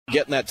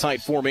get in that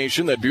tight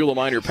formation, that Beulah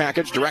Minor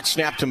package. Direct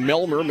snap to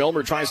Melmer.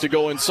 Melmer tries to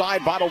go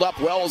inside, bottled up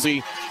well as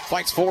he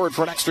fights forward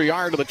for an extra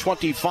yard to the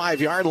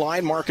 25-yard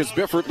line. Marcus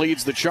Bifford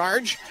leads the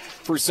charge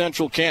for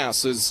Central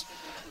Cass as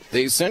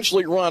they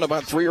essentially run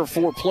about 3 or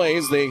 4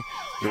 plays. The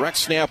direct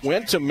snap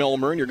went to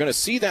Melmer, and you're going to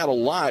see that a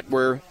lot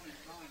where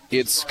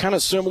it's kind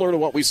of similar to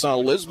what we saw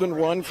Lisbon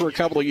run for a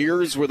couple of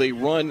years where they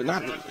run,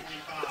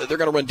 they're going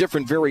to run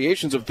different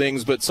variations of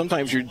things, but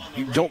sometimes you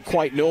don't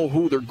quite know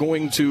who they're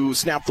going to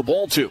snap the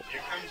ball to.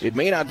 It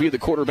may not be the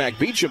quarterback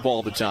Beecham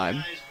all the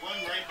time,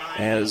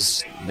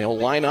 as they'll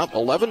line up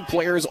 11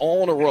 players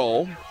all in a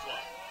row.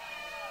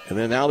 And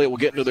then now they will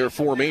get into their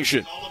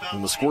formation.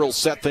 And the Squirrels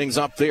set things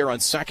up there on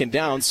second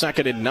down,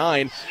 2nd and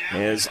 9,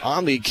 as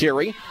on the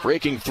carry,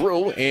 breaking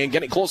through and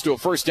getting close to a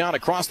first down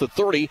across the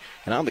 30.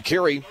 And on the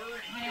carry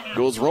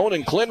goes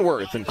Ronan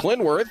Clinworth. And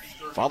Clinworth,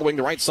 following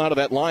the right side of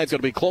that line, is going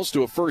to be close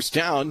to a first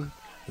down.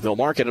 They'll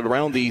mark it at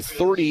around the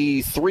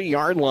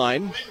 33-yard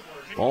line.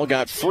 Ball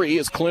got free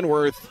as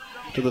Clinworth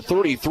to the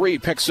 33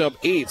 picks up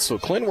 8. So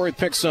Clinworth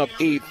picks up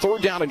 8.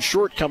 3rd down and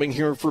short coming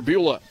here for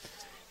Beulah.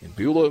 And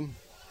Beulah,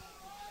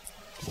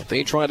 what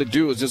they try to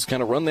do is just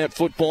kind of run that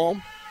football,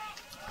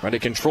 try to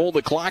control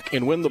the clock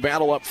and win the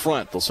battle up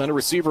front. They'll send a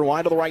receiver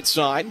wide to the right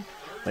side.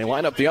 They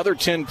line up the other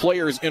 10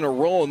 players in a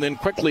row and then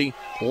quickly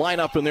line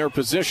up in their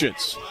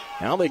positions.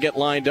 Now they get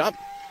lined up.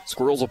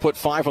 Squirrels will put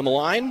 5 on the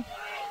line.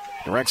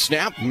 Direct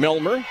snap,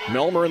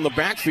 Melmer in the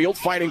backfield,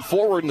 fighting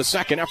forward in the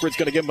second effort. It's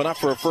going to give him enough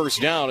for a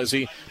first down as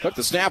he took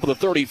the snap of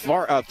the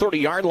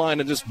 30-yard line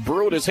and just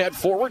burrowed his head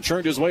forward,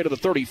 turned his way to the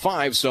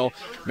 35. So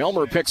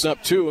Melmer picks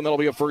up 2, and that'll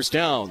be a first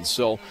down.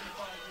 So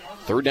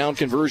 3rd down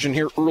conversion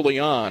here early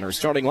on. Our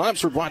starting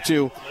lineups were brought to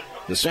you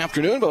this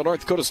afternoon by the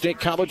North Dakota State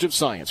College of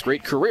Science.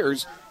 Great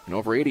careers and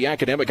over 80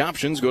 academic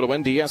options. Go to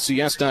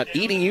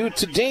ndscs.edu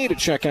today to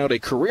check out a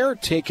career,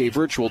 take a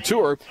virtual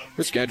tour,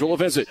 or schedule a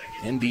visit.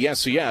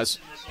 NDSCS,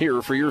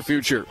 here for your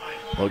future.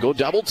 We'll go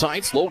double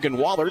tights. Logan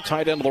Waller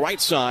tight end to the right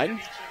side.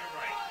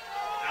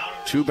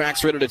 2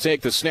 backs ready to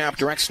take the snap.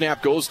 Direct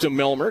snap goes to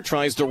Melmer.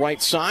 Tries the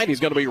right side. He's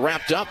going to be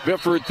wrapped up.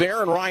 Bifford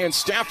there, and Ryan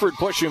Stafford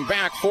push him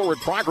back. Forward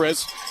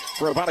progress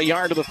for about a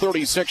yard to the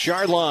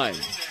 36-yard line.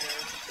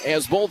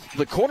 As both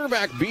the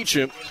quarterback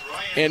Beecham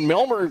and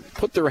Melmer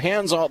put their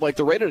hands out like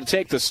they're ready to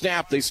take the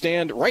snap, they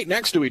stand right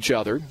next to each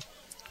other.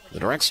 The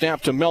direct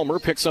snap to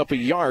Melmer picks up a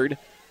yard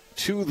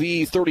to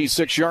the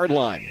 36-yard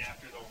line.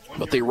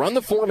 But they run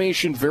the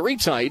formation very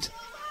tight,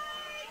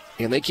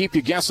 and they keep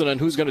you guessing on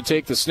who's going to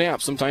take the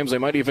snap. Sometimes they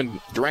might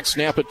even direct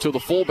snap it to the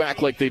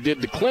fullback like they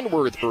did to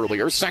Clinworth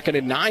earlier. 2nd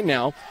and 9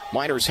 now.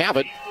 Miners have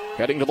it.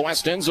 Heading to the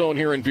west end zone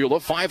here in Beulah.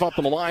 5 up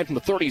on the line from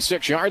the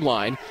 36-yard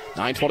line.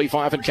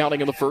 9:25 and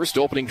counting in the first.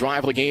 Opening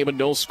drive of the game and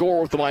no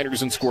score with the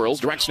Miners and Squirrels.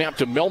 Direct snap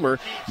to Melmer.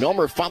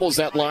 Melmer follows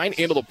that line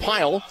into the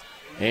pile.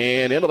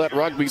 And into that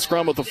rugby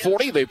scrum at the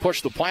 40. They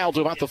push the pile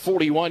to about the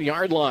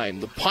 41-yard line.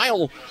 The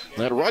pile,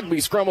 that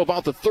rugby scrum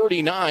about the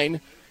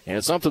 39. And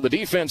it's up to the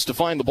defense to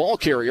find the ball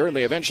carrier, and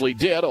they eventually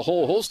did. A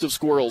whole host of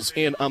Squirrels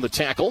in on the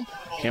tackle.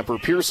 Kemper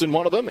Pearson,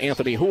 one of them.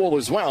 Anthony Hoole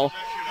as well.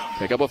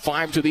 Pick up a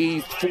 5 to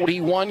the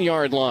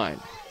 41-yard line.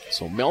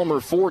 So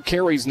Melmer 4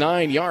 carries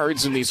 9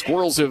 yards, and the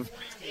Squirrels have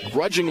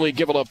grudgingly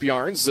given up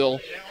yards. They'll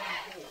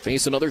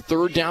face another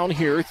 3rd down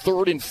here.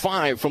 3rd and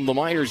 5 from the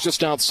Miners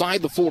just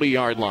outside the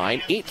 40-yard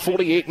line.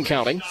 8:48 and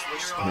counting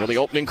in the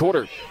opening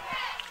quarter.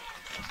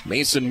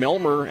 Mason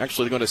Melmer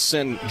actually going to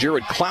send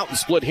Jared Clout and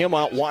split him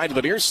out wide to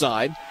the near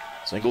side.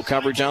 Single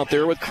coverage out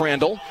there with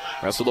Crandall.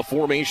 Rest of the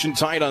formation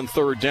tight on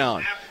 3rd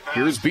down.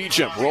 Here's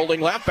Beecham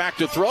rolling left, back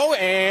to throw,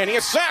 and he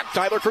is sacked.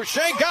 Tyler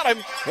Crochet got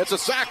him. It's a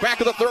sack back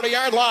to the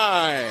 30-yard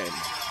line.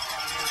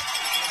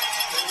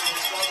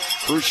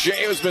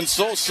 Crochet has been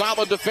so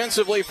solid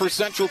defensively for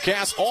Central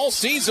Cass all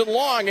season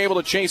long, able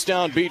to chase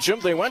down Beecham.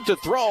 They went to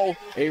throw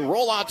a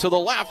rollout to the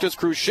left as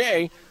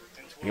Crochet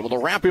able to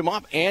wrap him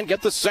up and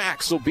get the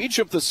sack. So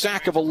Beecham the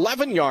sack of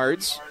 11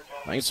 yards.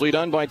 Nicely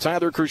done by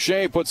Tyler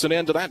Crochet. Puts an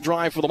end to that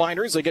drive for the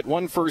Miners. They get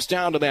 1 first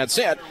down, and that's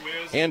it.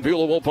 And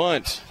Beulah will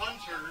punt.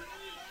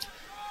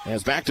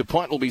 As back to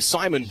punt will be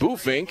Simon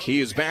Bufink.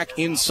 He is back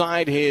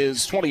inside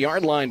his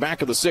 20-yard line,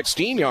 back of the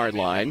 16-yard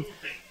line.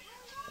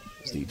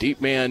 The deep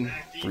man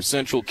for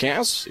Central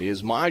Cass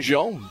is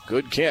Maggio.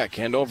 Good kick,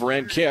 end over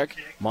end kick.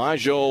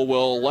 Maggio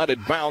will let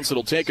it bounce.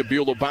 It'll take a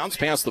Beulah bounce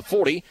past the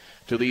 40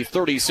 to the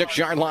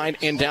 36-yard line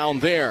and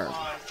down there.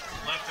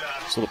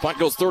 So the punt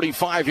goes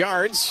 35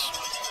 yards.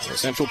 The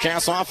Central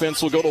Cass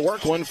offense will go to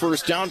work. 1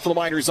 first down for the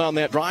Miners on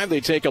that drive. They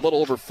take a little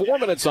over 4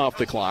 minutes off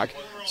the clock.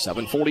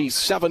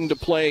 7:47 to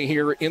play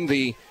here in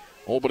the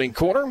opening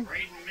quarter.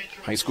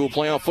 High school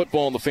playoff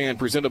football in the Fan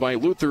presented by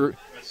Luther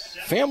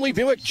Family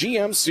Buick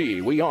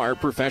GMC. We are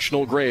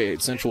professional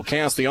grade. Central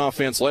Cass, the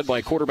offense led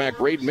by quarterback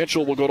Braden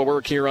Mitchell, will go to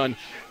work here on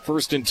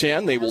 1st and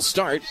 10. They will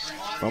start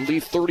from the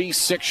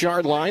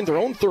 36-yard line, their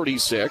own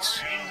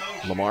 36.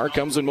 Lamar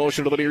comes in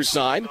motion to the near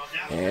side.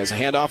 As a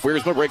handoff,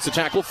 Wiersma breaks the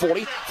tackle.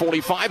 40,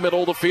 45,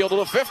 middle of the field to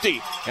the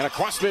 50. And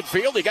across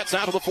midfield, he gets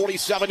out to the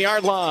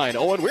 47-yard line.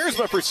 Owen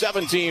Wiersma for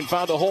 17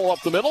 found a hole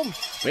up the middle.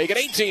 Make it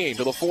 18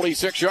 to the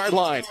 46-yard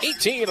line.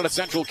 18 and a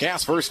Central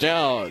Cass first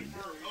down.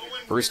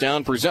 First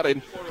down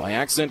presented by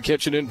Accent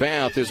Kitchen in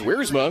Bath is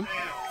Wiersma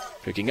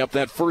picking up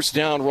that first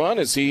down run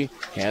as he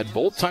had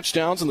both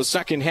touchdowns in the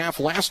second half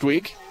last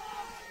week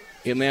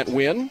in that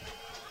win.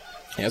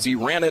 As he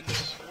ran it,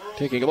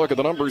 taking a look at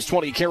the numbers,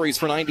 20 carries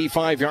for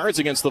 95 yards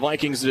against the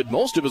Vikings. Did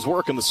most of his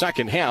work in the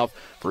second half.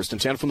 First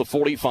and 10 from the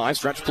 45.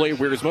 Stretch play,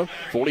 Wiersma.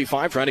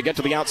 45 trying to get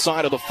to the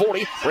outside of the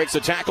 40. Breaks the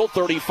tackle.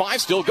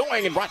 35 still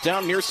going and brought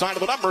down near side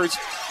of the numbers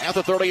at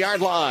the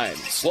 30-yard line.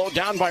 Slowed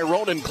down by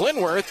Ronan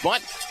Glenworth,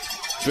 but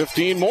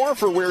 15 more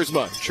for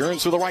Wiersma.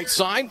 Churns to the right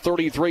side.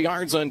 33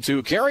 yards on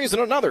 2 carries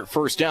and another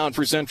first down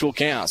for Central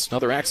Cass.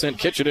 Another Accent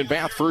Kitchen in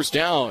Bath first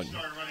down.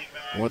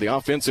 Well, the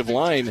offensive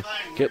line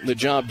getting the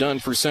job done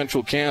for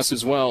Central Cass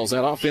as well. As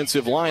that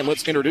offensive line,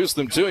 let's introduce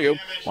them to you.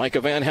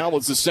 Micah Van Hal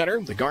is the center.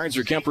 The guards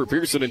are Kemper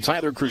Pearson and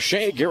Tyler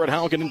Crochet. Garrett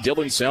Haugen and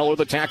Dylan Sell are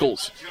the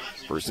tackles.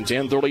 First and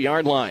 10,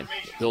 30-yard line.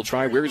 They'll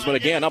try Wiersma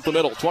again up the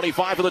middle.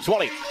 25 to the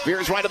 20.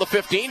 Veers right to the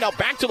 15. Now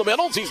back to the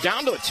middle. He's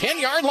down to the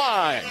 10-yard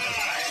line.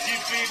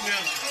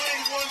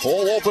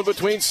 Hole open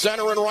between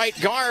center and right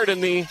guard,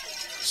 and the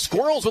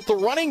Squirrels with the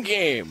running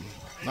game.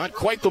 Not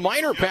quite the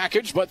minor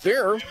package, but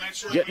they're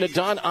getting it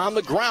done on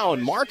the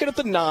ground. Mark it at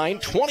the 9,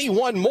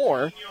 21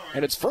 more,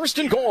 and it's first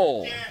and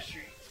goal.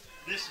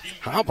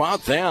 How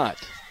about that?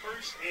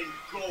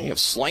 They have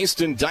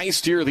sliced and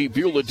diced here the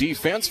Beulah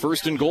defense.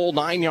 First and goal,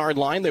 9-yard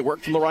line. They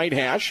work from the right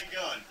hash.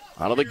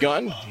 Out of the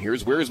gun,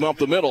 here's Wiersma up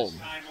the middle.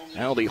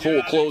 Now the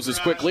hole closes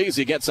quickly as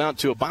he gets out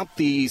to about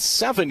the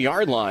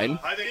 7-yard line.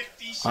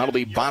 Out of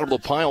the bottom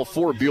of the pile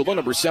for Beulah,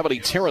 number 70,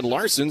 Taryn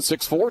Larson,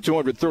 6'4",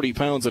 230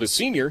 pounds and a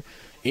senior,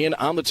 in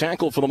on the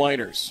tackle for the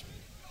Miners.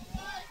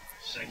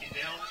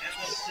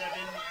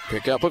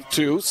 Pickup of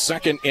 2,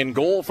 second and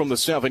goal from the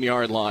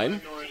 7-yard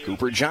line.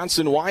 Cooper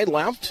Johnson wide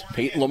left,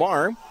 Peyton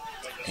Lamar,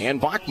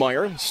 and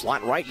Bachmeyer.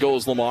 Slot right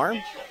goes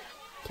Lamar.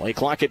 Play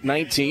clock at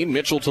 19,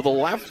 Mitchell to the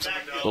left.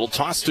 Little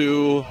toss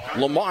to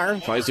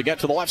Lamar. Tries to get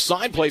to the left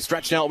side. Play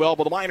stretched out well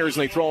by the Miners,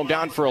 and they throw him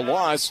down for a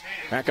loss.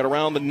 Back at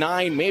around the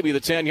 9, maybe the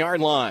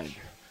 10-yard line.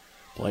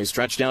 Play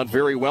stretched out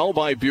very well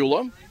by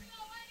Beulah.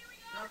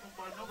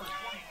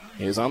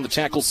 Is on the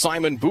tackle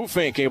Simon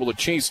Bufink, able to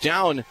chase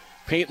down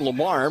Peyton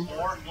Lamar.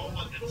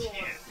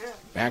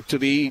 Back to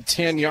the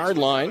 10-yard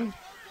line.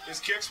 His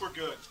kicks were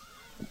good.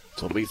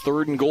 So it'll be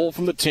third and goal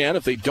from the 10.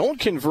 If they don't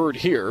convert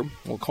here,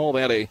 we'll call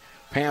that a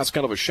pass,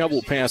 kind of a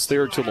shovel pass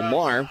there to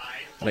Lamar.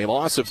 And a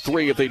loss of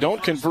 3. If they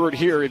don't convert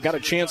here, they've got a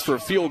chance for a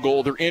field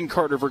goal. They're in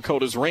Carter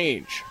Vercota's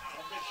range.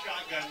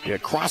 Yeah,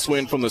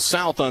 crosswind from the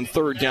south on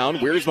third down.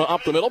 Wiersma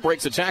up the middle,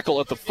 breaks a tackle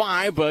at the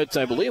 5, but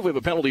I believe we have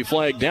a penalty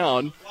flag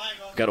down.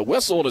 Got a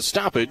whistle and a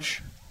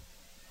stoppage.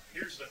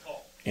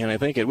 And I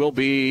think it will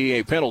be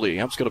a penalty.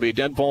 It's going to be a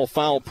dead ball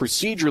foul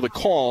procedure, the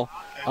call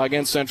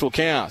against Central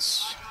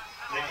Cass.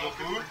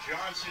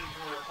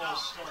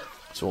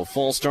 So a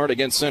false start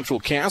against Central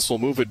Cass. We'll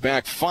move it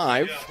back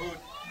 5.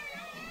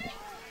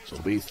 So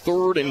it'll be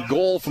third and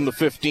goal from the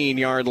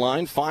 15-yard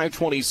line.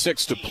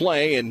 5:26 to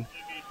play, and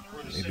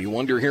maybe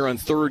wonder here on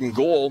third and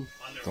goal,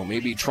 they'll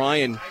maybe try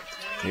and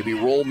maybe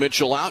roll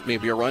Mitchell out,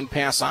 maybe a run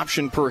pass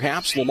option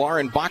perhaps. Lamar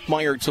and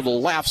Bachmeyer to the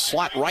left,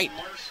 slot right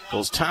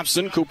goes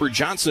Thompson. Cooper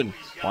Johnson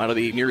out of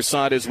the near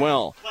side as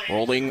well.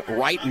 Rolling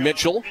right,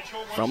 Mitchell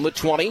from the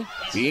 20,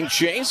 being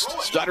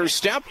chased, stutter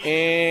step,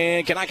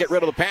 and cannot get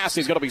rid of the pass.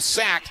 He's going to be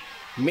sacked,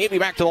 maybe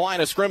back to the line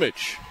of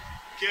scrimmage.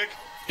 Kick.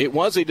 It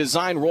was a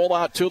design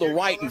rollout to the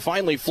right and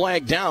finally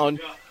flagged down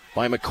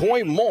by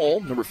McCoy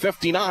Mole, number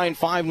 59,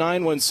 5'9",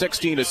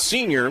 116, a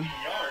senior,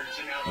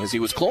 as he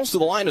was close to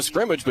the line of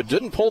scrimmage but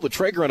didn't pull the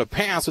trigger on a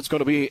pass. It's going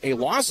to be a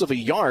loss of a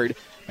yard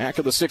back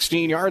at the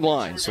 16-yard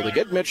line. So they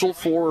get Mitchell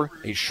for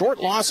a short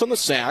loss on the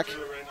sack,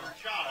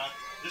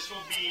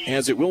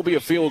 as it will be a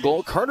field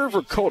goal. Carter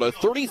Vercota,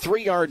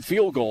 33-yard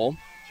field goal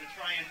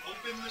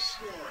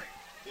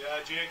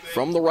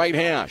from the right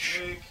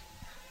hash.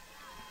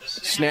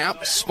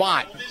 Snap,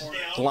 spot.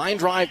 Line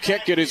drive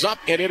kick, it is up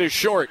and it is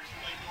short.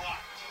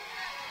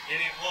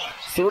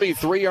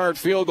 33-yard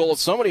field goal.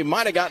 Somebody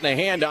might have gotten a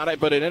hand on it,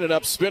 but it ended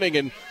up spinning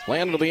and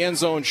landed to the end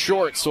zone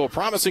short. So a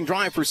promising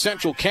drive for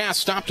Central Cass,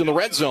 stopped in the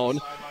red zone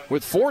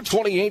with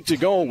 4:28 to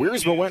go.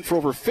 Wiersma went for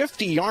over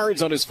 50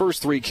 yards on his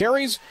first 3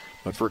 carries,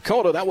 but for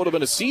Vercota, that would have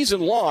been a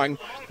season long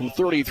from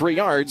 33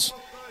 yards.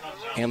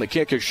 And the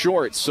kick is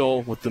short. So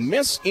with the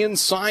miss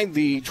inside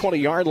the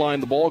 20-yard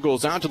line, the ball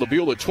goes out to the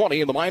Beulah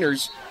 20, and the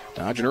Miners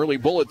dodge an early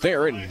bullet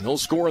there, and they'll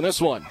score in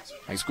this one.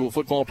 High school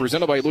football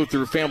presented by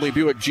Luther Family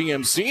Buick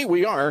GMC.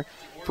 We are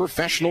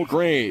professional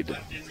grade.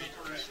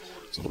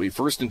 So it'll be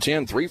first and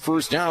 10, 3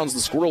 first downs. The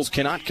Squirrels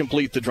cannot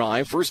complete the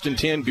drive. First and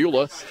 10,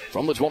 Beulah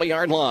from the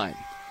 20-yard line.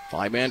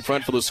 5-man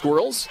front for the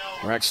Squirrels.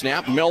 Rack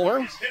snap,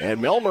 Melmer. And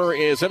Melmer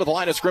is into the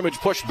line of scrimmage,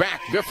 pushed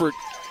back. Bifford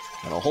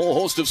And a whole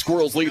host of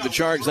Squirrels lead the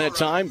charge that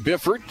time.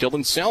 Bifford,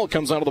 Dylan Sell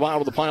comes out of the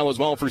bottom of the pile as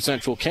well for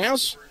Central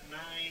Cass.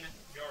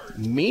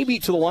 Maybe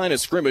to the line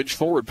of scrimmage.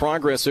 Forward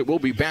progress, it will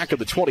be back at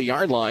the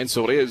 20-yard line,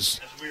 so it is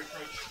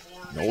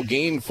no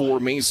gain for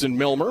Mason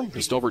Milmer.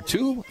 Just over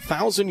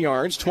 2,000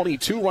 yards,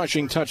 22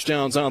 rushing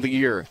touchdowns on the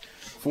year.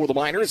 For the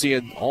Miners, he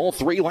had all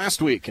 3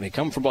 last week, and he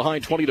come from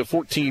behind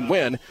 20-14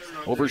 win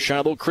over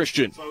Shiloh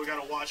Christian.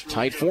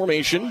 Tight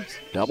formation,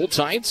 double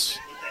tights.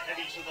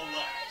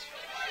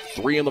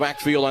 3 in the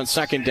backfield on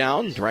second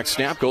down. Direct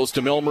snap goes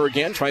to Milmer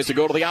again. Tries to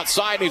go to the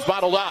outside, and he's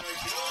bottled up.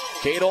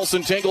 Cade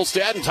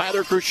Olson-Tinglestead and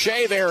Tyler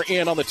Crochet there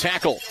in on the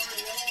tackle.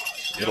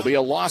 It'll be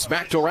a loss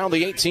back to around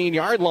the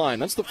 18-yard line.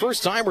 That's the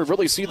first time we've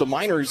really seen the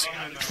Miners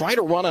try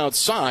to run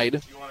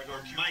outside.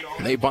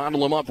 And they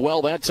bottle him up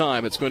well that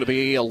time. It's going to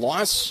be a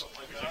loss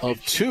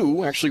of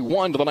 2, actually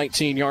 1 to the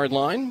 19-yard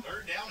line.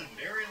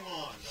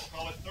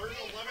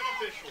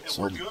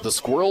 So the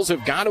Squirrels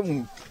have got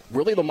him,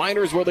 really the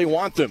Miners where they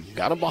want them.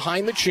 Got them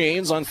behind the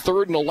chains on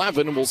 3rd and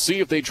 11, and we'll see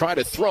if they try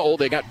to throw.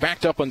 They got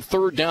backed up on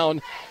 3rd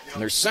down in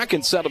their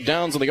second set of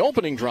downs on the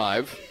opening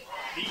drive,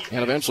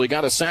 and eventually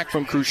got a sack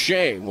from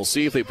Crochet. We'll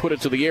see if they put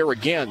it to the air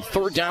again.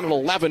 3rd down and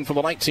 11 from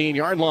the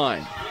 19-yard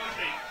line.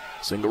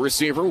 Single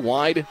receiver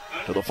wide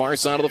to the far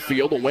side of the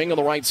field, a wing on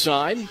the right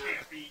side.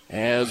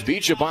 As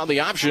Beecham on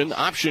the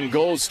option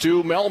goes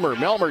to Milmer.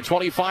 Milmer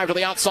 25 to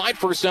the outside,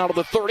 first down to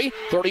the 30,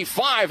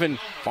 35, and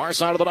far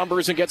side of the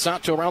numbers and gets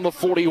out to around the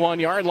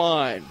 41-yard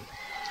line.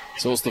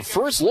 So it's the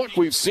first look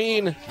we've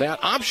seen, that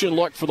option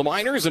look for the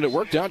Miners, and it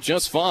worked out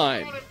just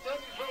fine.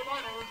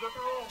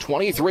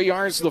 23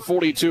 yards to the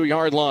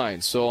 42-yard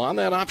line. So on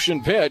that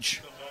option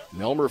pitch,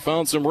 Milmer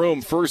found some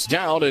room, first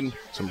down, and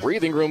some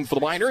breathing room for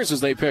the Miners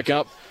as they pick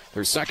up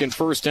their second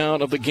first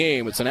down of the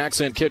game. It's an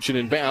Accent Kitchen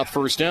and Bath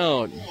first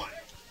down.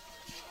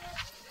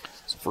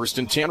 First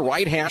and 10,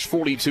 right hash,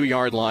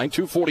 42-yard line.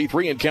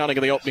 2:43 and counting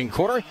in the opening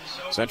quarter.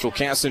 Central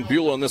Cass and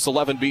Beulah in this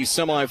 11B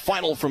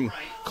semifinal from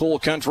Cole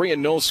Country,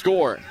 and no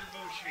score.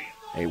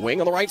 A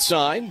wing on the right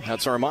side.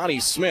 That's Armani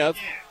Smith.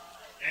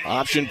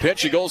 Option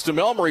pitch. He goes to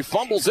Milmer. He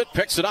fumbles it,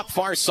 picks it up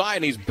far side,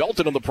 and he's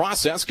belted in the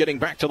process, getting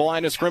back to the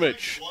line of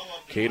scrimmage.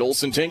 Cade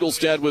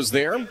Olson-Tinglestead was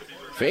there.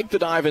 Faked the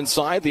dive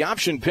inside. The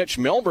option pitch,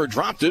 Milmer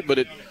dropped it, but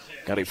it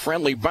got a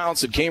friendly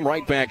bounce. It came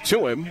right back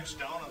to him.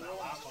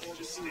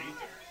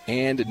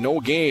 And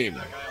no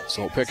gain.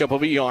 So pick up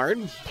of a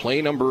yard.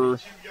 Play number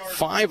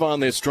 5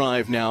 on this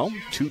drive now.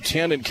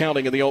 2:10 and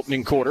counting in the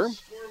opening quarter.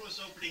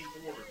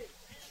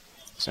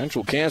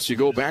 Central Cass, you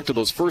go back to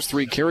those first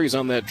 3 carries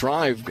on that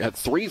drive, got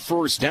 3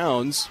 first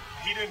downs.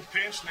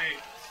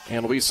 And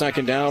it'll be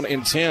second down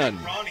and 10.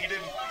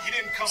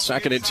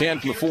 Second and 10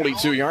 from the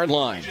 42-yard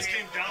line.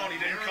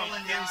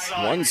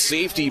 One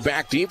safety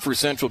back deep for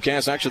Central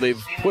Cass. Actually,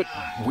 they've put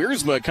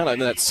Wiersma kind of in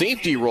that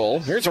safety role.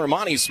 Here's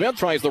Armani Smith,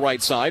 tries the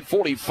right side,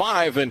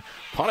 45, and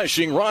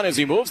punishing run as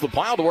he moves the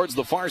pile towards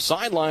the far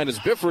sideline as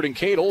Bifford and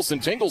Cade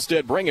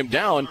Olson-Tinglestead bring him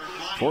down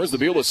towards the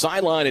Beulah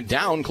sideline and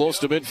down close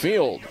to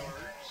midfield.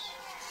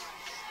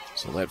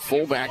 So that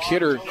fullback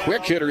hitter,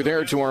 quick hitter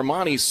there to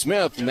Armani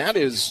Smith, and that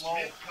is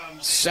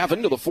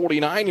 7 to the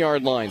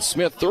 49-yard line.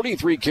 Smith,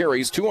 33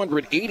 carries,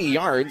 280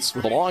 yards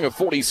with a long of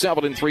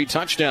 47 and 3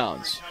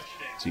 touchdowns.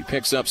 So he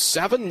picks up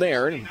 7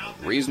 there.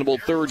 Reasonable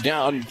third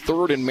down,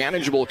 third and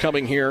manageable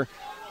coming here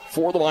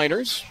for the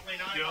Miners,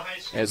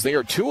 as they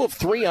are 2 of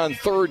 3 on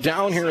third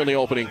down here in the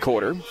opening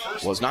quarter.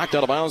 Was knocked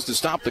out of bounds to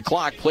stop the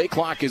clock. Play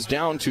clock is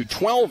down to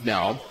 12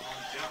 now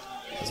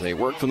as they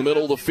work from the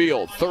middle of the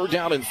field. 3rd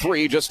down and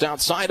 3 just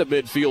outside of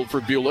midfield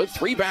for Beulah.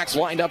 3 backs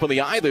lined up in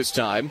the eye this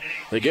time.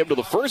 They give to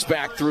the first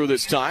back through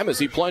this time as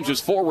he plunges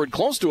forward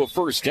close to a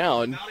first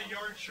down,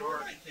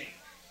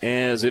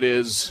 as it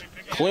is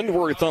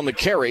Klindworth on the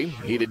carry.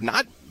 He did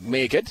not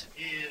make it.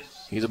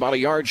 He's about a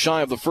yard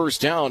shy of the first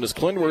down as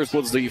Klindworth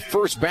was the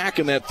first back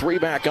in that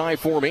 3-back I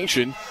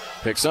formation.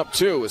 Picks up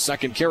 2, a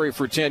second carry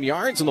for 10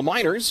 yards, and the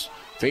Miners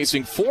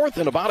facing 4th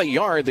and about a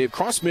yard. They've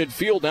crossed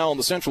midfield now on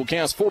the Central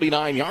Cass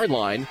 49-yard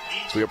line.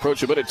 So we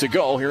approach a minute to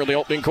go here in the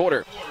opening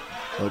quarter.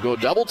 They'll go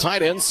double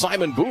tight end,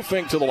 Simon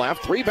Bufink to the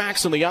left. 3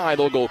 backs in the eye.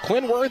 They'll go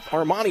Klindworth,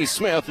 Armani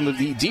Smith, and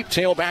the deep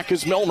tailback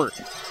is Milmer.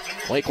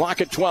 Play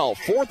clock at 12.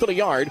 4th and a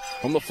yard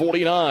from the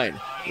 49.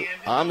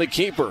 On the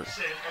keeper.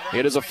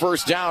 It is a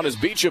first down as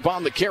Beecham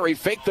on the carry.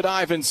 Faked the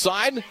dive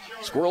inside.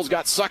 Squirrels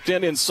got sucked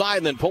in inside,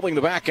 and then pulling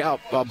the back out,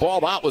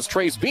 ball out was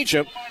Trace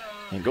Beecham.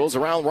 And goes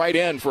around right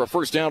end for a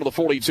first down to the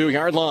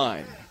 42-yard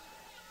line.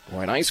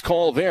 Boy, nice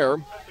call there.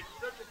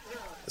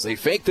 As they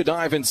fake the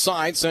dive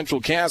inside, Central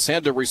Cass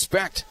had to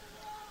respect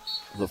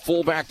the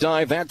fullback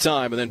dive that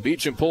time, and then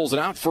Beecham pulls it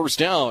out, first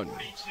down.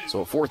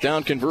 So a 4th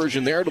down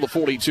conversion there to the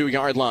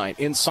 42-yard line.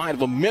 Inside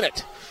of a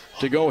minute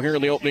to go here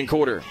in the opening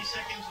quarter.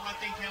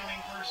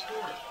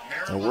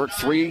 They'll work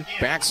 3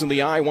 backs in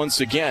the eye once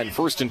again.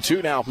 1st and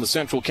 2 now from the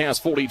Central Cass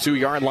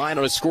 42-yard line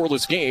on a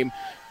scoreless game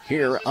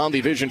here on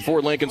the Division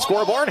 4 Lincoln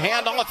scoreboard.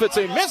 Handoff, it's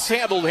a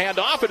mishandled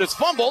handoff. It is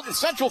fumbled, and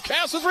Central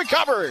Cass is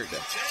recovered.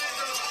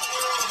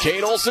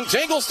 Cade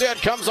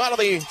Olson-Tinglestead comes out of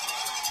the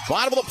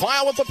bottom of the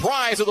pile with the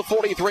prize at the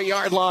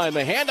 43-yard line.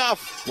 The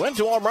handoff went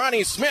to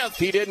Omrani Smith.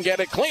 He didn't get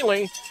it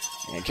cleanly.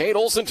 And Kate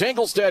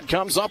Olsen-Tinglestead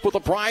comes up with the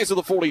prize at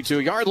the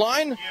 42-yard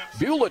line.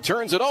 Beulah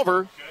turns it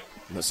over.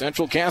 And the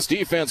Central Cass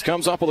defense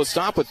comes up with a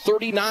stop with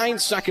 39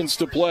 seconds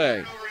to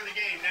play.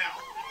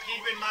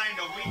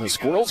 And the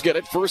Squirrels get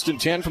it 1st and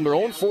 10 from their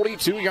own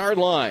 42-yard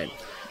line.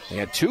 They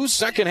had 2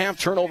 second-half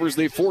turnovers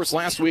they forced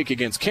last week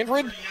against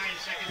Kindred.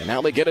 And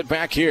now they get it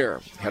back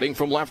here. Heading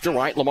from left to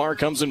right, Lamar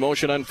comes in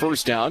motion on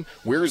 1st down.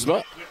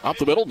 Wiersma up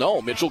the middle.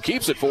 No, Mitchell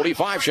keeps it.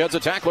 45, sheds a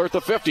tackler at the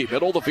 50.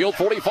 Middle of the field,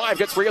 45,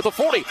 gets free at the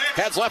 40.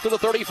 Heads left to the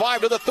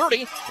 35 to the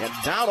 30. And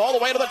down all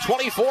the way to the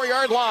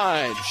 24-yard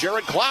line.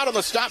 Jared Cloud on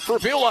the stop for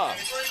Beulah.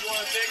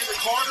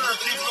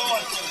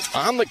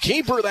 On the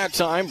keeper that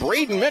time,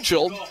 Braden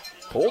Mitchell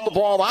pulled the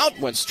ball out,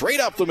 went straight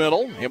up the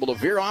middle, able to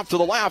veer off to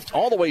the left,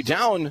 all the way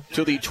down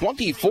to the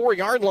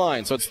 24-yard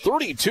line. So it's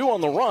 32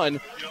 on the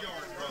run.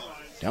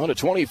 Down to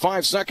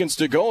 25 seconds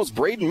to go. It's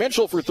Braden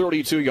Mitchell for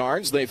 32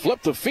 yards. They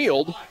flip the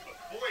field.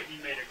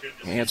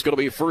 And it's going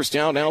to be 1st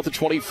down now at the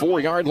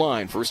 24-yard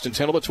line. 1st and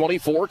 10 of the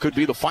 24 could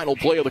be the final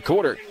play of the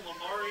quarter.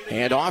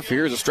 And off,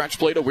 here's a stretch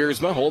play to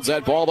Wiersma. Holds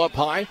that ball up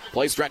high.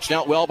 Play stretched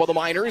out well by the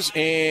Miners.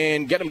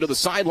 And get him to the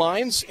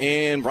sidelines.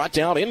 And brought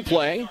down in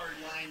play.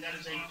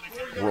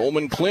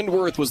 Roman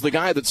Klindworth was the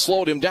guy that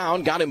slowed him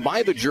down, got him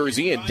by the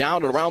jersey, and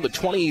down at around the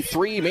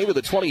 23, maybe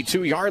the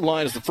 22-yard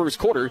line as the first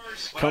quarter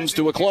comes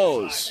to a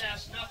close.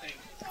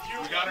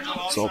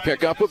 So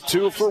pick up of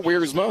 2 for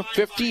Wiersma,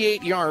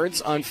 58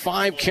 yards on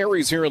 5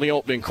 carries here in the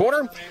opening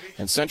quarter.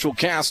 And Central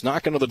Cass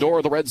knocking to the door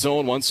of the red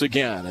zone once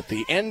again. At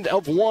the end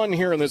of 1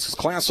 here in this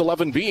Class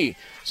 11B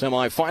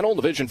semifinal,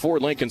 Division 4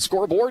 Lincoln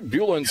scoreboard,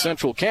 Beulah and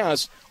Central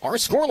Cass are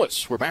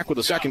scoreless. We're back with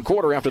the second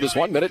quarter after this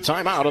 1-minute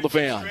timeout of the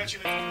Fan.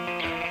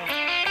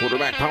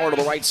 Quarterback power to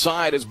the right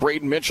side as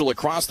Braden Mitchell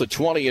across the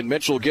 20, and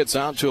Mitchell gets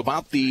out to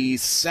about the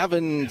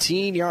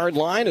 17-yard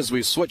line. As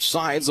we switch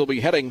sides, they'll be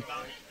heading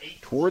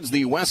towards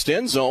the west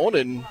end zone,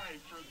 and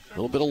a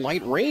little bit of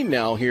light rain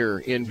now here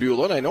in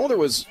Beulah. And I know there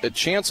was a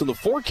chance in the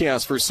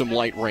forecast for some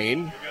light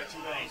rain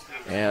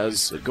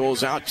as it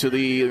goes out to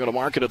they're going to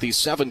mark it at the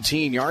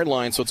 17-yard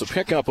line, so it's a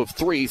pickup of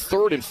 3.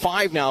 3rd and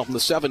 5 now from the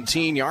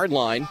 17-yard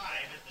line.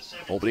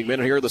 Opening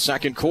minute here of the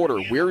second quarter.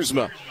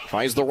 Wiersma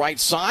tries the right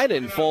side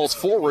and falls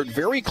forward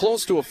very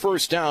close to a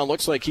 1st down.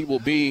 Looks like he will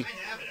be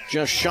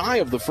just shy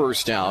of the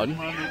 1st down.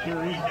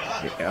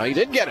 Yeah, he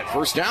did get it.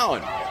 1st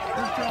down.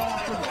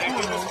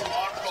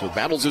 So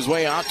battles his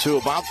way out to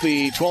about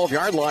the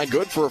 12-yard line.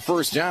 Good for a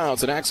 1st down.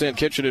 It's an Accent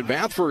Kitchen and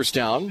Bath 1st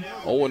down.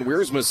 Owen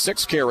Wiersma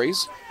 6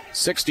 carries,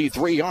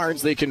 63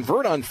 yards. They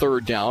convert on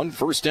 3rd down.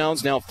 1st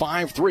down's now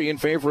 5-3 in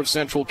favor of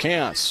Central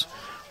Cass.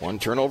 1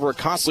 turnover, a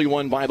costly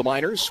one by the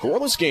Miners.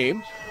 Scoreless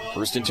game.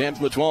 1st and 10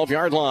 from the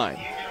 12-yard line.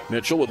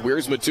 Mitchell with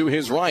Wiersma to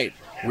his right.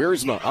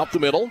 Wiersma up the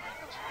middle.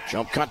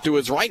 Jump cut to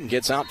his right and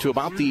gets out to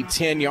about the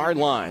 10-yard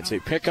line. It's a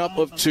pickup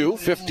of 2.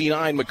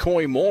 59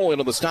 McCoy Mole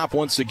into the stop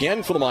once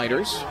again for the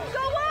Miners.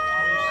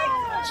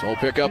 So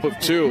pickup of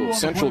 2.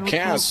 Central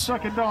Cass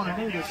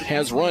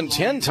has run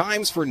 10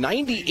 times for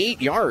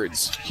 98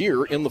 yards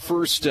here in the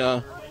first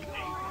half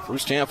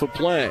of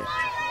play.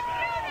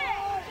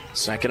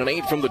 2nd and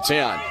 8 from the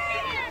 10.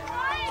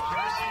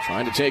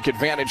 Trying to take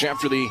advantage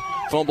after the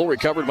fumble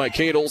recovered by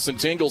Kate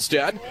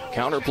Olsen-Tinglestead.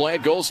 Counter play,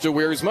 it goes to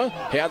Wiersma.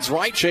 Heads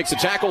right, shakes a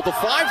tackle at the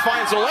 5,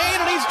 finds a lane,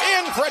 and he's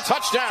in for a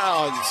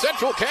touchdown.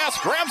 Central Cass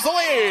grabs the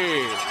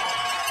lead.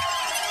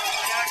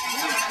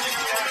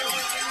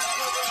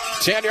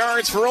 10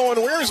 yards for Owen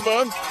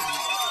Wiersma.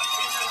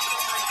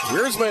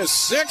 Wiersma is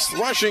 6th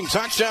rushing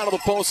touchdown of the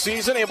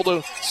postseason, able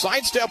to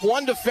sidestep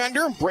one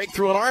defender, break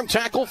through an arm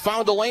tackle,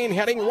 found a lane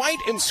heading right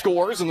and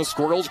scores, and the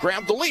Squirrels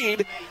grab the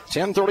lead.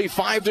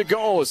 10:35 to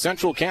go.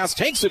 Central Cass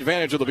takes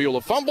advantage of the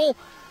Beulah fumble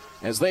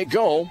as they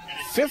go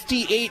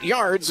 58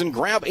 yards and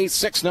grab a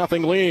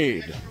 6-0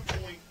 lead.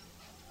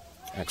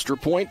 Extra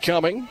point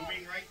coming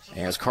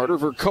as Carter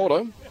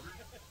Verkota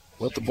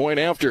with the point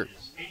after.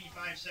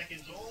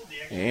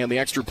 And the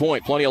extra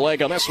point, plenty of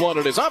leg on this one.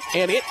 It is up,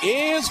 and it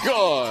is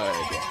good.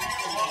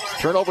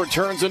 Turnover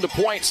turns into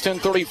points,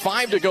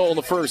 10:35 to go in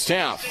the first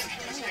half.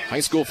 High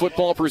school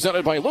football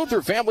presented by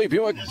Luther Family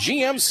Buick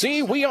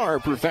GMC. We are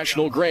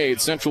professional grade.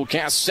 Central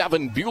Cass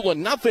 7, Beulah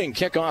nothing.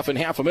 Kickoff in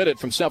half a minute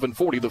from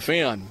 740 The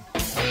Fan.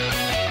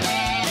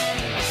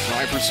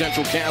 Try for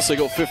Central Cass. They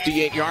go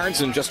 58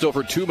 yards in just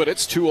over 2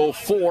 minutes,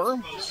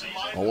 2:04.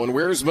 Owen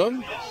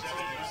Wiersma.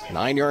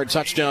 9-yard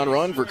touchdown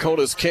run.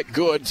 Verkota's kick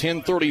good.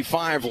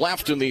 10:35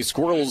 left, and the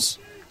Squirrels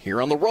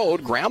here on the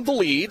road grab the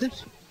lead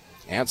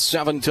at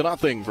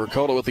 7-0.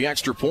 Verkota with the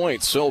extra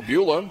point. So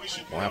Beulah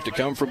will have to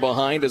come from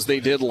behind as they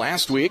did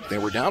last week. They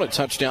were down a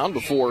touchdown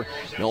before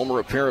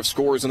Milmer a pair of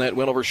scores in that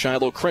win over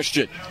Shiloh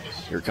Christian.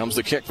 Here comes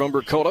the kick from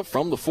Verkota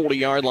from the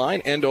 40-yard line.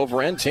 End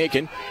over end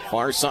taken.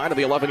 Far side of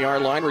the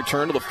 11-yard line.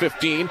 Return to the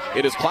 15.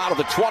 It is Cloud at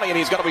the 20, and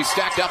he's going to be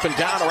stacked up and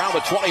down around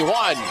the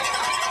 21.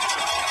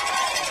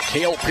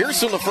 Cale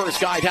Pearson, the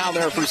first guy down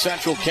there for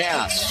Central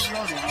Cass.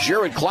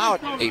 Jared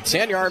Clout, a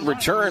 10-yard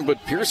return,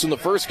 but Pearson, the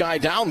first guy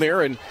down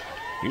there, and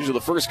Usually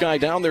the first guy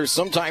down there,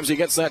 sometimes he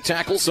gets that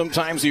tackle,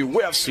 sometimes he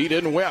whiffs. He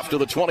didn't whiff to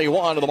the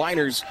 21 of the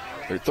Miners.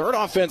 Their third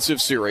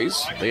offensive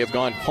series. They have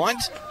gone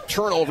punt,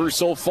 turnover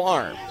so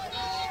far.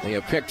 They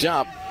have picked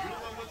up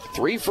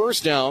 3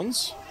 first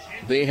downs.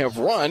 They have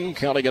run,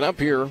 counting it up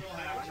here,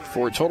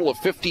 for a total of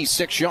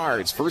 56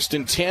 yards. 1st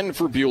and 10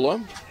 for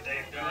Beulah,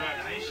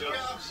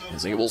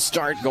 as they will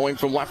start going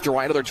from left to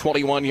right of their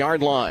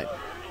 21-yard line.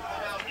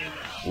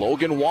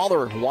 Logan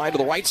Waller wide to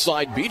the right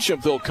side.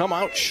 Beecham, they'll come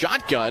out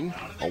shotgun.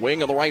 A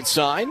wing on the right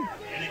side.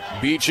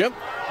 Beecham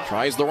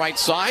tries the right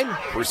side.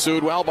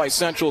 Pursued well by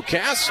Central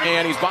Cass,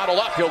 and he's bottled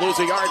up. He'll lose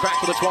a yard back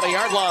to the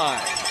 20-yard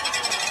line.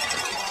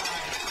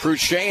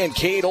 Cruchet and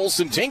Cade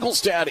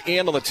Olsen-Tinkelstad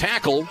in on the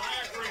tackle.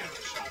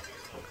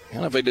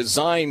 Kind of a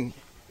design,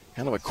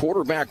 kind of a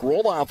quarterback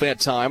rollout that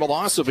time. A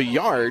loss of a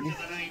yard.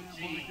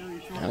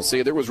 I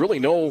say there was really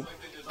no,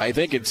 I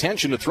think,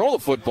 intention to throw the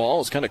football. It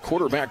was kind of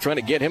quarterback trying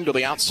to get him to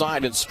the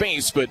outside in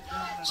space, but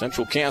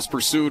Central Cass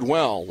pursued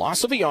well.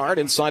 Loss of a yard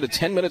inside of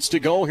 10 minutes to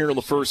go here in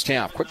the first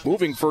half. Quick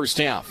moving first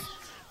half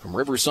from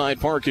Riverside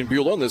Park in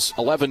Beulah in this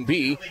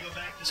 11B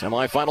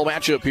semifinal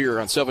matchup here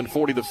on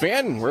 740 The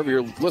Fan. Wherever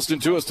you're listening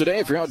to us today,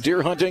 if you're out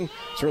deer hunting,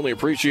 certainly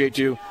appreciate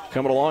you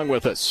coming along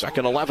with us.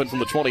 2nd 11 from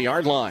the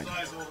 20-yard line.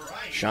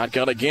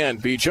 Shotgun again.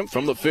 Beecham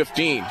from the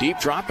 15. Deep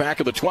drop back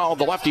of the 12.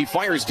 The lefty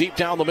fires deep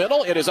down the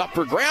middle. It is up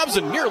for grabs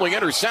and nearly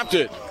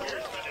intercepted.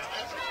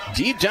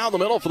 Deep down the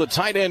middle for the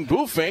tight end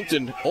Bufink,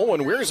 and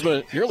Owen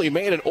Wiersma nearly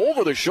made an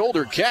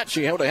over-the-shoulder catch.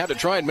 He had to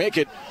try and make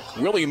it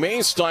Willie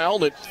Mays style.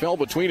 That fell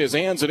between his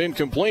hands and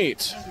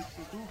incomplete.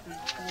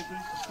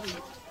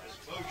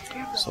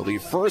 So the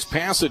first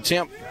pass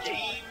attempt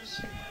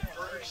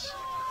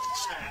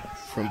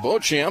from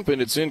Beauchamp,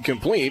 and it's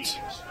incomplete.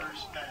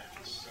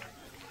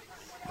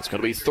 It's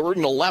going to be 3rd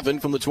and 11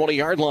 from the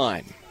 20-yard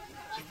line.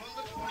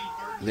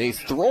 They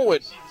throw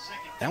it.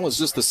 That was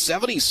just the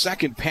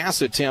 72nd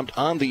pass attempt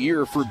on the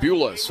year for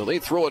Beulah. So they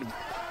throw it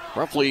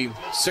roughly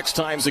 6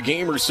 times a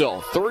game or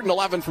so. 3rd and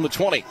 11 from the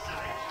 20.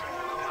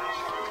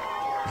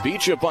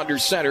 Beach up under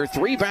center.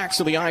 3 backs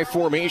of the I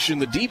formation.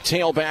 The deep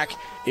tailback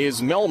is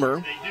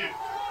Melmer,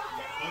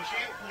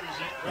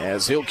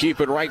 as he'll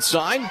keep it right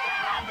side.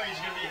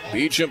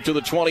 Beecham to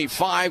the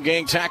 25,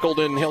 getting tackled,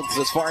 and he'll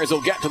as far as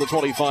he'll get to the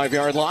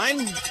 25-yard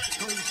line.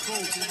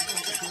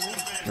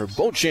 Or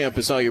Beauchamp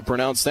is how you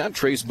pronounce that.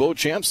 Trace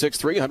Beauchamp,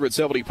 6'3",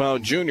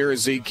 170-pound junior,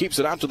 as he keeps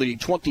it out to the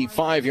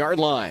 25-yard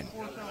line.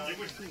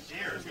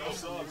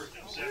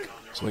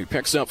 So he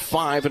picks up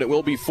 5, and it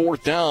will be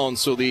 4th down.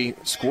 So the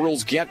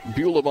Squirrels get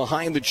Beulah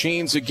behind the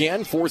chains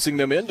again, forcing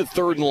them into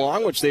 3rd and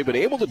long, which they've been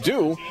able to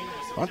do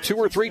about 2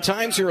 or 3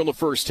 times here in the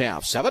first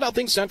half.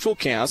 7-0 Central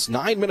Cass,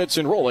 9 minutes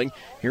in rolling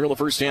here in the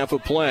first half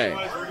of play.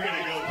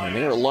 And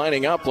they're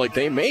lining up like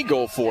they may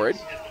go for it.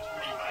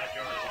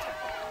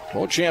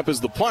 Beauchamp is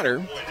the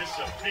punter.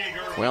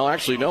 Well,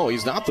 actually, no,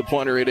 he's not the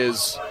punter. It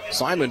is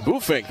Simon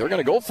Bufink. They're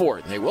going to go for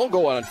it. They will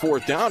go on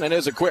 4th down, and it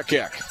is a quick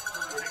kick.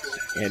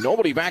 And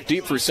nobody back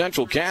deep for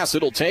Central Cass.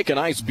 It'll take a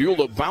nice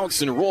Beulah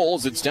bounce and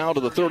rolls. It's down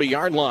to the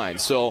 30-yard line.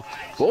 So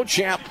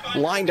Beauchamp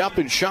lined up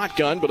in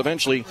shotgun, but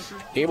eventually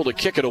able to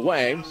kick it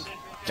away.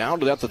 Down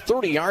to the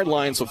 30-yard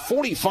line, so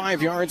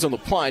 45 yards on the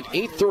punt,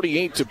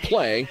 8:38 to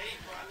play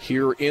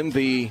here in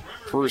the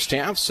first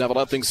half.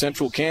 7-0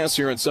 Central Cass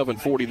here on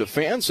 740 The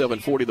Fan,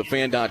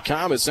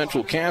 740thefan.com, as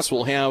Central Cass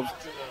will have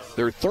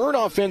their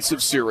 3rd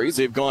offensive series.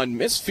 They've gone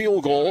missed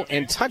field goal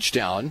and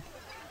touchdown.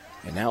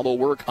 And now they'll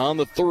work on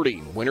the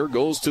 30. Winner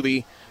goes to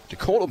the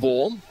Dakota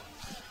Bowl.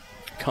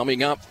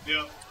 Coming up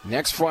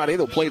next Friday,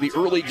 they'll play the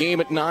early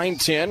game at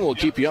 9:10. We'll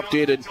keep you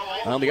updated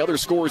on the other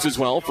scores as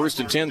well.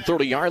 1st and 10,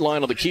 30-yard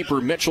line on the keeper.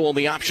 Mitchell on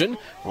the option.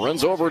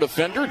 Runs over a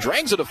defender,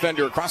 drags a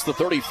defender across the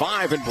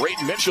 35, and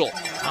Brayden Mitchell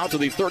out to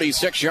the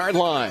 36-yard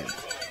line.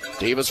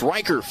 Davis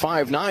Riker,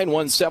 5'9",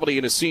 170,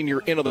 and a senior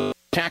into the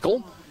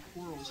tackle.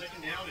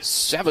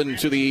 7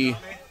 to the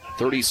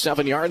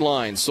 37-yard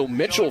line. So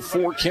Mitchell,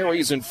 4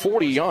 carries and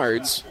 40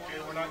 yards.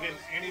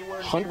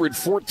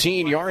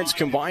 114 yards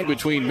combined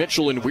between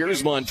Mitchell and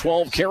Wiersma on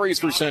 12 carries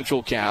for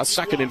Central Cass.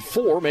 2nd and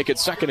 4, make it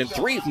 2nd and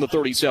 3 from the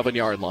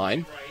 37-yard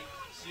line.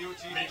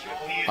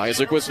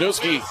 Isaac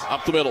Wisniewski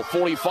up the middle,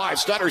 45,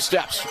 stutter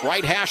steps,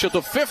 right hash at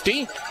the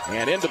 50,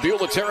 and into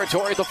Beulah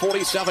territory at the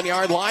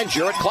 47-yard line.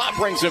 Jarrett Klopp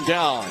brings him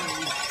down.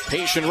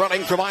 Patient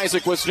running from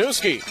Isaac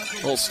Wisniewski.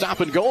 Little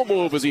stop-and-go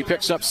move as he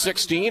picks up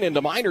 16 into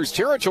Miners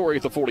territory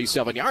at the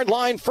 47-yard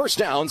line. 1st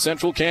down,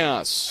 Central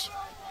Cass.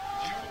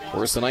 Of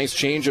course, a nice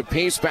change of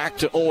pace back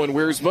to Owen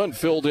Wiersma, and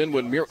filled in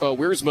when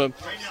Wiersma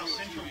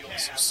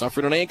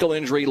suffered an ankle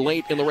injury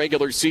late in the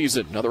regular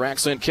season. Another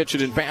Accent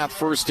Kitchen and Bath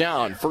 1st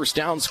down. 1st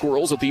down,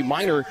 Squirrels at the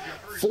Miner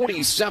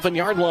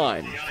 47-yard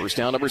line. 1st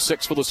down, number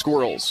 6 for the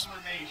Squirrels.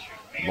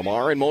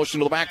 Lamar in motion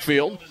to the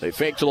backfield. They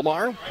fake to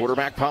Lamar.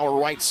 Quarterback power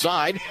right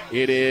side.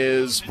 It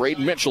is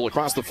Brayden Mitchell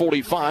across the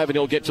 45, and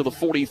he'll get to the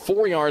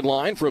 44-yard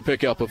line for a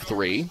pickup of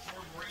 3.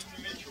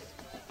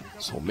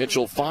 So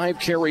Mitchell, 5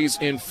 carries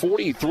in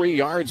 43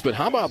 yards. But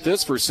how about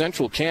this for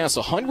Central Cass?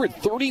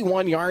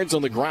 131 yards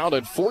on the ground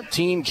and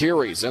 14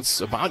 carries.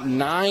 That's about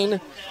 9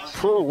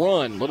 per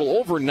run, a little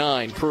over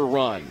 9 per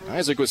run.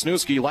 Isaac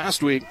Wisniewski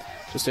last week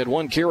just had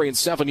 1 carry and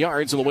 7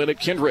 yards in the win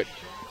at Kindred.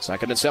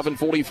 Second and 7,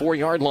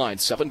 44-yard line.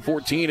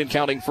 7:14 and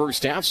counting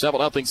first half.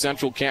 7-0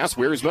 Central Cass.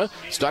 Wiersma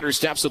stutter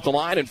steps at the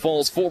line and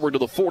falls forward to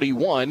the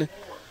 41.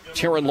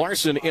 Taryn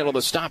Larson in on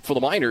the stop for the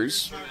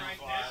Miners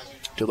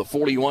to the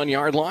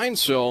 41-yard line.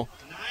 So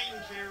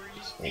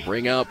we'll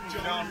bring up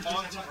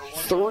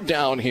third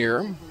down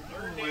here.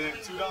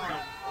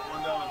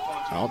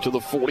 Out to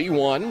the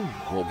 41.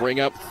 We'll bring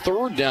up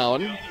third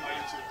down.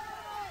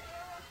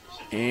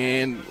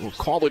 And we'll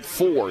call it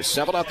 4.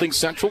 7-0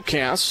 Central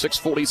Cass.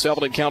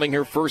 6:47 and counting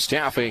here first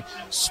half. A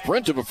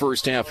sprint of a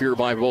first half here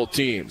by both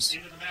teams.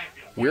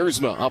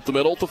 Wiersma up the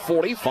middle to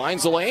 40.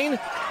 Finds a lane.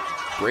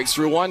 Breaks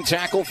through 1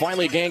 tackle.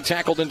 Finally gang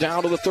tackled and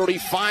down to the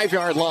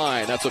 35-yard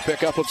line. That's a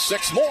pickup of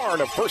 6 more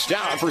and a first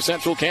down for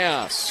Central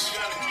Cass.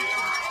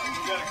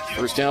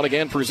 First down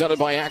again presented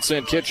by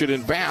Accent Kitchen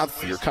and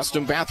Bath, your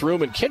custom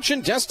bathroom and kitchen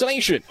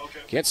destination.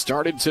 Get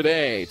started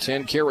today.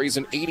 10 carries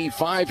and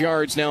 85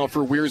 yards now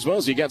for Wiersma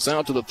as he gets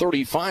out to the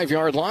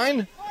 35-yard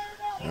line.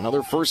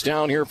 Another first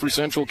down here for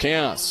Central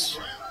Cass.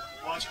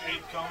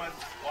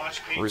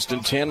 First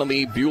and 10 on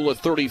the Beulah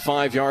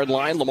 35-yard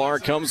line. Lamar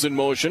comes in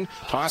motion.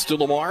 Toss to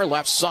Lamar,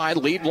 left side,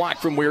 lead block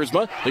from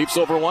Wiersma. Leaps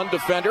over 1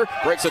 defender,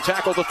 breaks a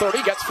tackle to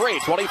 30, gets free.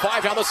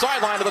 25 down the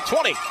sideline to the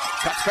 20.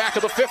 Cuts back to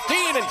the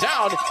 15 and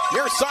down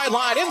near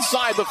sideline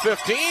inside the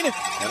 15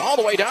 and all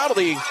the way down to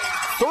the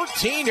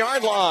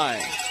 13-yard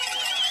line.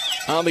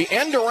 On the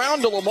end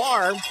around to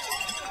Lamar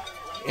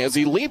as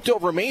he leaped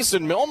over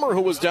Mason Milmer,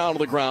 who was down to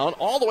the ground,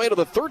 all the way to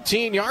the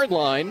 13-yard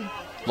line.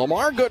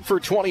 Lamar good for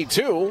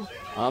 22.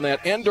 On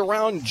that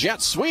end-around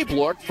jet sweep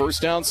look,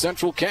 first down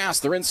Central Cass.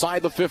 They're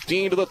inside the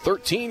 15 to the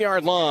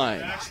 13-yard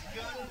line.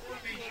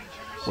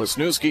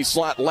 Wisniewski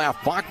slot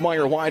left.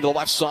 Bachmeyer wide to the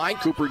left side.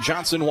 Cooper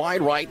Johnson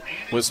wide right.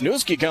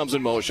 Wisniewski comes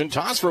in motion.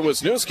 Toss for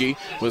Wisniewski.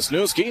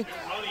 Wisniewski,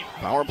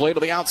 power play to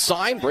the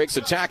outside. Breaks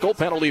a tackle.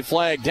 Penalty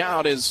flag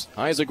down as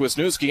Isaac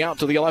Wisniewski out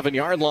to the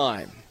 11-yard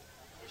line.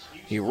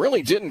 He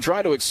really didn't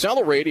try to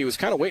accelerate. He was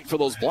kind of waiting for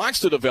those blocks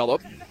to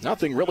develop.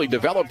 Nothing really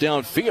developed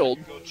downfield.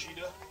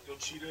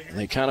 And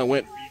they kind of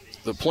went,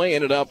 the play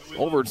ended up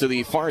over to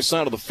the far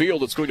side of the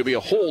field. It's going to be a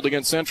hold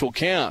against Central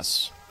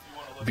Cass.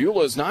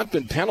 Beulah has not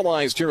been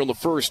penalized here in the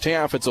first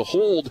half. It's a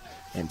hold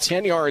and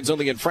 10 yards on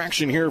the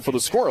infraction here for the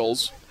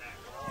Squirrels.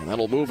 And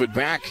that'll move it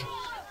back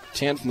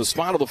 10 from the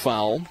spot of the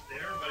foul.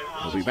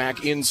 We'll be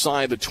back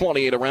inside the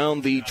 20 at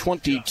around the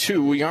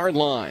 22-yard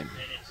line.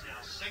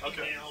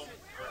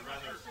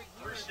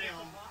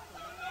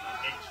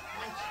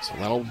 So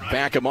that'll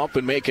back him up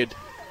and make it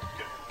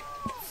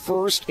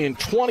first and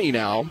 20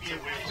 now.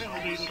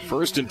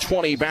 First and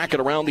 20 back at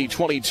around the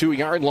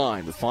 22-yard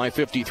line with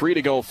 5:53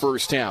 to go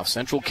first half.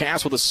 Central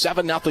Cass with a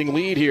 7-0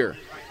 lead here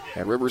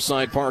at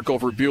Riverside Park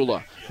over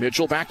Beulah.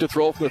 Mitchell back to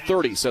throw from the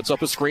 30. Sets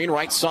up a screen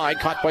right side.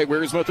 Caught by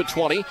Wiersma at the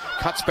 20.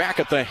 Cuts back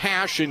at the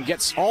hash and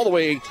gets all the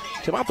way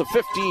to about the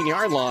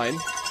 15-yard line.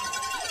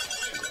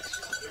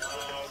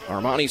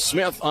 Armani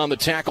Smith on the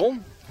tackle.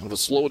 With a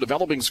slow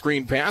developing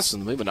screen pass,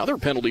 and maybe another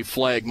penalty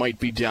flag might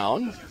be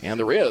down. And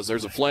there is.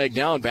 There's a flag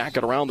down back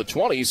at around the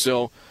 20,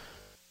 so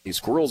these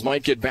Squirrels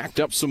might get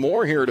backed up some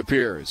more here, it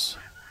appears.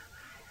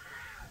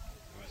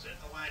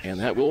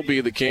 And that will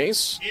be the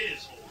case.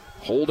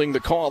 Holding the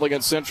call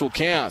against Central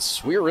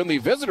Cass. We are in the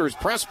visitors'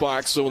 press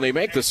box, so when they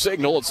make the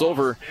signal, it's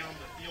over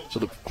to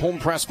the home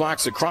press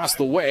box across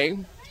the way.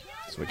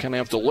 So we kind of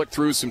have to look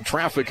through some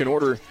traffic in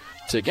order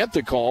to get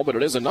the call, but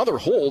it is another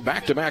hold,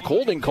 back-to-back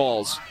holding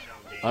calls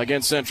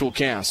against Central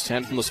Cass.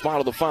 10 from the spot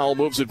of the foul,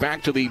 moves it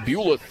back to the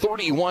Beulah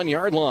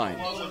 31-yard line.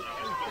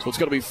 So it's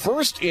going to be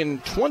first in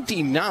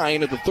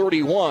 29 at the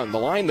 31. The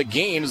line that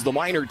gains the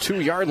Miner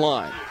 2-yard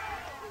line.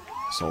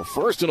 So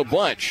first in a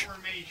bunch.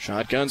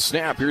 Shotgun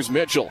snap. Here's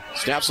Mitchell.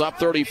 Snaps up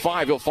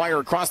 35. He'll fire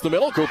across the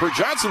middle. Cooper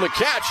Johnson the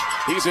catch.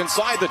 He's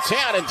inside the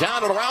 10 and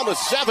down and around the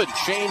 7.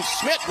 Shane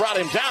Schmidt brought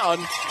him down.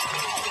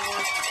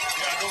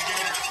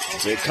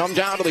 They come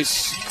down to the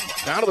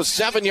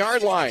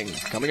 7-yard line.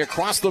 Coming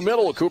across the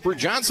middle, Cooper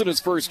Johnson,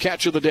 his first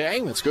catch of the day.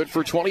 It's good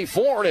for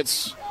 24, and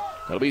it's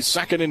going to be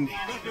second and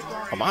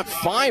about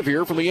 5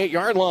 here from the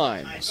 8-yard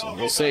line. So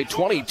we'll say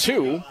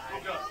 22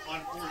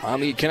 on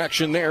the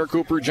connection there.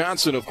 Cooper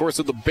Johnson, of course,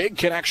 had the big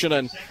connection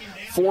on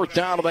fourth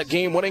down of that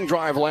game-winning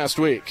drive last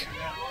week.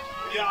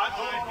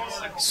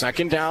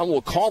 Second down,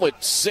 we'll call it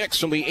 6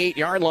 from the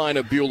 8-yard line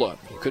of Beulah.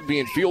 Could be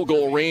in field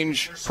goal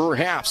range,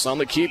 perhaps. On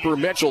the keeper,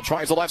 Mitchell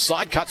tries the left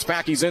side, cuts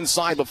back, he's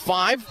inside the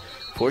 5.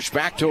 Push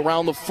back to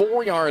around the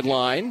 4-yard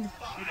line.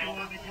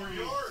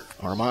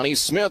 Armani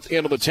Smith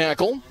into the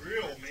tackle.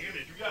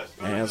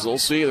 As we'll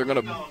see, they're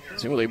going to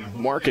see where they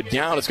mark it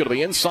down. It's going to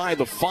be inside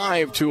the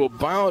 5 to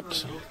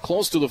about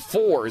close to the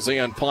 4 as they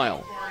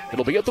unpile.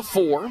 It'll be at the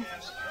 4.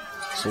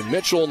 So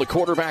Mitchell in the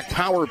quarterback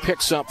power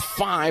picks up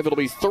 5. It'll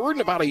be third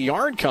and about a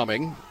yard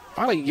coming.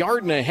 about a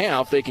yard and a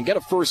half. They can get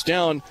a first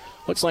down,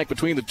 looks like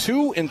between the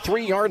 2 and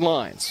 3 yard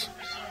lines.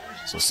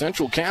 So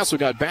Central Cass, who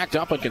got backed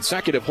up on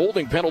consecutive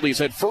holding penalties,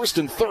 had 1st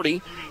and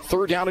 30.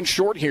 3rd down and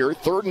short here.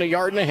 3rd and a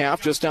yard and a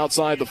half just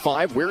outside the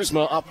 5.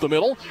 Wiersma up the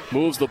middle,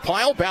 moves the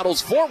pile,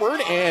 battles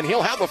forward, and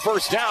he'll have the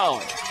first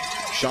down.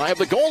 Shy of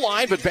the goal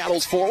line, but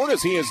battles forward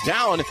as he is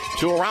down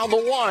to around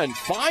the 1.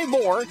 5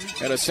 more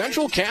and a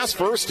Central Cass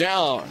first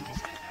down.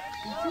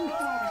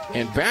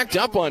 And backed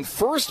up on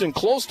 1st and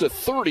close to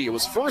 30. It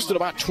was 1st at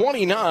about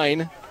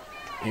 29.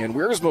 And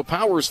Wiersma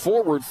powers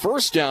forward,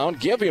 first down,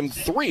 give him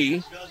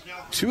 3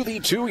 to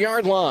the 2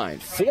 yard line.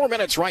 4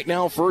 minutes right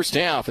now, first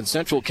half, and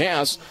Central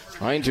Cass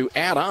trying to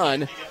add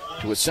on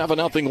to a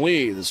 7-0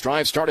 lead. This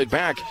drive started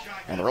back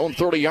on their own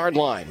 30 yard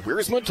line.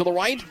 Wiersma to the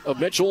right of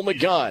Mitchell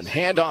McGunn.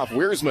 Handoff,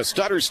 Wiersma,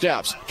 stutter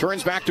steps,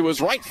 turns back to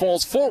his right,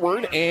 falls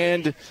forward,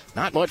 and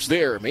not much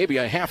there. Maybe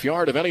a half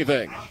yard of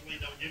anything.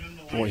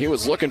 When he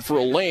was looking for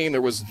a lane,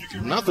 there was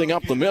nothing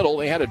up the middle.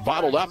 They had it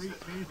bottled up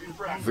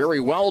very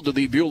well to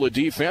the Beulah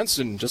defense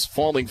and just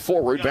falling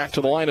forward back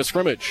to the line of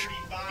scrimmage.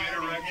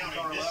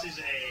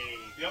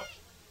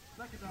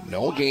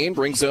 No gain,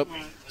 brings up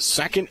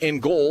 2nd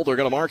and goal. They're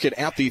going to mark it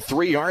at the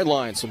 3 yard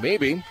line, so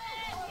maybe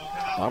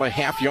about a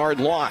half yard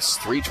loss.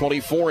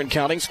 3:24 and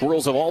counting.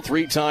 Squirrels have all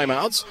 3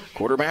 timeouts.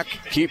 Quarterback,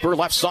 keeper,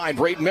 left side.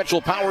 Braden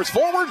Mitchell powers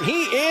forward.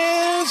 He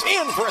is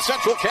in for a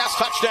Central Cass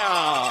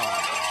touchdown.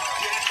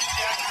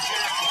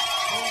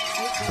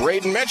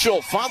 Braden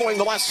Mitchell following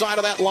the left side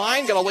of that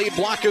line. Got a lead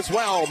block as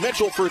well.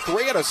 Mitchell for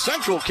 3 and a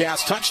Central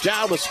Cass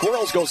touchdown. The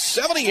Squirrels go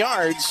 70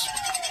 yards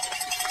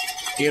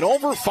in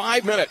over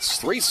 5 minutes.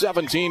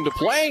 3:17 to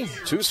play.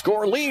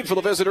 2-score lead for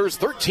the visitors.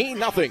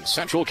 13-0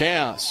 Central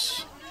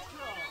Cass.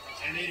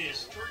 And it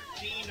is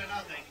 13-0.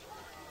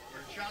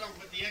 Machado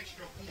with the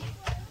extra point.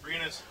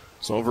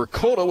 So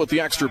Vercoda with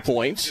the extra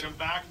point. Get them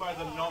back by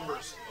the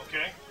numbers,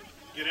 okay?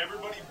 Get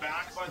everybody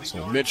back by the So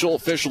numbers. Mitchell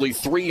officially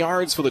 3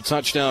 yards for the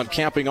touchdown,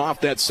 capping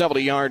off that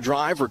 70-yard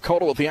drive.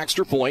 Vercoda with the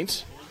extra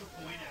point.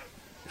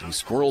 The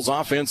Squirrels'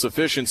 offense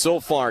efficient so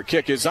far.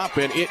 Kick is up,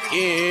 and it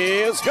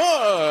is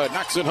good.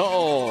 Knocks it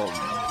home.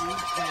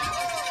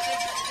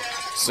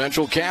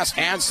 Central Cass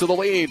adds to the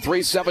lead.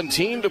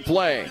 3:17 to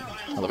play.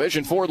 On the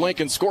Vision Ford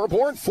Lincoln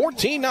scoreboard,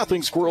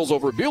 14-0 Squirrels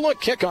over Beulah.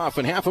 Kickoff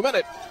in half a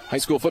minute. High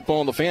school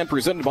football on the Fan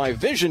presented by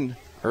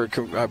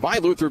by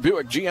Luther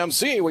Buick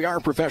GMC. We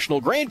are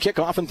professional grade.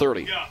 Kickoff in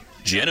 30.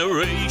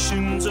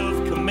 Generations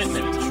of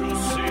commitment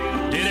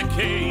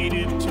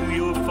dedicated to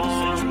your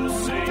farm.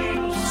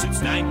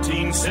 Since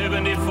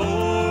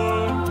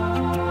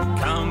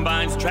 1974,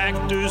 combines,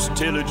 tractors,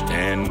 tillage,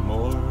 and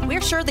more.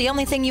 We're sure the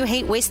only thing you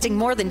hate wasting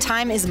more than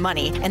time is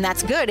money, and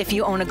that's good if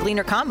you own a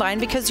Gleaner combine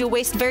because you'll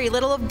waste very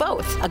little of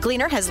both. A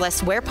Gleaner has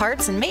less wear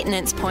parts and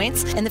maintenance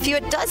points, and the few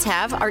it does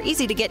have are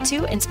easy to get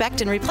to,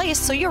 inspect, and replace,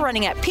 so you're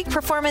running at peak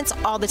performance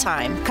all the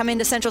time. Come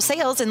into Central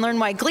Sales and learn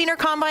why Gleaner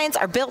combines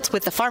are built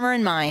with the farmer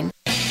in mind.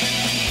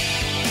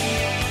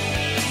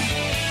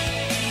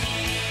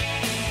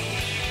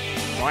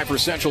 Drive for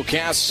Central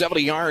Cass,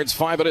 70 yards,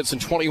 5 minutes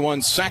and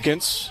 21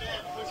 seconds.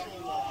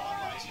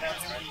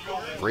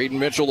 Braden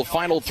Mitchell, the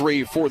final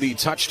 3 for the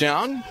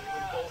touchdown.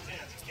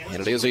 And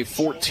it is a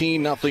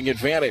 14-0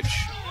 advantage.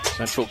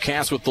 Central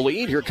Cass with the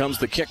lead. Here comes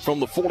the kick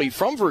from the 40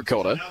 from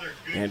Vercoda.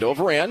 And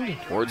over end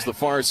towards the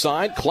far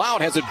side.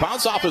 Cloud has it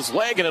bounce off his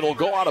leg, and it'll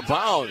go out of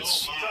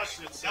bounds.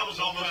 That was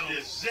almost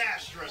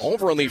disastrous.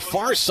 Over on the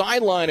far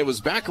sideline, it was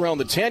back around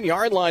the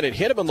 10-yard line. It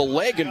hit him in the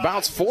leg and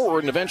bounced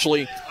forward and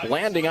eventually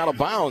landing out of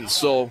bounds.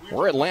 So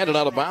where it landed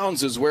out of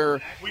bounds is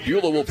where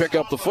Beulah will pick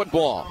up the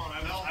football.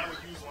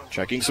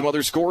 Checking some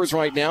other scores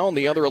right now in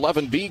the other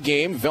 11B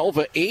game.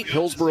 Velva 8,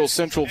 Hillsboro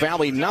Central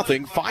Valley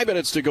nothing. 5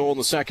 minutes to go in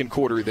the second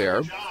quarter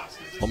there.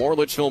 Lamore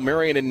Litchfield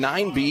Marion in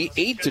 9B,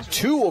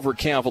 8-2 over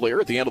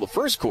Cavalier at the end of the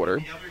first quarter.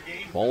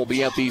 Ball will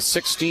be at the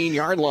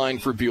 16-yard line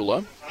for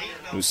Beulah.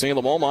 New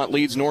Salem Almont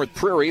leads North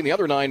Prairie in the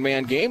other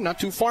 9-man game, not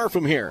too far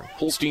from here.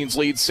 Holsteins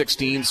lead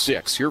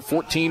 16-6. Here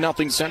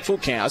 14-0 Central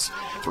Cass.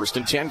 1st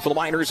and 10 for the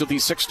Miners at the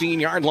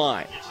 16-yard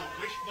line.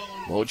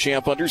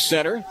 Lochamp under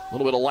center. A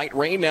little bit of light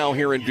rain now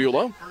here in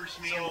Beulah.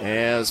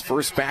 As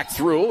first back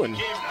through and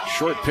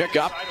short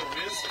pickup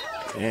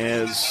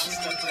as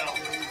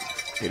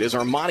it is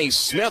Armani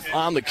Smith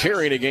on the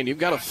carry. And again, you've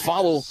got to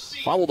follow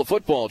the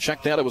football.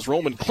 Check that. It was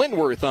Roman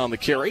Clinworth on the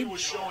carry.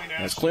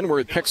 As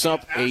Clinworth picks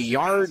up a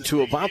yard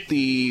to about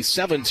the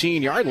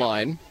 17-yard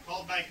line.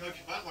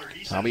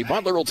 Tommy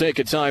Butler will take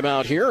a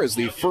timeout here as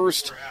the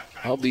first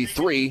of the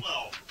 3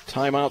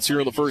 timeouts here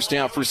in the first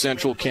half for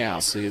Central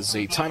Cass. Is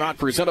a timeout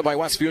presented by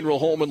West Funeral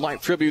Home and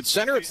Life Tribute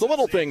Center. It's the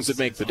little things that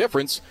make the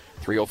difference.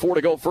 3:04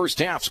 to go first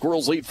half.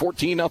 Squirrels lead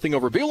 14-0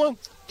 over Beulah.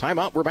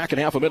 Timeout. We're back in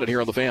half a minute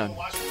here on the Fan.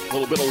 A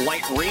little bit of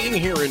light rain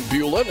here in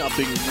Beulah.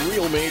 Nothing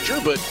real major,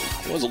 but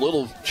there was a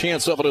little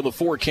chance of it in the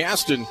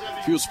forecast and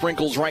a few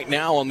sprinkles right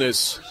now on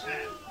this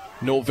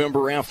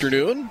November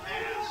afternoon.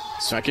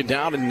 Second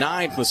down and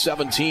 9 from the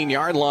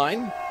 17-yard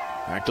line.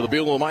 Back to the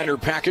Beulah Miner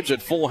package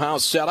at full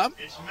house setup.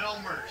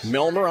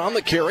 Milner on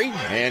the carry,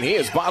 and he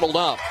is bottled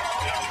up.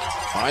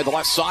 By the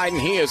left side,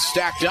 and he is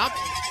stacked up.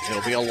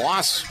 It'll be a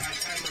loss.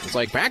 It's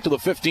like back to the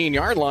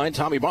 15-yard line.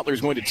 Tommy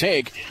Butler's going to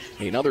take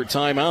another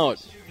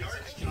timeout.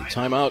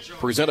 Timeout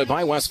presented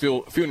by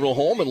Westfield Funeral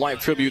Home and Life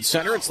Tribute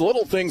Center. It's the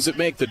little things that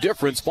make the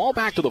difference. Ball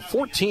back to the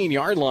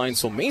 14-yard line,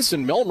 so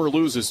Mason Melmer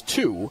loses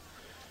 2.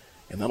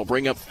 And that'll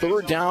bring up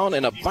third down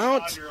and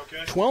about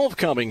 12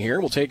 coming here.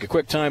 We'll take a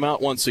quick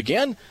timeout once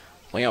again.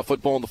 Playoff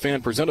Football in the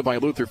Fan presented by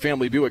Luther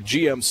Family Buick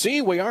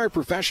GMC. We are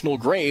professional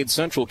grade.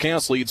 Central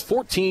Cass leads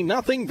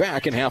 14-0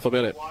 back in half a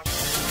minute.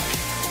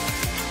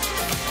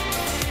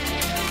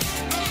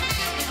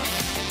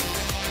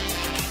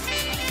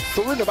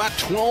 Third and about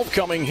 12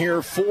 coming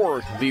here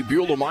for the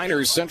Beulah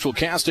Miners. Central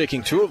Cass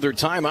taking 2 of their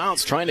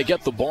timeouts, trying to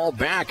get the ball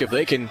back if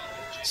they can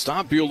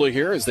stop Beulah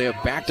here as they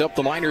have backed up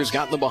the Miners,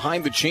 gotten them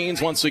behind the chains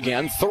once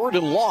again. Third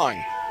and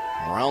long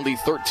around the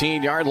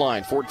 13-yard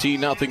line.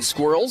 14-0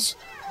 Squirrels.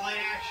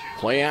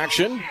 Play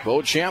action.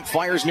 Beauchamp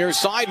fires near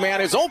side.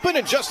 Man is open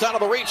and just out of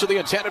the reach of the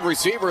intended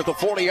receiver at the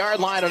 40-yard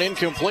line and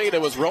incomplete.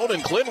 It was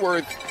Ronan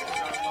Clinworth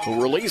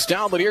who released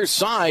down the near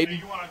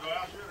side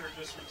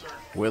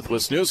with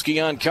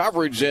Wisniewski on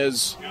coverage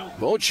as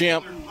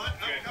Beauchamp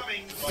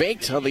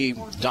faked the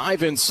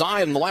dive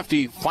inside, and the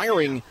lefty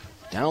firing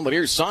down the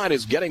near side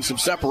is getting some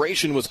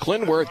separation with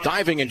Clinworth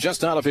diving and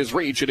just out of his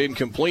reach and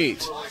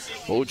incomplete.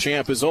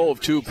 Beauchamp is 0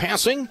 of 2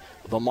 passing.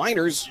 The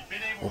Miners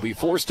will be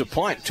forced to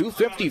punt.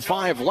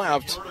 2:55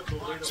 left.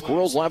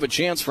 Squirrels will have a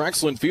chance for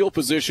excellent field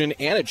position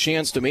and a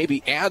chance to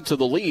maybe add to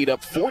the lead,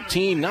 up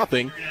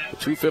 14-0 with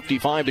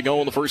 2:55 to go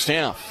in the first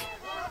half.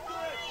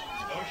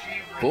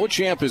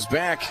 Beauchamp is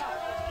back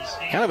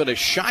kind of in a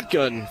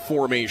shotgun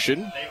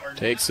formation.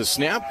 Takes the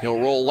snap. He'll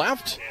roll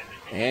left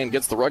and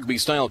gets the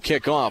rugby-style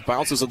kickoff.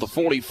 Bounces at the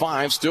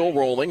 45, still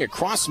rolling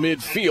across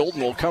midfield,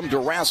 and will come to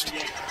rest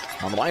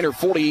on the Miner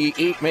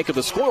 48, make it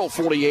the Squirrel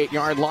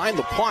 48-yard line.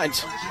 The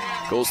punt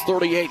goes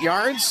 38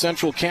 yards.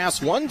 Central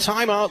Cass 1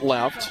 timeout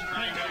left.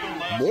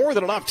 More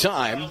than enough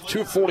time.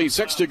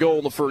 2:46 to go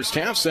in the first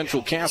half.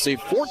 Central Cass a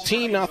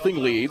 14-0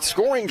 lead.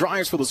 Scoring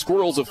drives for the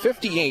Squirrels of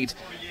 58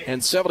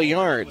 and 70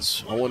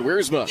 yards. Owen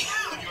Wiersma,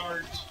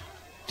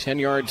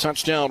 10-yard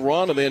touchdown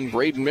run, and then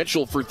Braden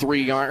Mitchell for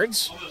 3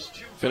 yards,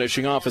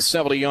 finishing off a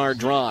 70-yard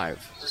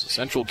drive.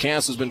 Central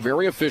Cass has been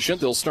very efficient.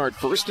 They'll start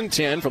 1st and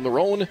 10 from their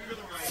own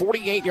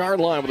 48-yard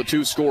line with a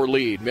 2-score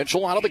lead.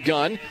 Mitchell out of the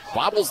gun,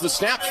 bobbles the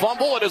snap,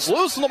 fumble, it is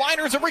loose, and the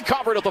Miners have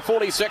recovered at the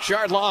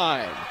 46-yard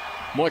line.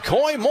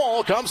 McCoy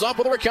Mole comes up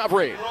with a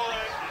recovery.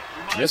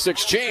 This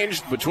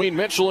exchange between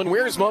Mitchell and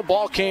Wiersma,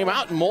 ball came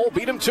out, and Mole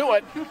beat him to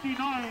it.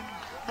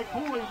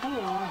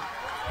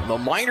 The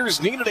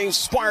Miners needed a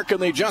spark,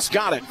 and they just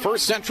got it.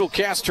 First Central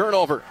Cass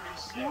turnover.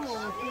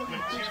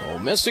 So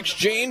miss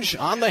exchange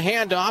on the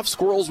handoff.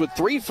 Squirrels with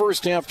 3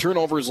 first-half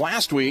turnovers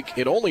last week.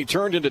 It only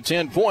turned into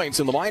 10 points,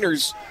 and the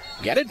Miners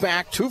get it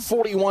back.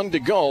 2:41 to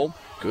go.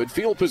 Good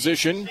field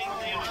position,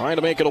 trying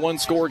to make it a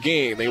 1-score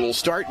game. They will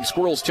start in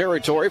Squirrels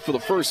territory for the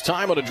first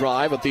time on a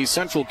drive at the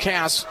Central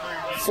Cass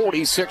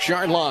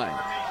 46-yard line.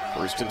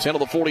 1st and 10 of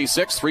the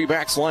 46, 3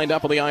 backs lined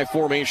up in the I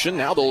formation.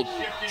 Now they'll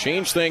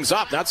change things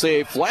up. That's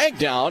a flag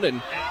down,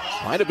 and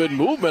might have been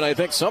movement. I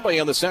think somebody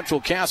on the Central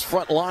Cass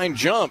front line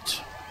jumped.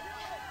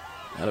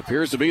 That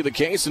appears to be the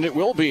case, and it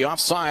will be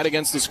offside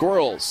against the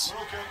Squirrels.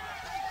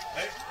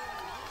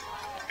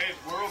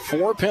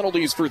 4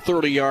 penalties for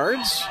 30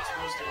 yards.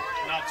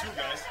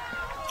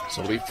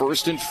 So it'll be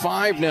 1st and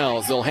 5 now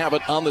as they'll have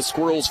it on the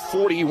Squirrels'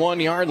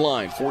 41-yard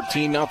line.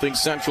 14-0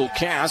 Central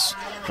Cass.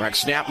 Direct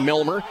snap,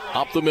 Milmer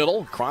up the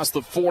middle, across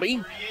the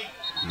 40.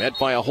 Met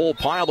by a whole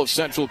pile of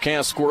Central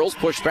Cass Squirrels.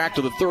 Pushed back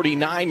to the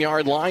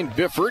 39-yard line.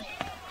 Biffert,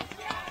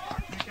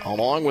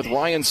 along with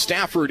Ryan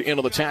Stafford,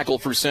 into the tackle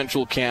for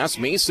Central Cass.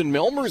 Mason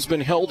Milmer's been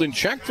held in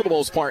check for the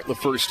most part in the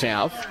first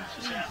half.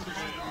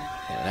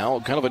 And now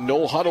kind of a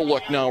no-huddle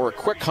look now, or a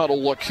quick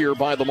huddle look here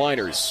by the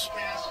Miners.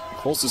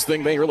 Closest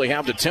thing they really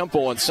have to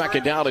tempo on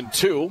 2nd down and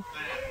 2.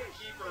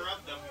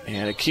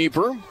 And a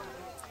keeper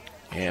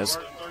as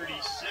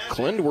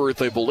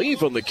Clinworth, I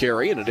believe, on the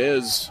carry, and it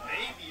is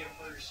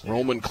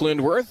Roman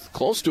Clinworth,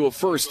 close to a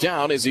first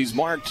down as he's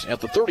marked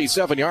at the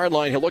 37-yard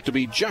line. He'll look to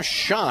be just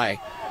shy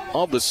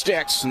of the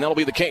sticks, and that'll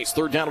be the case.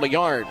 3rd down and a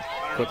yard.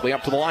 Quickly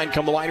up to the line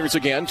come the Miners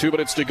again. 2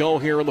 minutes to go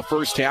here in the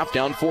first half,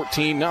 down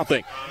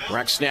 14-0.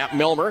 Direct snap,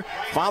 Milmer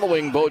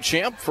following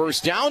Beauchamp.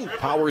 1st down,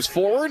 powers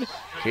forward.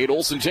 Kate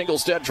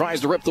Olsen-Tinglestead tries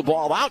to rip the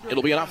ball out.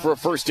 It'll be enough for a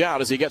first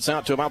down as he gets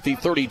out to about the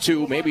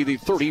 32, maybe the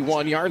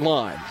 31-yard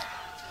line.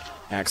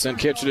 Accent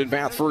Kitchen and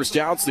Bath first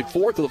down. It's the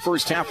 4th of the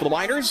first half for the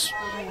Miners.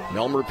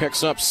 Milmer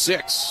picks up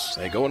 6.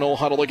 They go no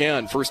huddle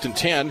again. 1st and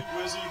 10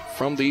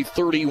 from the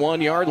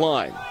 31-yard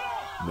line.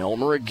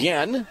 Milmer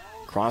again,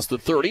 across the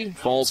 30,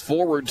 falls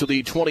forward to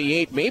the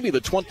 28, maybe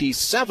the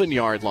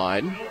 27-yard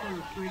line.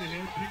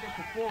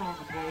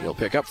 He'll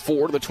pick up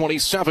 4 to the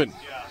 27.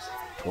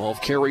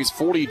 12 carries,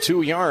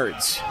 42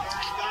 yards.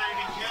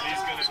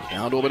 So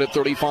down to a minute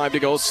 35 to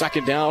go.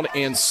 2nd down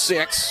and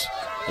 6.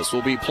 This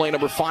will be play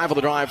number 5 of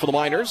the drive for the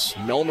Miners.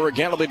 Milmer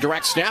again on the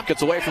direct snap,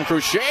 gets away from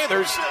Crochet.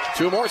 There's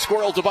 2 more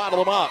Squirrels to bottle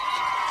them up.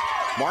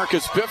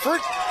 Marcus Biffert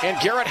and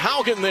Garrett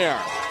Haugen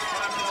there.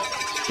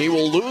 He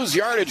will lose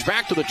yardage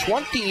back to the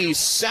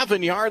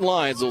 27-yard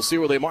lines. They'll see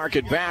where they mark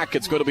it back.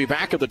 It's going to be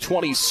back at the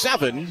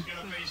 27.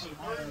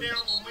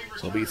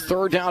 So it'll be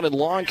third down and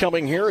long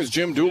coming here as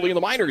Jim Dooley and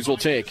the Miners will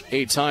take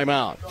a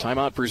timeout.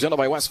 Timeout presented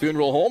by West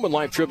Funeral Home and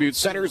Life Tribute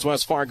Centers,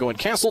 West Fargo and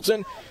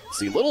Castleton. It's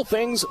the little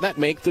things that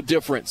make the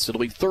difference. It'll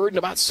be third and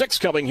about 6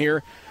 coming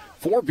here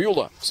for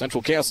Beulah.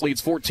 Central Cass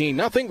leads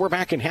 14-0. We're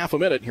back in half a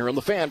minute here on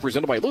The Fan,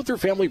 presented by Luther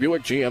Family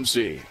Buick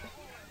GMC.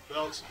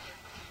 Belts,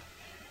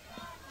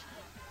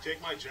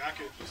 take my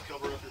jacket, just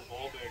cover up your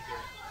ball back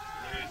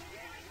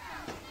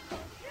there.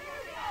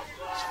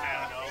 Just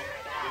fan it out.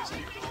 Please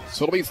keep going.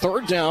 So it'll be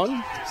third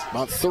down,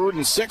 about 3rd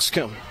and 6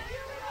 coming.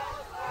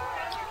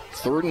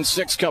 3rd and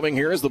 6 coming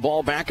here as the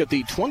ball back at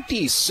the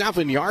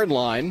 27-yard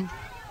line.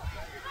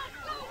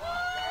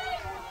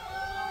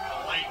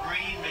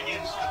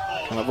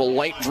 Kind of a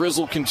light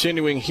drizzle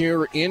continuing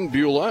here in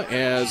Beulah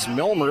as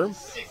Melmer,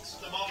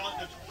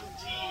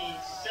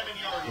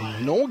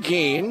 no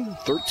gain,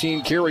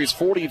 13 carries,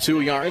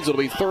 42 yards.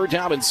 It'll be third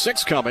down and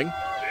 6 coming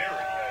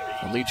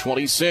from the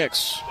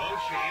 26.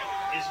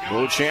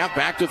 Beauchamp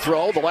back to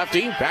throw, the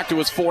lefty back to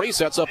his 40,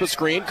 sets up a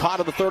screen, caught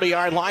at the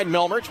 30-yard line.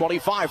 Melmer,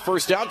 25,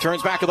 first down,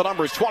 turns back at the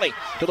numbers, 20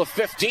 to the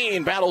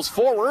 15, battles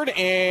forward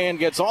and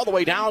gets all the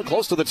way down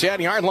close to the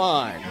 10-yard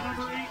line.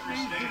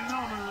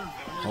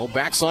 Oh,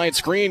 backside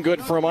screen,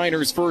 good for a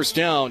Miners first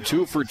down.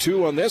 2 for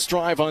 2 on this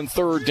drive on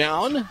third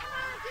down.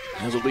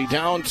 As it'll be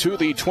down to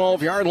the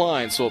 12-yard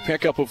line. So a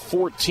pickup of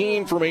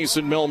 14 for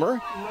Mason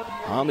Melmer.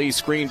 On the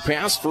screen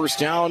pass, first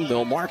down,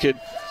 they'll mark it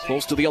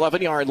close to the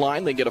 11-yard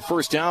line. They get a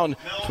first down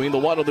between the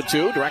 1 and the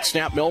 2. Direct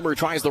snap, Melmer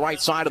tries the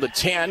right side of the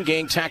 10.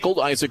 Gang tackled,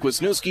 Isaac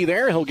Wisniewski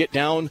there. He'll get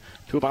down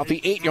to about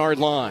the 8-yard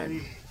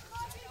line.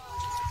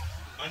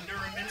 Under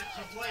a minute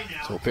to play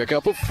now. So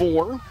pickup of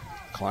 4.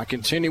 Clock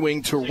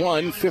continuing to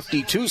run,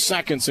 52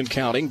 seconds and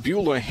counting.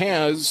 Beulah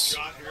has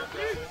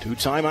 2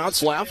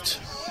 timeouts left.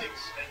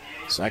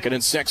 2nd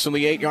and 6 from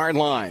the 8-yard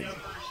line.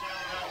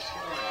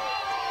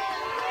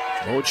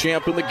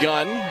 Beauchamp in the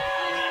gun.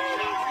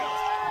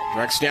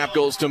 Direct snap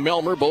goes to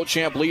Melmer.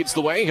 Beauchamp leads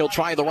the way. He'll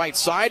try the right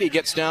side. He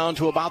gets down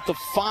to about the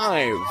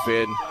 5.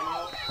 And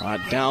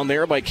brought down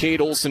there by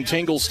Cade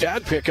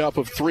Olsen-Tingelstad. Pickup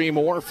of 3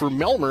 more for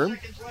Melmer.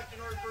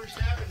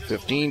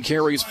 15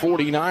 carries,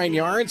 49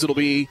 yards. It'll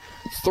be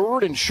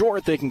third and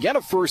short. They can get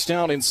a first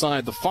down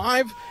inside the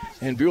 5,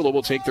 and Beulah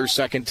will take their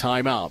second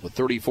timeout with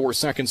 34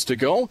 seconds to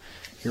go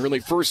here in the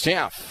first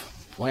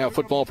half. Playoff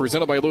football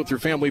presented by Luther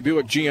Family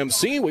Buick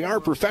GMC. We are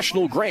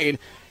professional grade.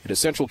 It is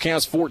Central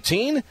Cass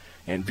 14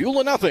 and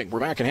Beulah nothing. We're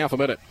back in half a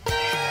minute.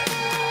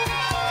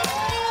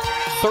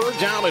 Third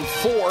down and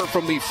 4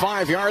 from the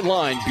 5-yard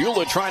line.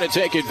 Beulah trying to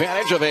take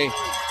advantage of a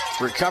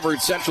recovered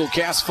Central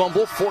Cass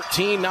fumble.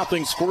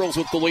 14-0 Squirrels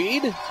with the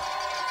lead.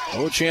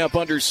 Beauchamp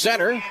under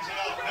center.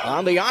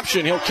 On the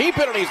option, he'll keep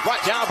it, and he's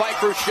brought down by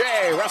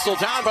Crochet. Wrestled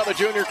down by the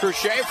junior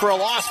Crochet for a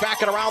loss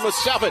back at around the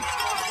 7.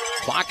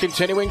 Clock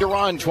continuing to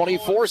run,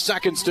 24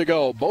 seconds to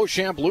go.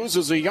 Beauchamp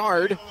loses a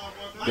yard.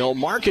 They'll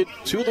mark it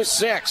to the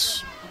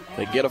 6.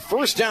 They get a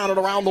first down at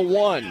around the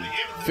 1.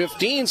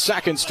 15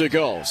 seconds to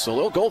go. So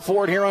they'll go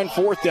for it here on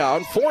 4th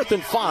down. 4th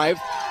and 5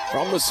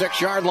 from the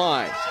 6-yard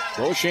line.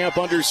 Beauchamp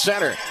under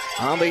center.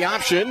 On the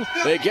option,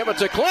 they give it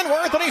to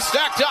Clinworth, and he's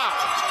stacked up.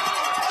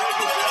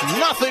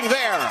 Nothing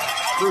there.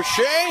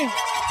 Crochet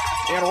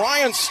and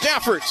Ryan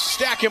Stafford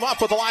stack him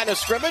up at the line of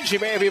scrimmage. He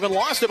may have even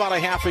lost about a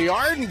half a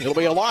yard. It'll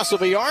be a loss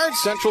of a yard.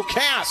 Central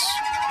Cass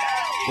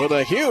with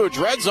a huge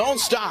red zone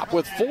stop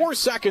with 4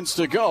 seconds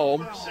to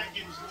go.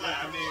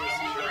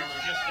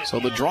 So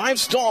the drive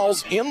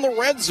stalls in the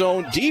red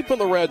zone, deep in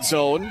the red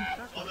zone.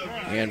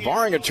 And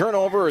barring a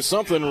turnover or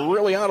something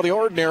really out of the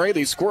ordinary,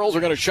 the Squirrels are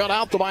going to shut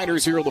out the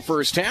Miners here in the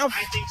first half.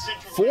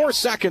 4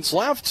 seconds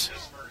left.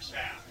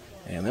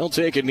 And they'll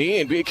take a knee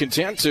and be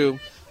content to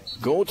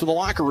go to the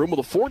locker room with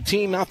a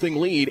 14-0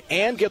 lead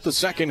and get the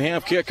second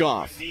half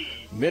kickoff.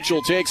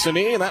 Mitchell takes a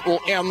knee, and that will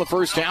end the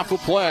first half of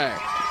play.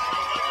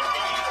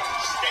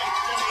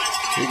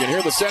 You can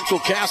hear the Central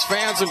Cass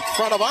fans in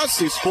front of us.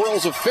 The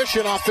Squirrels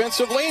efficient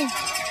offensively.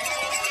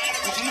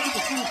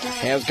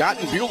 Has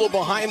gotten Beulah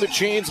behind the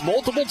chains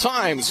multiple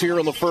times here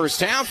in the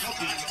first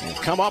half. And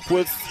come up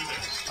with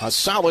a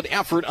solid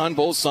effort on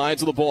both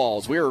sides of the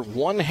balls. We are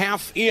 1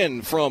 half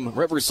in from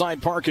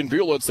Riverside Park in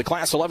Beulah. It's the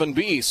Class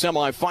 11B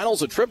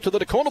semifinals. A trip to the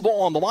Dakota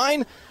Bowl on the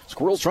line.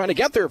 Squirrels trying to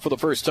get there for the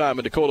first time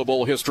in Dakota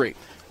Bowl history.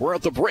 We're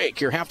at the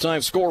break. Your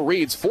halftime score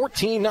reads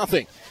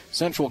 14-0.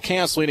 Central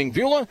Cass leading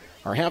Beulah.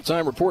 Our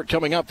halftime report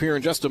coming up here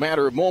in just a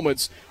matter of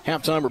moments.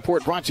 Halftime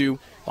report brought to you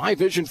by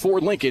Vision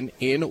Ford Lincoln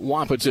in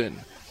Wahpeton.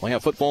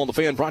 Playoff football on the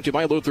Fan brought to you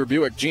by Luther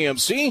Buick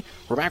GMC.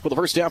 We're back with the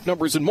first half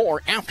numbers and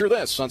more after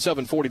this on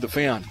 740 The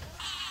Fan.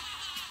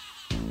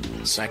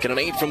 2nd and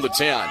 8 from the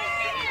 10.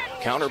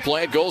 Counter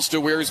play goes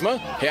to Wiersma.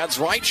 Heads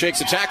right, shakes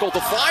a tackle at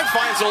the 5,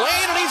 finds a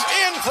lane, and he's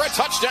in for a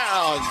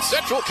touchdown.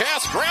 Central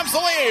Cass grabs the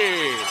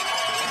lead.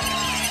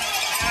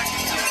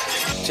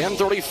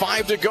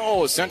 10:35 to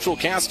go as Central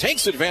Cass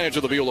takes advantage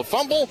of the Beulah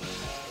fumble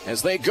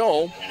as they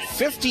go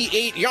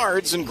 58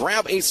 yards and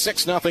grab a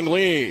 6-0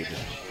 lead.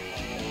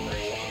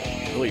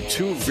 Really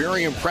two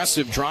very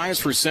impressive drives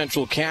for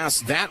Central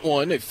Cass. That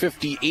one, a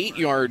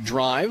 58-yard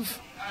drive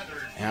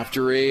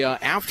after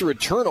a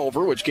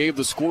turnover, which gave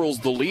the Squirrels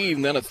the lead,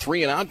 and then a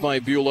 3-and-out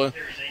by Beulah.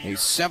 A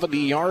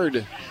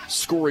 70-yard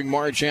scoring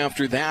march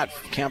after that,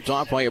 capped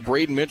off by a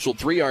Braden Mitchell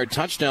 3-yard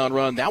touchdown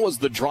run. That was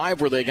the drive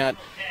where they got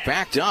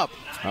backed up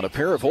on a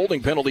pair of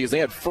holding penalties. They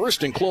had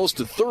first and close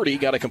to 30,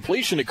 got a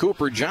completion to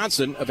Cooper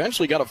Johnson,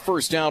 eventually got a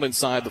first down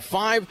inside the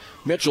 5.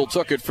 Mitchell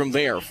took it from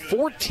there.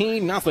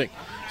 14-0.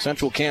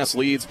 Central Cass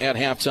leads at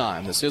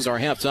halftime. This is our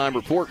halftime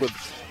report with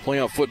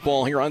playoff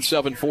football here on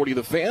 740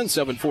 The Fan,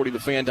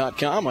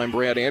 740thefan.com. I'm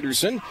Brad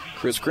Anderson.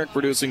 Chris Crick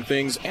producing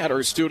things at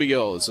our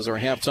studios. As our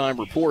halftime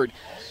report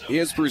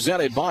is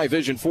presented by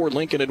Vision Ford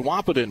Lincoln and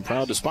Wahpeton,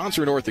 proud to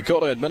sponsor North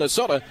Dakota and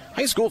Minnesota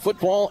high school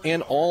football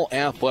and all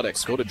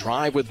athletics. Go to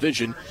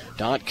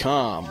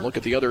drivewithvision.com. Look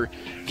at the other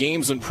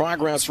games in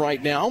progress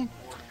right now.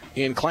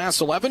 In Class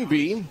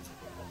 11B,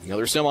 the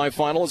other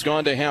semifinal has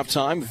gone to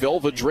halftime.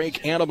 Velva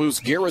Drake Animus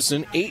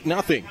Garrison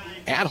 8-0.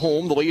 At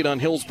home, the lead on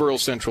Hillsboro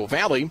Central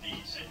Valley.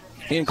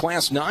 In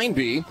Class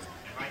 9B,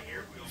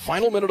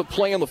 final minute of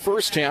play in the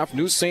first half.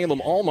 New Salem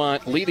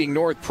Almont leading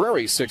North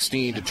Prairie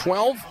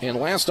 16-12. And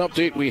last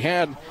update we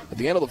had at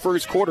the end of the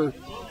first quarter,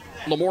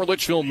 Lemoore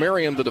Litchfield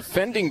Marion, the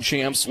defending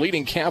champs,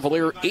 leading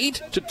Cavalier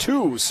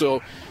 8-2.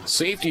 So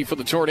safety for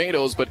the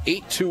Tornadoes, but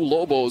 8-2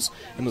 Lobos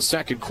in the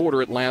second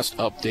quarter at last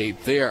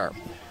update there.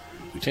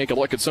 We take a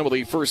look at some of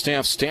the first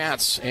half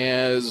stats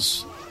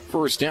as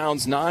first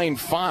downs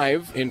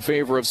 9-5 in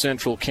favor of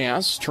Central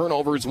Cass.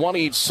 Turnovers 1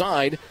 each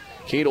side.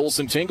 Kate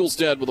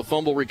Olsen-Tinglestead with a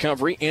fumble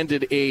recovery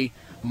ended a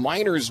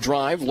Miners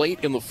drive late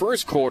in the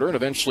first quarter and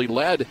eventually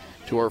led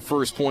to our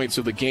first points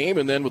of the game.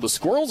 And then with the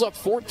Squirrels up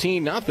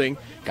 14-0,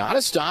 got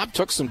to stop,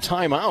 took some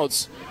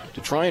timeouts to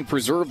try and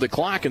preserve the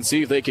clock and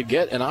see if they could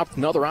get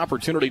another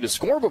opportunity to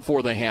score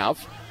before the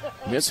half.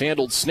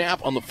 Mishandled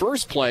snap on the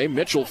first play.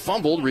 Mitchell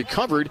fumbled,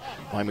 recovered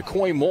by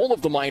McCoy Mole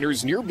of the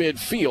Miners near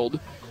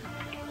midfield,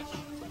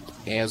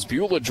 as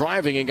Beulah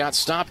driving and got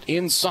stopped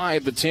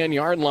inside the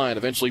 10-yard line,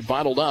 eventually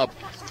bottled up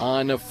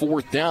on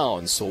fourth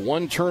down. So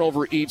one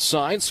turnover each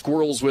side.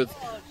 Squirrels with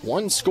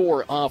one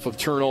score off of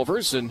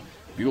turnovers, and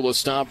Beulah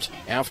stopped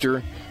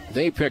after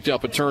they picked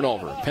up a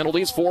turnover.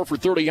 Penalties, 4 for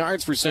 30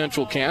 yards for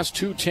Central Cass,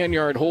 2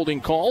 10-yard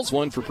holding calls,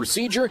 1 for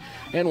procedure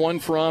and 1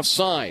 for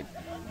offside.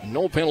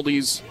 No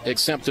penalties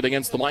accepted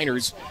against the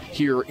Miners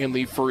here in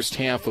the first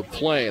half of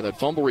play. That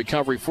fumble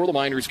recovery for the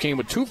Miners came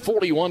with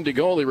 2:41 to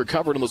go. They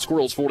recovered on the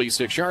Squirrels'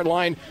 46-yard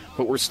line,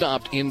 but were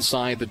stopped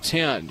inside the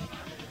 10.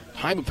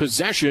 Time of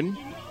possession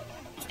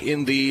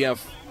in the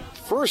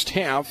first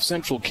half,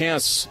 Central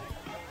Cass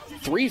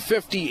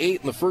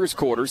 3:58 in the first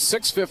quarter,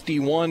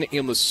 6:51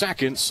 in the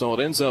second, so it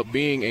ends up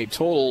being a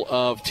total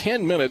of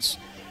 10 minutes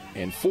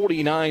and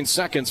 49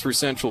 seconds for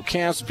Central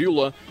Cass.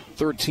 Beulah,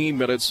 13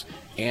 minutes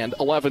and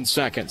 11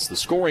 seconds. The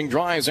scoring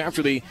drives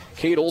after the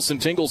Kate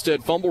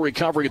Olsen-Tinglestead fumble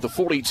recovery at the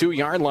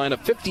 42-yard line. A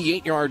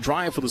 58-yard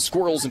drive for the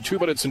Squirrels in 2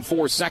 minutes and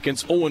 4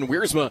 seconds. Owen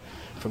Wiersma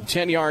from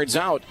 10 yards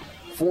out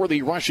for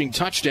the rushing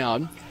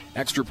touchdown.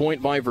 Extra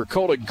point by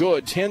Verkota,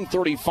 good.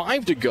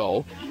 10:35 to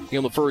go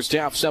in the first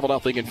half.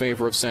 7-0 in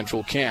favor of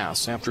Central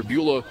Cass. After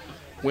Beulah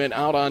went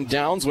out on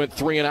downs, went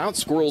 3-and-out.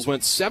 Squirrels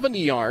went 70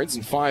 yards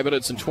in 5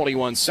 minutes and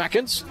 21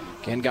 seconds.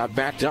 Again, got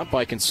backed up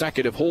by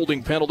consecutive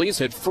holding penalties.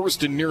 Had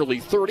first and nearly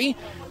 30.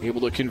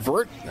 Able to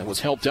convert. That was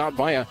helped out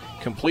by a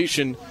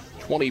completion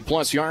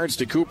 20-plus yards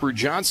to Cooper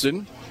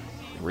Johnson.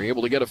 They were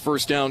able to get a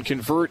first down,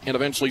 convert, and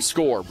eventually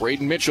score.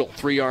 Braden Mitchell,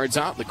 3 yards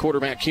out, the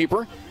quarterback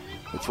keeper.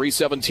 With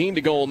 3:17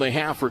 to go in the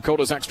half for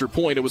Coda's extra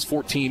point, it was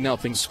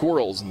 14-0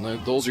 Squirrels. And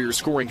those are your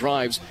scoring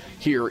drives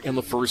here in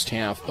the first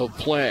half of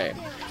play.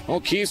 Well,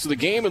 keys to the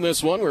game in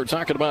this one. We were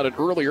talking about it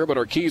earlier, but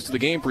our keys to the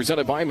game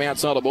presented by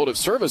Matt's Automotive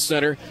Service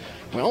Center.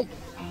 Well,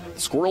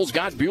 Squirrels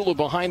got Beulah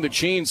behind the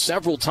chains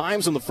several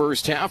times in the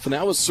first half, and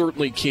that was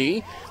certainly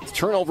key. The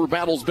turnover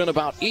battle's been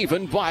about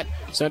even, but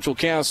Central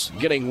Cass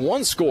getting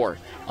one score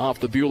off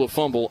the Beulah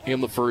fumble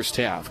in the first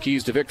half.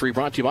 Keys to victory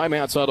brought to you by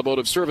Matt's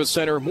Automotive Service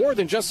Center. More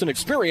than just an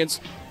experience,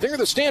 they're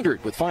the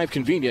standard with 5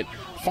 convenient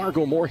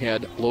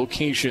Fargo-Moorhead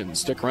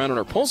locations. Stick around in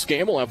our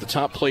postgame. We'll have the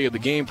top play of the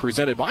game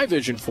presented by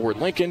Vision Ford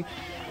Lincoln,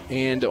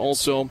 and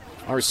also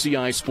our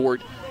CI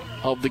Sport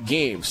of the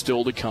game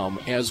still to come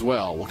as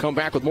well. We'll come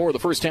back with more of the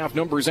first half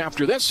numbers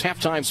after this.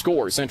 Halftime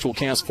score, Central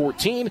Cass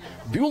 14,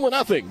 Beulah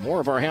nothing.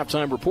 More of our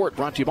halftime report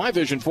brought to you by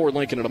Vision Ford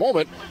Lincoln in a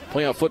moment.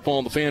 Playoff football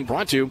on the Fan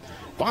brought to you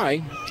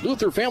by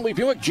Luther Family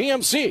Buick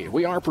GMC.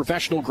 We are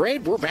professional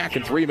grade. We're back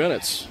in 3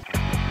 minutes.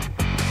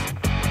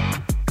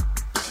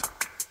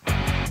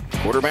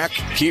 Quarterback,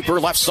 keeper,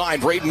 left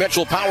side. Braden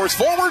Mitchell powers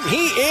forward.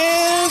 He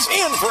is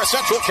in for a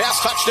Central Cass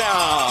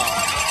touchdown.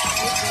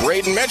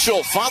 Braden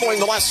Mitchell following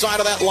the left side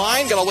of that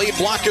line. Got a lead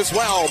block as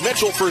well.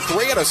 Mitchell for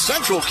 3 and a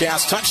Central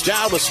Cass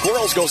touchdown. The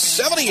Squirrels go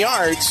 70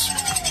 yards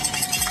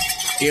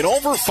in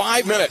over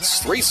 5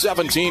 minutes.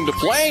 3:17 to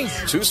play.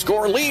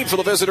 2-score lead for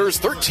the visitors.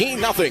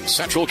 13-0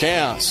 Central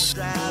Cass.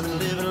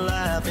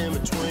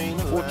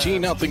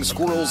 13-0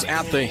 Squirrels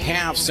at the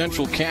half.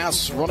 Central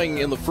Cass running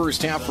in the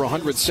first half for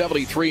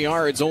 173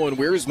 yards. Owen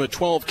Wiersma,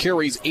 12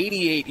 carries,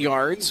 88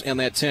 yards, and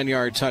that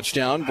 10-yard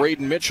touchdown.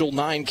 Braden Mitchell,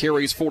 9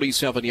 carries,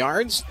 47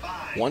 yards.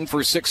 1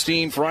 for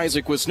 16 for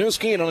Isaac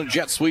Wisniewski, and on a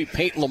jet sweep,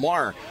 Peyton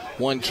Lamar,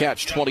 1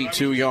 catch,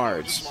 22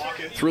 yards.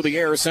 Through the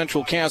air,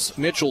 Central Cass,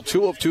 Mitchell,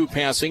 2 of 2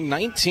 passing,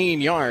 19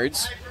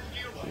 yards.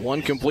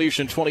 1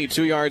 completion,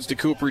 22 yards to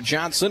Cooper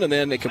Johnson, and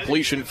then a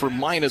completion for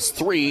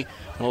 -3.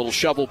 A little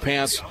shovel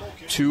pass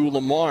to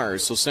Lamar.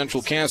 So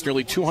Central Cass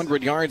nearly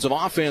 200 yards of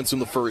offense in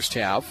the first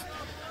half.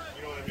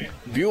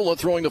 Beulah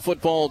throwing the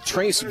football.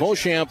 Trace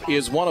Beauchamp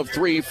is 1 of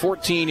 3,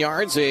 14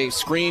 yards. A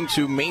screen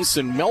to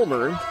Mason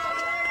Melmer.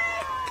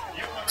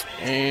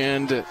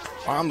 And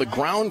on the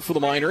ground for the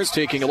Miners,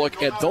 taking a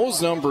look at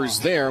those numbers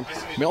there.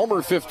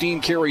 Melmer,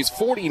 15 carries,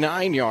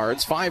 49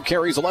 yards. 5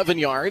 carries, 11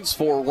 yards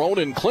for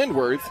Ronan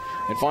Klindworth.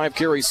 And 5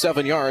 carries,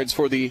 7 yards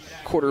for the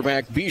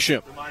quarterback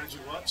Bishop.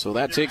 So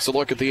that takes a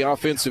look at the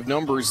offensive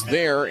numbers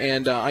there.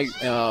 And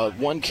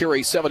 1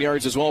 carry, 7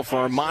 yards as well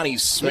for Armani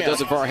Smith. That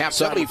does it for our half.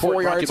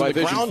 74 yards by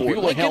the ground.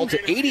 Beulah held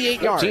to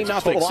 88 yards.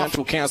 13-0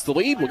 Central Cass the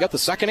lead. We'll get the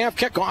second half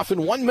kickoff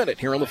in 1 minute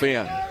here on the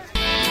Fan.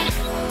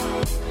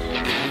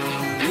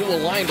 Beulah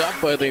lined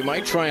up. They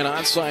might try an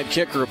onside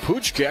kick or a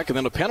pooch kick, and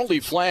then a penalty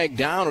flag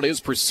down. It is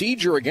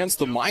procedure against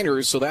the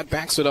Miners, so that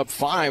backs it up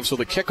 5. So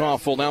the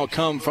kickoff will now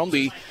come from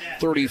the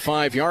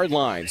 35-yard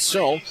line.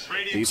 So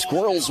the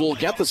Squirrels will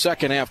get the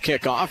second half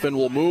kickoff, and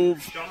will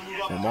move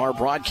from our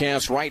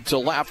broadcast right to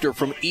left, or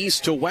from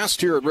east to west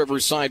here at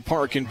Riverside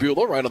Park in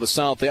Beulah, right on the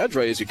south edge,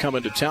 right as you come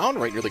into town,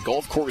 right near the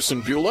golf course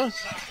in Beulah.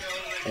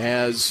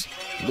 As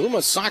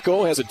Luma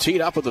Sacco has it teed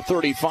up at the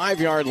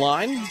 35-yard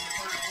line.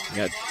 You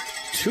got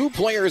 2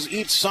 players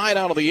each side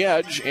out of the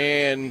edge,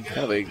 and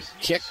kind of a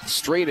kick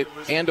straight at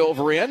end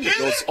over end. It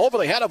goes over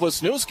the head of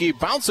Wisniewski.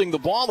 Bouncing the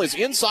ball is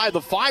inside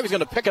the 5. He's going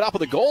to pick it up at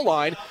the goal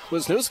line.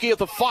 Wisniewski at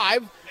the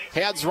 5.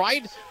 Heads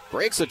right.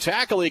 Breaks a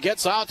tackle. He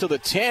gets out to the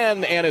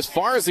 10 and as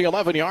far as the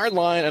 11-yard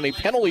line, and a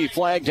penalty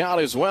flagged out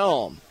as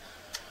well.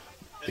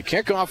 The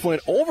kickoff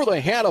went over the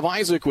head of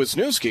Isaac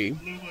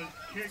Wisniewski.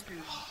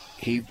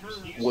 He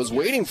was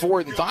waiting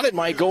for it and thought it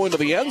might go into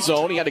the end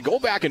zone. He had to go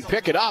back and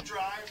pick it up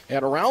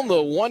at around the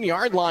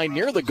 1-yard line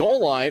near the goal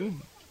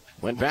line.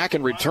 Went back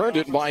and returned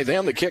it. By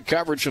then, the kick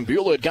coverage from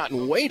Beulah had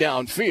gotten way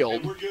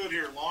downfield. We're good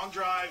here. Long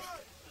drive.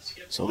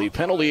 So the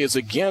penalty is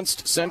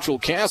against Central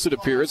Cass, it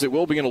appears. It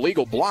will be an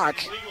illegal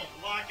block.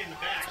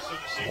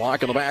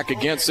 Block in the back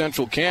against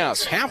Central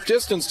Cass. Half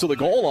distance to the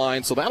goal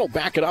line, so that'll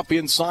back it up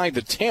inside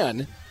the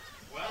 10.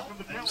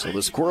 So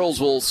the Squirrels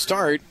will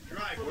start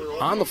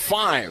on the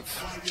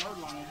 5.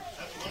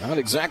 Not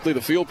exactly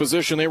the field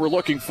position they were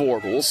looking for,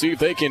 but we'll see if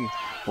they can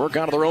work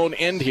out of their own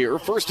end here.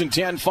 1st and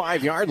 10,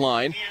 5-yard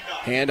line.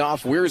 Hand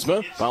off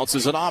Wiersma.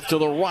 Bounces it off to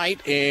the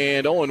right,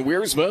 and Owen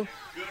Wiersma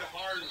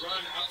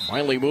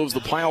finally moves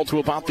the pile to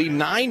about the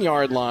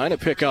 9-yard line. A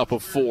pickup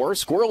of 4.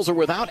 Squirrels are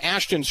without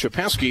Ashton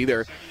Shapeski.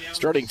 Their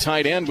starting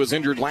tight end was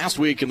injured last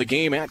week in the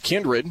game at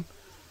Kindred.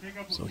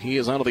 So he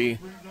is out of the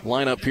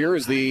lineup here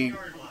as the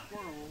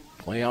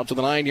play out to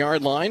the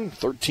 9-yard line.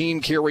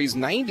 13 carries,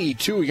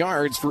 92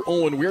 yards for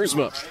Owen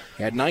Wiersma.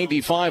 Had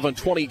 95 on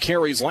 20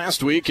 carries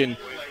last week, and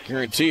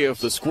guarantee if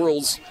the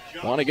Squirrels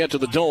want to get to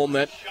the Dome,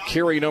 that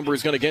carry number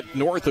is going to get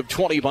north of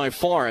 20 by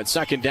far. At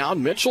second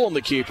down, Mitchell on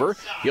the keeper.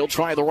 He'll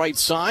try the right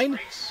side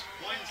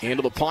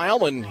into the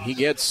pile, and he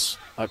gets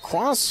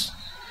across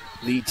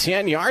the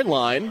 10-yard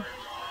line.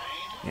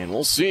 And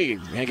we'll see.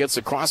 He gets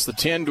across the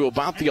 10 to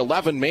about the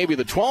 11, maybe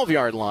the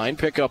 12-yard line.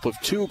 Pickup of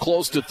 2,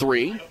 close to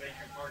 3.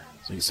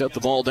 So he set the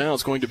ball down.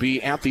 It's going to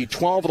be at the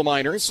 12 of the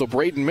Miners. So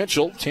Braden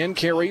Mitchell, 10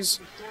 carries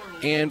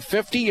and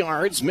 50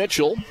 yards.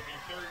 Mitchell,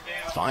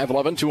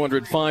 5'11",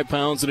 205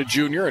 pounds, and a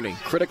junior. And a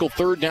critical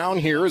third down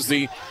here as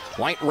the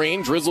light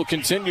rain drizzle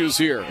continues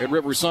here at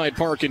Riverside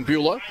Park in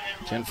Beulah.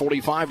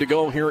 10:45 to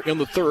go here in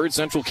the third.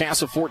 Central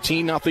Cass a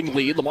 14-0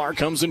 lead. Lamar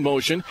comes in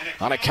motion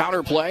on a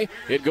counter play.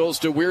 It goes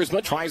to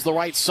Wiersma, tries the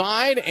right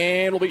side,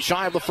 and will be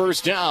shy of the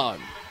first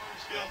down.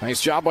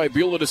 Nice job by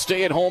Beulah to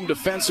stay at home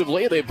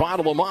defensively. They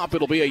bottle him up.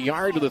 It'll be a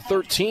yard to the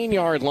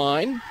 13-yard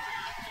line.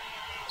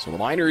 So the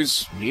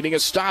Miners needing a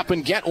stop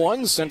and get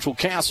one. Central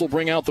Cass will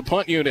bring out the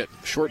punt unit.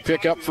 Short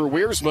pickup for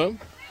Wiersma.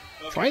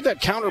 Tried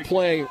that counter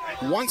play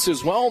once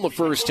as well in the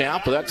first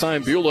half, but that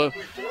time Beulah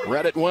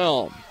read it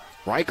well.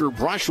 Riker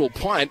Brush will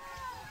punt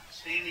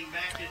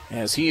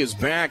as he is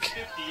back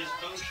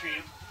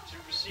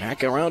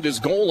around his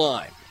goal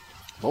line.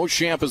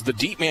 Beauchamp is the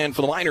deep man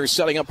for the Miners,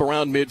 setting up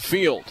around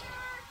midfield.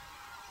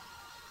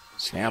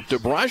 Snap to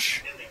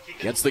Brush.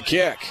 Gets the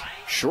kick.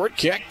 Short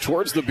kick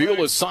towards the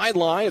Beulah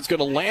sideline. It's going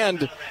to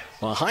land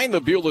behind the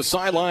Beulah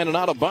sideline and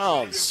out of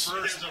bounds.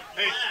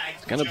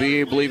 It's going to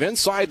be, I believe,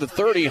 inside the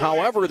 30.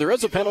 However, there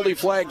is a penalty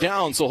flag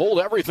down, so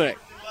hold everything.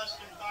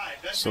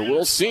 So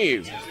we'll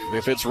see.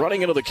 If it's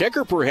running into the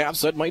kicker,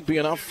 perhaps that might be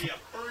enough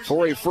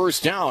for a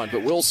first down,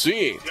 but we'll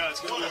see.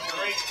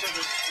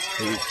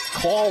 The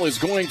call is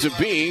going to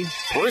be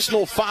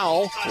personal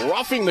foul,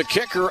 roughing the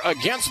kicker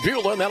against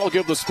Beulah, and that'll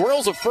give the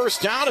Squirrels a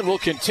first down, and we'll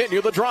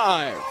continue the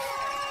drive.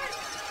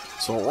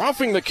 So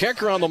roughing the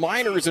kicker on the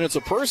Miners, and it's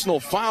a personal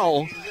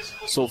foul.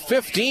 So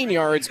 15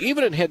 yards.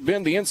 Even if it had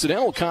been the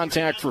incidental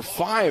contact for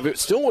 5, it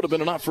still would have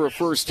been enough for a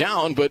first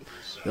down, but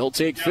they'll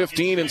take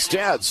 15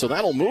 instead. So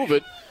that'll move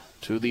it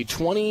to the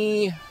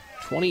 20,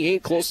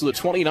 28, close to the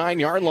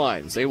 29-yard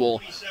lines. They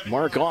will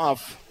mark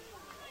off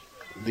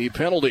the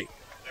penalty.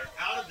 They're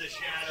out of the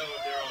shadow.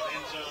 They're on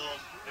end zone.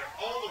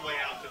 They're all the way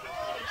out to the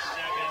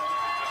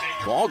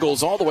 27. Ball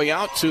goes all the way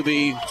out to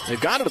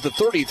they've got it at the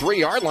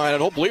 33-yard line. I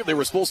don't believe they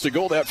were supposed to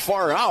go that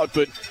far out,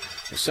 but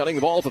they're setting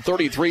the ball at the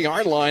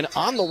 33-yard line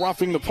on the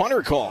roughing the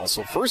punter call.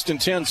 So 1st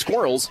and 10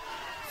 Squirrels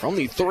from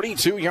the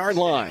 32-yard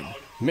line.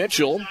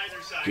 Mitchell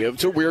give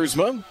to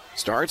Wiersma.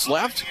 Starts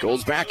left,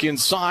 goes back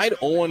inside,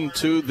 Owen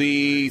to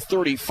the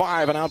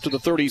 35 and out to the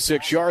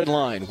 36-yard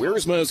line.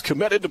 Wiersma is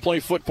committed to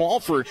play football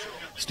for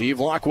Steve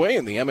Lockway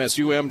and the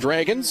MSUM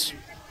Dragons.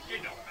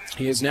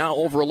 He is now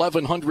over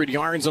 1,100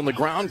 yards on the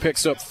ground,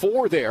 picks up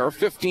 4 there,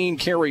 15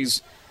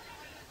 carries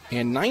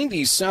and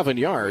 97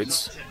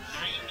 yards.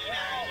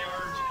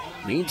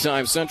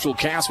 Meantime, Central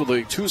Cass with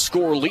a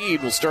 2-score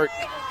lead will start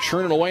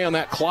churning away on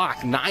that clock.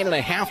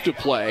 9.5 to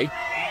play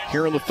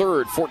here in the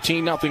third.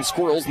 14-0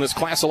 Squirrels in this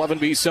Class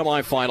 11B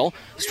semifinal.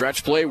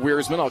 Stretch play,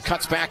 Wiersma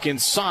cuts back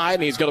inside,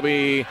 and he's going to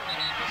be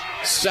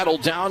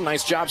settled down.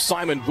 Nice job,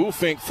 Simon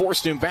Bufink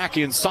forced him back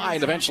inside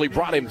and eventually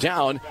brought him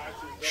down.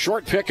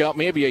 Short pickup,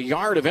 maybe a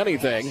yard of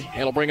anything.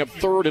 It'll bring up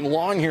 3rd and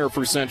long here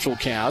for Central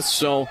Cass.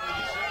 So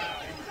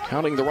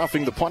counting the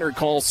roughing the punter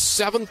call,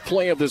 7th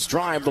play of this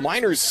drive. The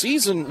Miners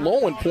season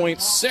low in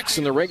 .6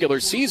 in the regular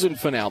season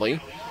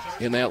finale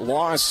in that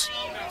loss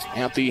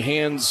at the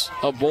hands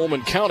of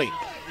Bowman County.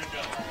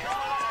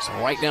 So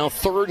right now,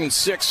 3rd and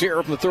 6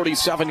 here from the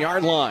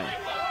 37-yard line.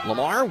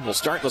 Lamar will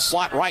start the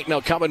slot right now,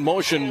 come in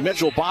motion.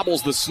 Mitchell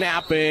bobbles the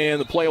snap, and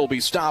the play will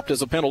be stopped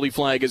as a penalty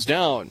flag is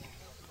down.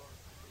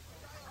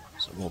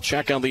 So we'll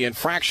check on the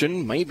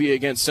infraction, maybe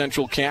against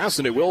Central Cass,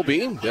 and it will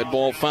be. Dead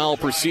ball foul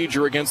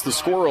procedure against the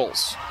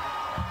Squirrels.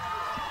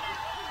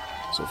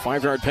 So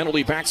 5-yard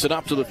penalty backs it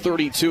up to the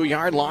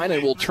 32-yard line,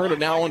 and we'll turn it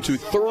now into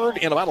 3rd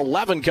and about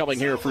 11 coming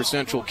here for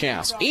Central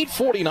Cass.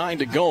 8:49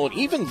 to go, and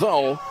even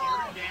though,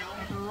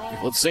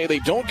 let's say they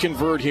don't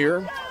convert here,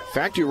 in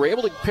fact, you were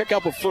able to pick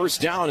up a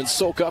first down and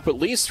soak up at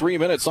least 3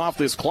 minutes off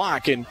this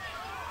clock, and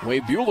the way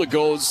Beulah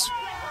goes,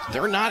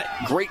 they're not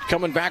great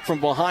coming back from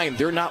behind.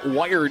 They're not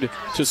wired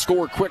to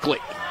score quickly.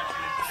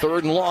 3rd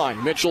and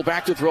long. Mitchell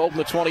back to throw from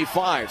the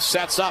 25.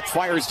 Sets up,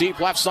 fires deep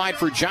left side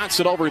for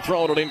Johnson.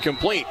 Overthrown and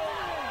incomplete.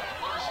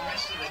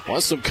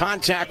 Was some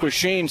contact with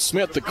Shane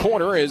Smith, the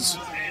corner, as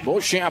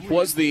Beauchamp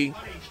was the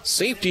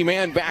safety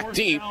man back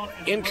deep.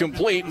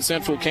 Incomplete, and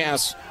Central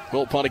Cass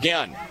will punt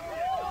again.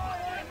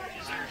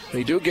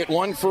 They do get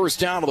 1 first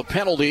down of the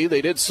penalty.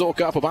 They did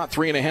soak up about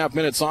 3.5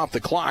 minutes off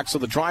the clock, so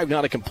the drive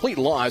not a complete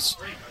loss.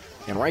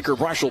 And Riker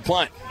Brush will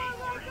punt.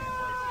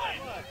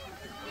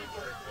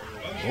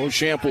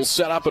 Beauchamp will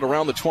set up at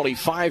around the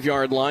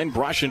 25-yard line.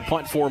 Brush and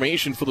punt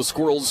formation for the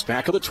Squirrels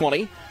back of the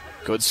 20.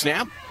 Good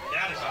snap.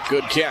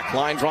 Good kick.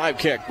 Line drive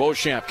kick.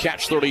 Beauchamp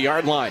catch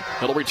 30-yard line.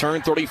 It'll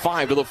return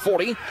 35 to the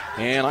 40.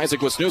 And Isaac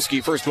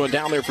Wisniewski first one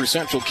down there for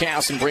Central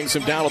Cass and brings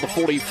him down to the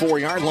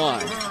 44-yard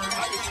line.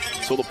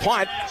 So the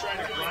punt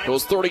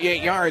goes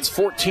 38 yards,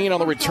 14 on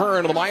the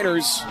return. The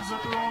Miners,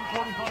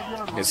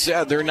 like I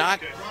said, they're not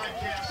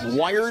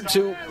wired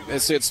to,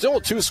 it's still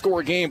a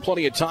 2-score game,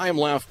 plenty of time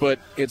left, but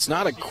it's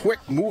not a quick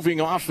moving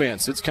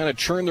offense. It's kind of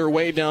churn their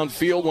way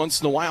downfield. Once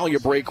in a while you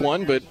break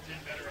one, but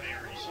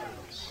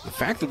the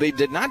fact that they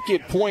did not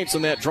get points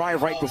in that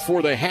drive right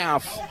before the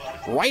half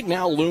right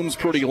now looms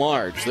pretty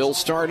large. They'll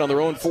start on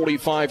their own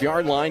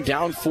 45-yard line,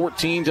 down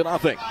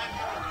 14-0.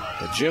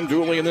 But Jim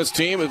Dooley and this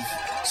team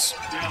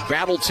have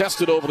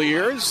battle-tested over the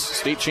years.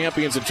 State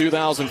champions in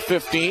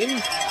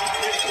 2015.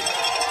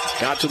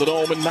 Got to the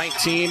Dome in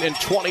 19 and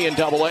 20 in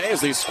AA as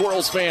the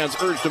Squirrels fans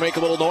urge to make a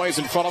little noise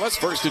in front of us.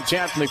 1st and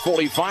 10 from the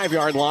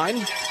 45-yard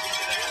line.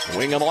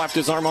 Wing on the left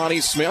is Armani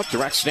Smith.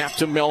 Direct snap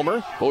to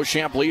Melmer.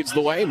 Beauchamp leads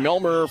the way.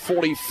 Melmer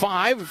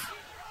 45.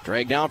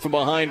 Dragged down from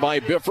behind by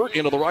Biffert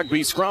into the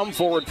rugby scrum.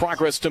 Forward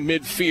progress to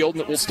midfield,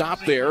 and it will stop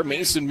there.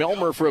 Mason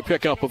Melmer for a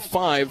pickup of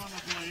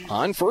 5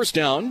 on first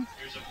down.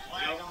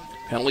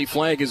 Penalty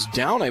flag is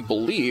down, I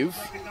believe.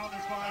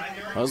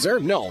 Was there?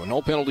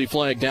 No penalty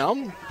flag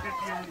down.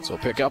 So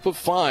pickup of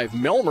 5.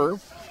 Melmer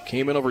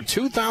came in over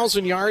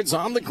 2,000 yards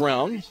on the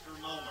ground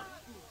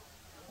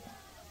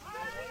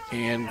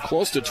and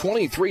close to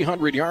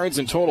 2,300 yards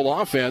in total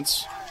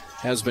offense.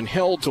 Has been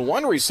held to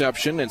 1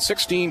 reception and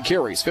 16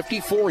 carries.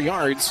 54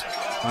 yards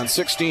on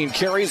 16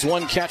 carries,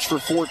 1 catch for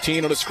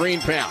 14 on a screen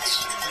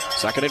pass.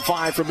 2nd and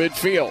 5 from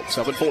midfield.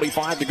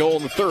 7:45 to go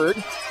in the third.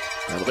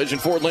 On the Division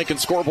Ford Lincoln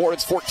scoreboard,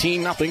 it's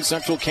 14-0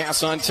 Central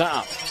Cass on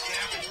top.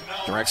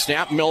 Direct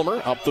snap, Milner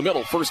up the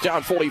middle. First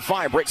down,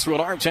 45. Breaks through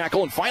an arm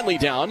tackle and finally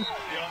down.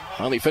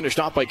 Finally finished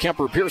off by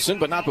Kemper Pearson,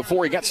 but not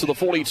before he gets to the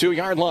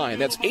 42-yard line.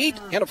 That's 8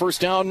 and a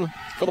first down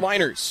for the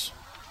Miners.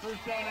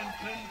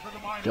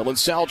 Dylan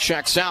Sell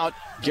checks out.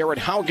 Garrett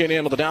Haugen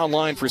into the down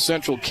line for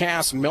Central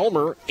Cass.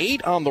 Melmer,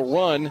 8 on the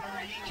run.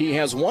 He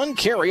has one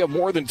carry of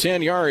more than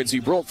 10 yards. He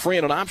broke free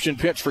in an option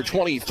pitch for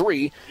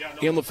 23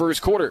 in the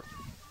first quarter.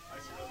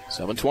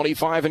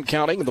 7:25 and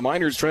counting. The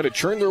Miners try to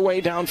churn their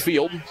way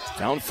downfield.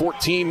 Down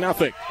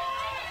 14-0.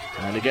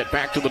 Trying to get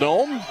back to the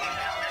Dome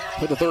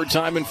for the third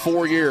time in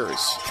 4 years.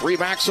 Three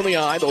backs in the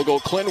eye. They'll go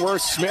Clinworth,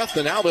 Smith,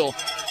 and now they'll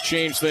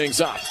change things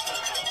up.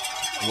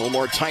 A little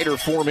more tighter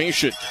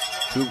formation.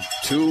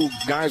 Two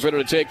guys ready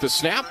to take the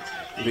snap.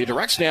 The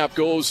direct snap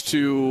goes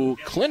to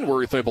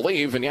Clinworth, I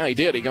believe, and yeah, he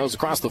did. He goes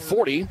across the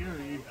 40.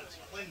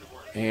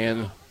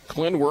 And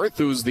Clinworth,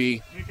 who's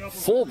the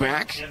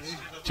fullback,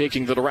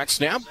 taking the direct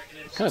snap.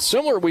 Kind of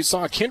similar, we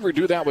saw Kindred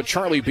do that with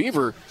Charlie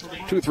Beaver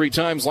 2-3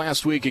 times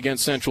last week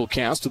against Central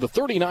Cass. To the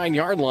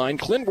 39-yard line,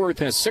 Clinworth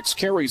has 6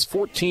 carries,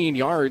 14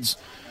 yards.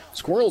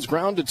 Squirrels'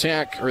 ground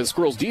attack, or the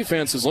Squirrels'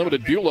 defense has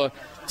limited Beulah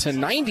to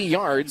 90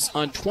 yards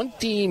on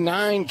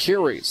 29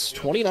 carries.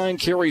 29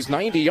 carries,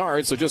 90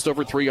 yards, so just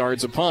over 3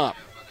 yards a pop.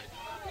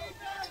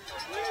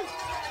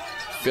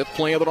 Fifth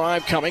play of the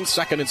drive coming,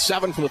 2nd and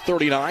 7 from the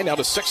 39. Now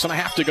to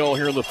 6.5 to go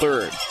here in the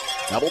third.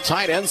 Double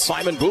tight end,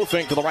 Simon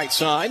Bufink to the right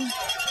side.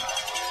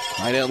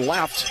 Tight end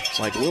left, it's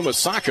like Luma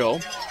Sacco.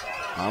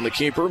 On the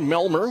keeper,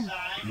 Melmer.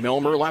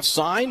 Melmer left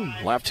side,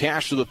 left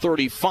hash to the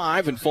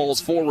 35 and falls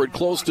forward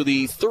close to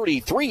the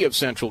 33 of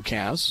Central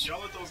Cass.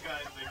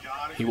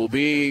 He will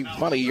be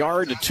about 1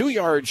 yard to 2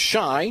 yards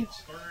shy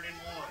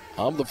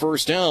of the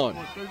first down.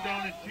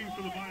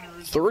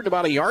 Third,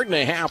 about 1.5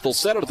 yards. They'll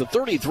set it at the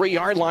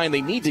 33-yard line.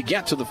 They need to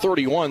get to the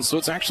 31, so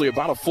it's actually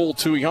about a full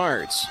 2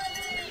 yards.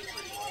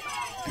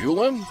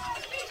 Beulah,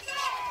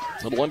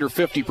 a little under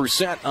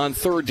 50% on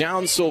third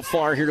down so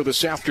far here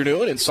this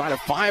afternoon. Inside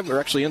of 5, or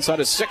actually inside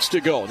of 6 to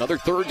go. Another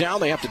third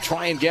down they have to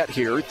try and get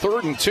here.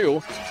 3rd and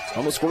 2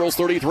 on the Squirrels'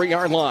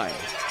 33-yard line.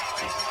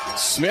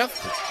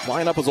 Smith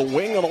line up as a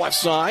wing on the left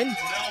side.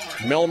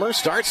 Melmer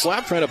starts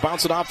left, trying to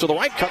bounce it off to the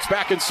right, cuts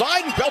back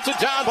inside and belted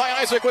down by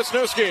Isaac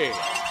Wisniewski.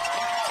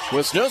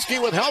 Wisniewski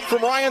with help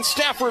from Ryan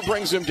Stafford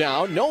brings him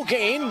down. No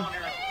gain,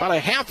 about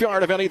 1/2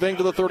 yard of anything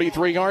to the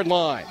 33-yard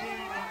line.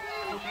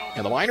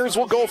 And the Miners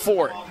will go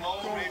for it.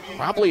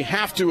 Probably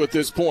have to at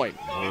this point.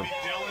 We're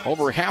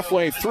over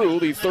halfway through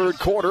the third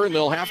quarter, and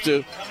they'll have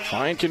to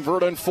try and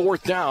convert on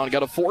 4th down.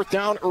 Got a 4th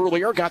down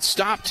earlier, got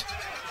stopped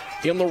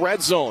in the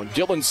red zone.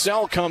 Dylan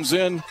Sell comes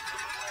in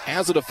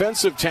as a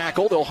defensive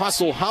tackle. They'll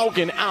hustle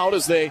Haugen out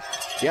as they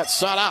get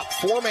set up.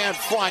 4-man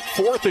front,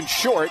 4th and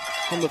short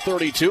from the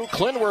 32.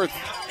 Clinworth,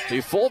 the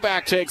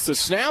fullback, takes the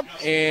snap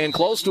and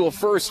close to a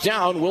first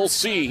down. We'll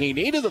see. He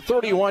needed the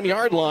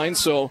 31-yard line,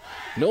 so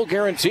no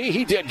guarantee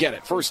he did get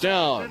it. First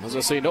down. As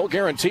I say, no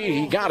guarantee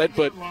he got it,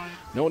 but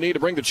no need to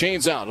bring the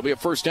chains out. It'll be a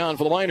first down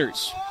for the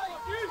Miners.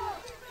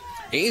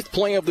 8th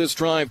play of this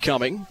drive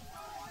coming.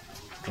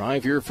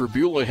 Drive here for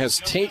Beulah has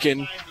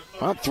taken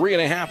about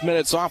 3.5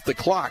 minutes off the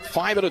clock.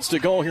 5 minutes to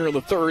go here in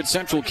the third.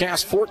 Central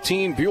Cass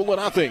 14, Beulah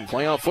nothing.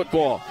 Playoff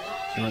football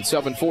here on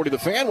 740 The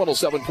Fan,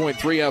 107.3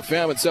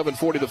 FM and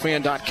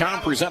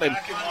 740thefan.com. Presented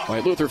by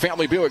Luther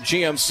Family Buick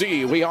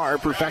GMC. We are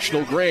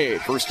professional grade.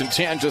 1st and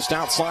 10 just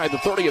outside the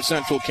 30 of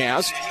Central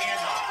Cass.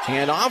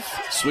 Handoff,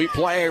 sweet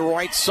play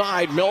right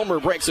side.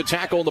 Melmer breaks a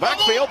tackle in the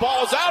backfield.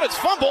 Ball is out. It's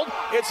fumbled.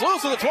 It's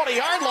loose at the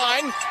 20-yard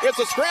line. It's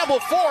a scramble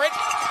for it.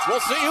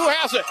 We'll see who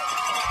has it.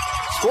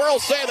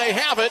 Squirrels say they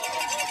have it.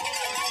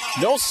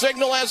 No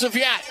signal as of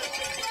yet.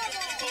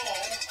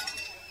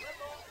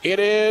 It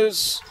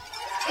is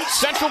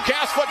Central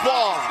Cass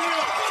football.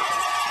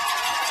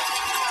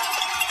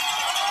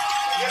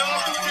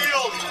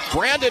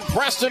 Brandon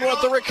Preston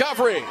with the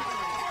recovery.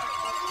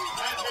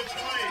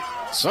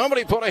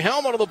 Somebody put a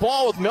helmet on the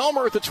ball with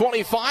Melmer at the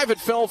 25. It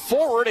fell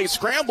forward. A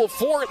scramble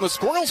for it, and the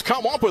Squirrels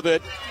come up with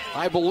it.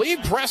 I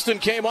believe Preston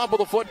came up with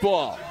the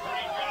football.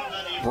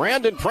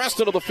 Brandon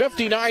Preston to the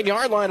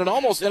 59-yard line and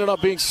almost ended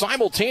up being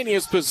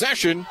simultaneous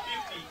possession.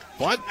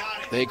 But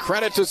they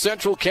credit to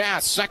Central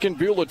Cass. Second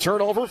Beulah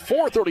turnover,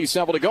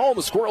 4:37 to go, and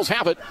the Squirrels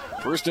have it.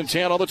 1st and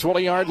 10 on the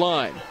 20-yard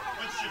line.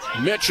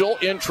 Mitchell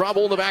in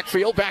trouble in the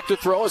backfield. Back to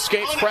throw,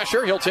 escapes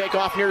pressure. He'll take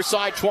off near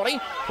side 20.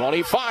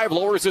 25,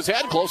 lowers his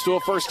head, close to a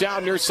first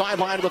down near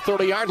sideline to the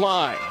 30-yard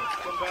line.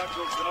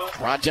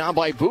 Brought down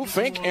by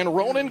Bufink and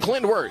Ronan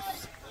Clinworth.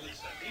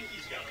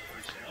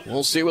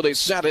 We'll see where they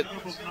set it.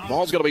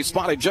 Ball's going to be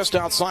spotted just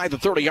outside the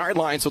 30-yard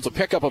line, so it's a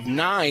pickup of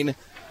 9.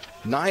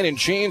 9 and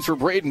change for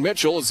Braden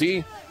Mitchell as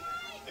he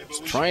is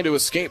trying to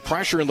escape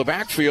pressure in the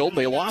backfield.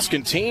 They lost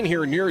contain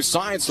here near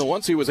side, so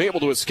once he was able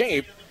to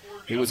escape,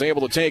 he was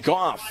able to take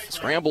off.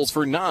 Scrambles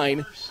for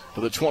 9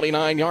 to the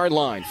 29-yard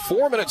line.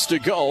 4 minutes to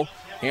go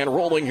and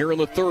rolling here in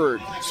the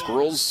third.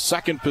 Squirrels'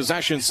 second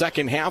possession,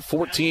 second half,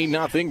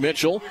 14-0.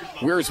 Mitchell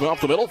wears up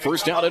the middle.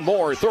 First down and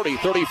more. 30,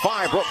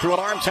 35. Broke through an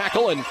arm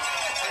tackle and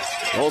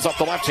rolls up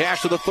the left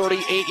hash to the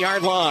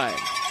 38-yard line.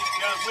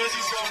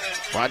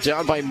 Brought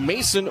down by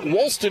Mason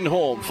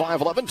Wolstenholme,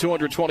 5'11",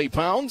 220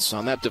 pounds.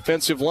 On that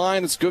defensive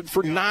line, it's good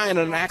for 9 and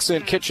an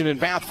Accent Kitchen and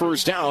Bath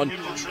first down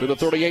to the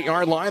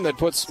 38-yard line. That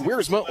puts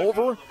Wiersma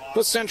over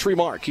the century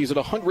mark. He's at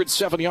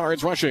 107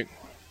 yards rushing.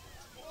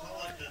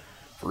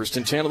 1st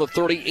and 10 on the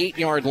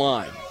 38-yard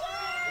line.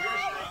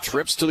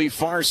 Trips to the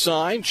far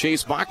side.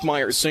 Chase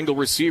Bachmeyer, single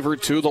receiver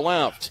to the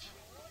left.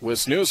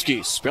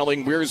 Wisniewski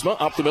spelling Wiersma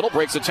up the middle,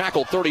 breaks a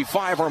tackle,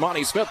 35.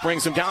 Armani Smith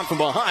brings him down from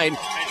behind,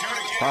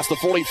 across the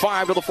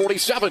 45 to the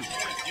 47.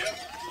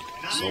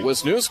 So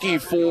Wisniewski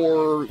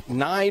for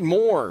 9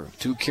 more.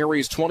 2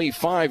 carries,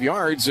 25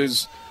 yards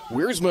is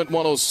Wiersma at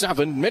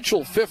 107,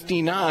 Mitchell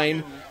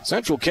 59.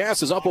 Central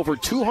Cass is up over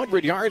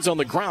 200 yards on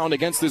the ground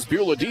against this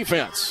Beulah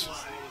defense.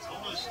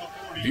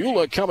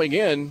 Beulah coming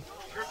in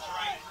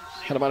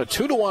had about a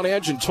 2-to-1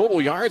 edge in total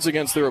yards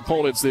against their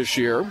opponents this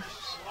year.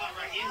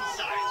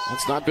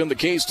 That's not been the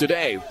case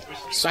today.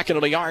 Second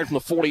and a yard from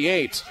the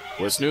 48.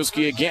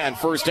 Wisniewski again,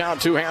 first down,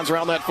 2 hands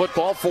around that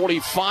football.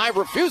 45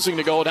 refusing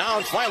to go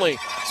down. Finally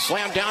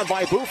slammed down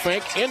by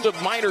Bufink into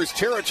Miners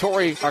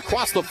territory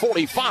across the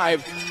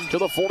 45 to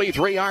the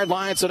 43-yard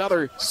line. It's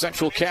another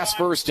Central Cass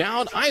first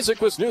down. Isaac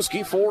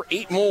Wisniewski for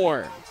 8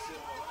 more.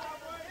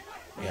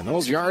 And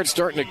those yards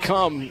starting to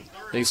come.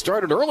 They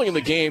started early in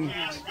the game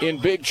in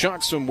big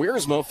chunks from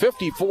Wiersma.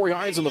 54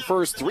 yards in the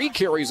first 3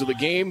 carries of the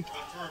game.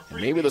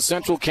 Maybe the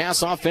Central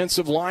Cass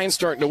offensive line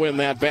starting to win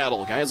that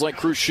battle. Guys like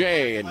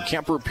Cruchet and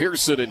Kemper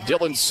Pearson and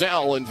Dylan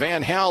Sell and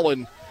Van Hal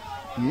and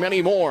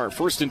many more.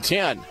 First and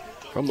 10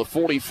 from the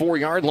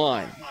 44-yard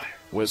line.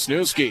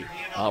 Wisniewski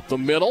up the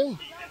middle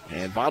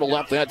and bottled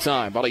up that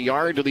time. About a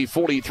yard to the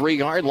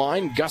 43-yard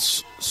line.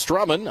 Gus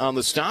Strumman on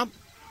the stop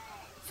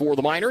for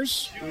the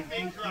Miners.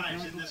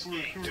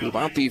 To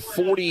about the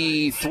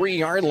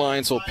 43-yard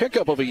line. So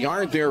pickup of a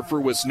yard there for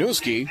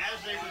Wisniewski.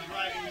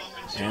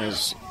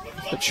 As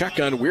the check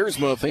on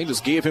Wiersma, they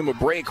just gave him a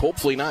break,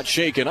 hopefully not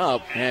shaken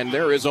up. And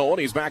there is Owen.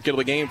 He's back into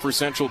the game for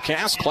Central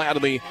Cass, clad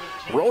in the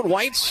road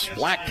whites,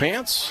 black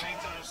pants.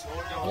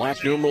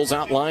 Black numerals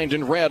outlined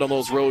in red on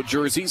those road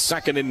jerseys.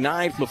 Second and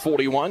 9 from the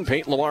 41.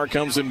 Peyton Lamar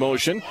comes in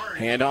motion.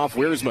 Hand off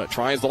Wiersma.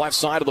 Tries the left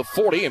side of the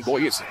 40. And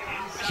boy, he's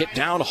hit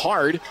down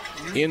hard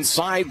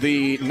inside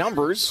the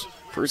numbers.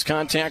 First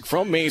contact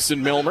from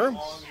Mason Milner.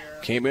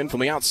 Came in from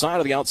the outside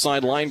of the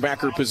outside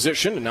linebacker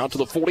position. And now to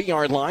the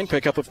 40-yard line.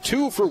 Pickup of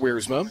 2 for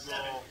Wiersma.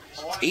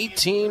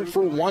 18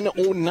 for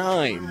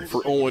 109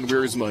 for Owen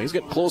Wiersma. He's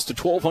getting close to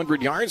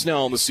 1,200 yards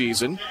now in the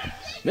season.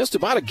 Missed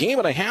about a game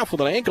and a half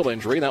with an ankle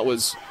injury. That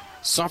was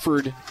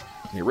suffered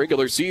in the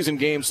regular season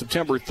game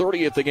September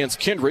 30th against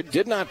Kindred.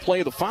 Did not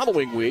play the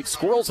following week.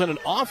 Squirrels had an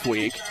off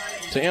week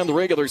to end the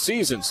regular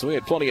season, so he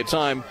had plenty of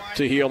time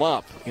to heal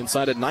up.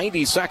 Inside of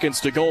 90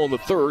 seconds to go in the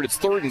third. It's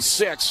 3rd and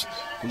 6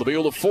 from the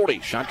Beulah 40.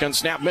 Shotgun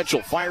snap.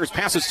 Mitchell fires,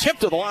 passes, tipped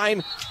to the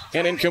line,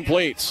 and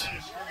incomplete.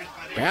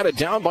 Batted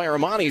down by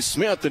Armani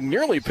Smith and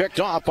nearly picked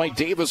off by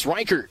Davis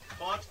Reichert.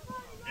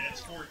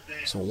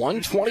 So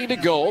 1:20 to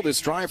go.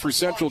 This drive for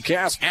Central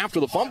Cass after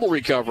the fumble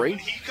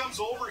recovery.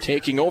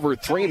 Taking over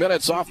 3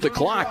 minutes off the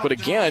clock. But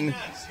again,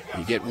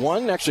 you get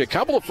actually a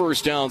couple of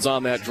first downs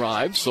on that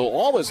drive. So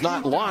all is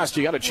not lost.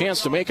 You got a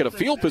chance to make it a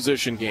field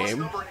position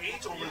game.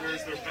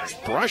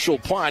 Brush will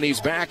punt. He's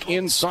back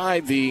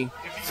inside the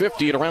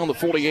 50 at around the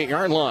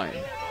 48-yard line.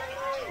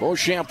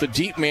 Beauchamp, the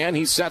deep man,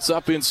 he sets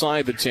up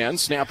inside the 10.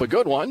 Snap a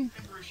good one.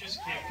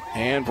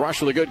 And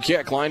Brush with a good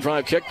kick. Line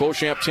drive kick.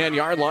 Beauchamp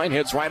 10-yard line.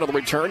 Hits right on the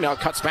return. Now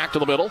cuts back to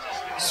the middle.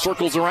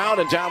 Circles around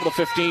and down to the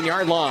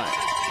 15-yard line.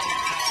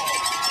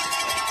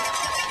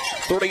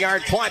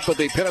 30-yard punt, but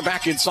they pin it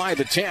back inside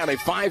the 10. A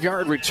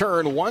 5-yard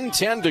return.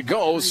 1:10 to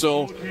go.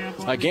 So,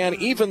 again,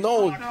 even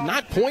though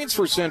not points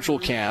for Central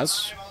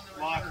Cass,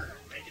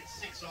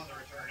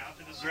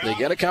 they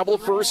get a couple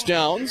of first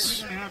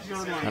downs.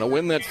 And to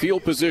win that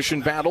field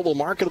position battle, they'll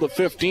mark it to the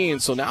 15.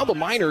 So now the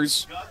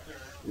Miners,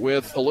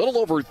 with a little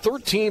over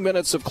 13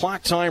 minutes of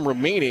clock time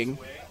remaining,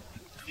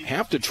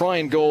 have to try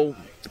and go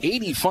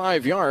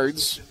 85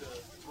 yards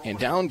and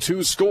down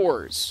 2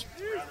 scores.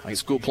 High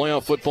school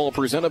playoff football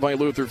presented by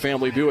Luther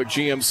Family Buick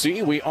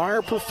GMC. We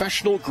are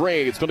professional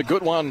grade. It's been a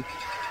good one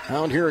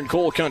out here in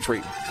Coal Country.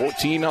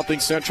 14-0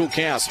 Central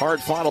Cass.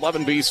 Hard-fought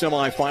 11B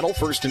semifinal.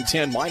 1st and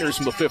 10 Miners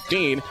from the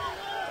 15.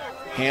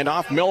 Hand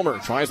off Milner.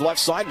 Tries left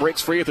side.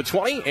 Breaks free at the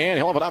 20. And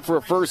he'll have it up for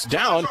a first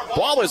down.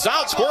 Ball is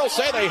out. Squirrels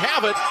say they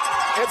have it.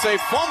 It's a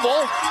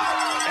fumble.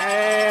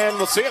 And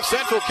we'll see if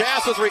Central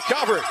Cass has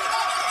recovered.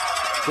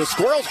 The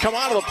Squirrels come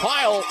out of the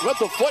pile with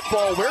the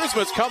football.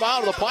 Wiersma's come out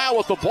of the pile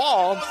with the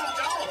ball.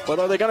 But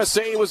are they going to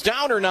say he was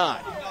down or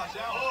not?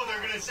 Oh, they're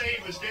going to say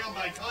he was down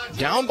by contact.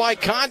 Down by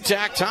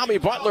contact. Tommy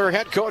Butler,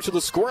 head coach of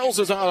the Squirrels,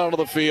 is out onto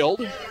the field.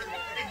 And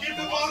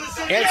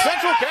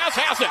Central Cass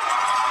has it.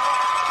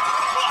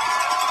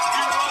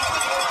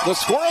 The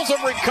Squirrels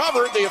have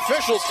recovered. The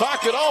officials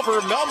talked it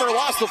over. Milner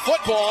lost the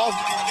football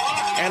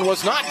and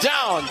was not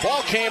down.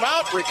 Ball came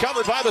out,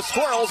 recovered by the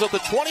Squirrels at the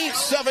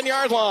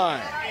 27-yard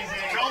line.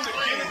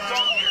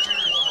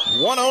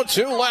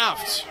 1:02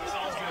 left.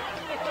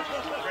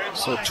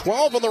 So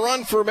 12 on the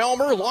run for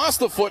Milner. Lost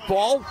the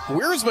football.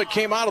 Wiersma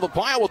came out of the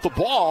pile with the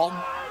ball.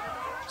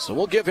 So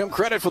we'll give him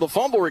credit for the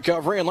fumble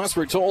recovery unless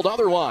we're told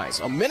otherwise.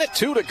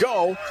 1:02 to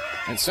go,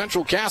 and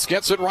Central Cass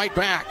gets it right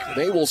back.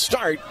 They will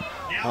start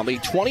on the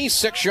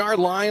 26-yard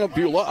line of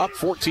Beulah, up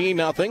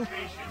 14-0.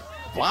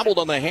 Bobbled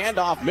on the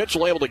handoff.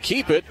 Mitchell able to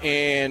keep it,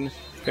 and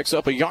picks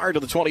up a yard to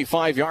the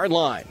 25-yard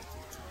line.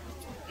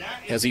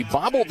 As he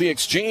bobbled the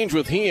exchange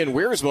with he and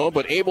Wiersma,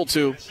 but able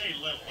to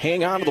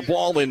hang on to the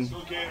ball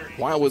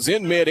while it was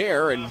in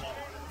midair and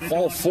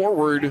fall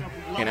forward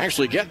and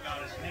actually get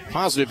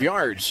positive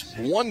yards.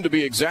 1 to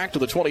be exact to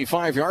the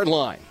 25-yard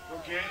line.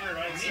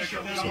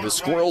 So the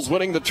Squirrels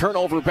winning the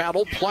turnover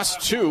battle,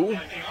 +2.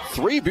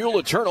 3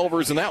 Beulah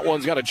turnovers, and that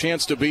one's got a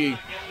chance to be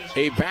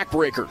a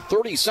backbreaker.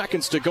 30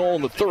 seconds to go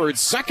in the third.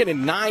 2nd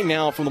and 9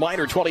 now from the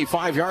Miner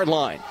 25-yard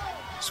line.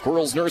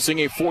 Squirrels nursing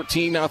a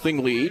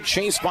 14-0 lead.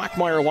 Chase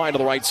Bachmeyer wide to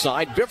the right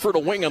side. Bifford a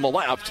wing on the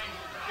left.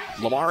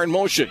 Lamar in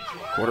motion.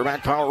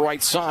 Quarterback power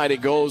right side.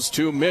 It goes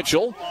to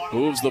Mitchell.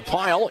 Moves the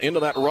pile into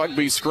that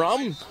rugby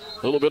scrum.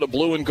 A little bit of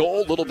blue and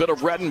gold, a little bit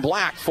of red and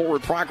black.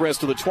 Forward progress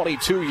to the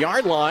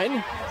 22-yard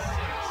line.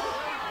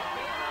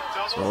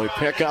 So a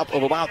pickup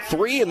of about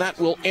 3, and that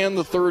will end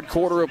the third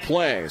quarter of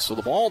play. So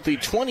the ball at the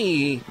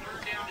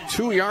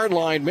 22-yard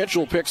line.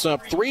 Mitchell picks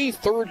up 3.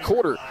 Third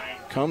quarter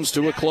comes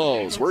to a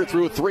close. We're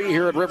through 3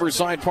 here at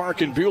Riverside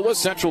Park in Beulah.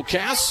 Central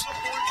Cass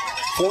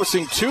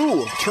forcing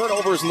 2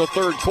 turnovers in the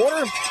third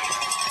quarter.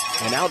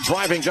 And now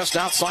driving just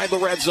outside the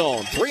red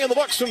zone. 3 in the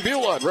books from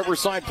Beulah at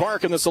Riverside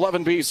Park in this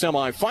 11B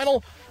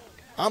semifinal.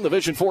 On the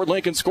Vision Ford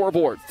Lincoln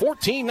scoreboard,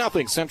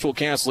 14-0 Central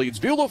Cass leads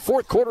Beulah.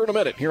 Fourth quarter in a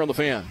minute here on the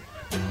Fan.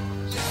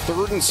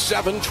 3rd and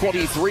 7,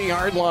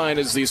 23-yard line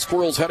as the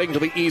Squirrels heading to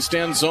the east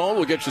end zone.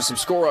 We'll get you some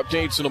score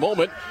updates in a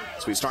moment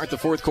as we start the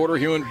fourth quarter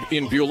here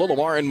in Beulah.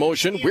 Lamar in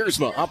motion.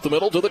 Wiersma up the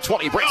middle to the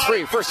 20. Breaks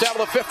free. First down to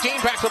the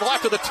 15. Back to the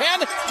left of the 10.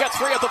 Gets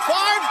free at the 5.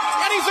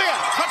 And he's in.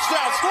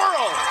 Touchdown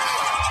Squirrels.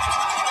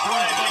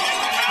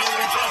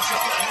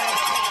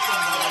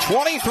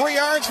 23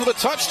 yards for the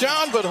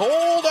touchdown, but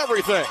hold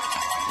everything.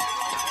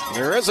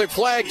 There is a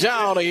flag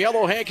down, a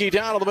yellow hanky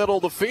down in the middle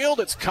of the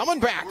field. It's coming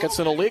back. It's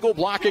an illegal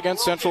block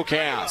against Central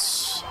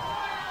Cass.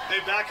 They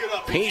back it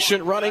up.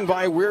 Patient running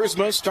by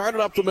Wiersma,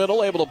 started up the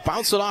middle, able to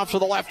bounce it off to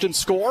the left and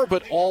score,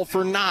 but all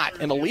for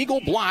naught. An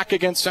illegal block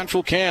against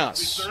Central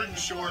Cass. 3rd and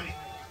short.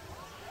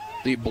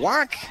 The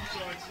block,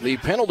 the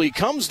penalty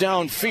comes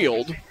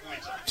downfield.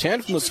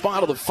 10 from the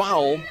spot of the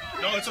foul.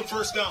 No, it's a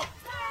first down.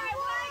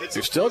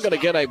 You're still going to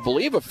get, I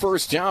believe, a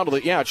first down to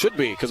the, it should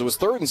be, because it was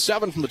 3rd and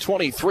 7 from the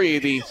 23.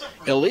 The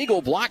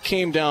illegal block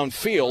came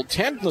downfield.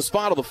 10 from the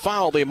spot of the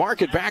foul. They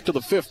mark it back to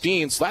the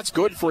 15, so that's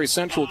good for a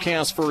Central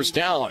Cass first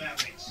down.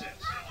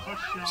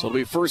 So it'll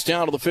be first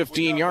down to the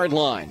 15-yard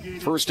line.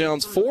 First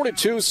down's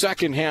 4-2,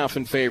 second half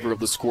in favor of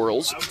the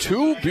Squirrels.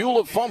 2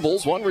 Beulah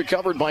fumbles, one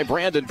recovered by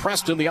Brandon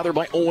Preston, the other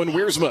by Owen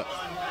Wiersma.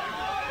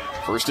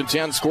 First and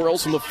 10,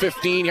 Squirrels from the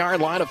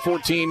 15-yard line, a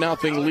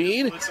 14-0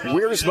 lead.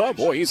 Wiersma,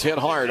 boy, he's hit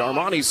hard.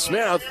 Armani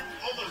Smith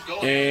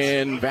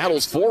and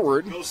battles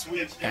forward.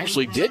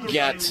 Actually did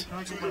get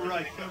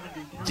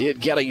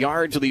a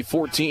yard to the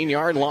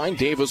 14-yard line.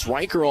 Davis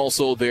Riker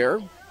also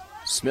there.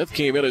 Smith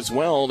came in as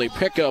well, and a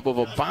pickup of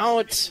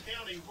about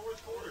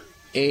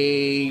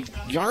a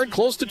yard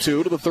close to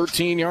 2 to the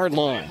 13-yard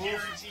line.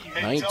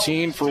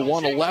 19 for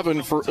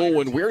 111 for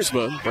Owen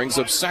Wiersma. Brings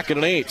up 2nd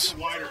and 8.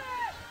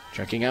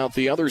 Checking out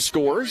the other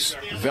scores.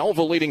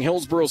 Velva leading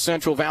Hillsborough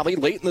Central Valley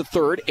late in the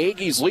third.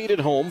 Aggies lead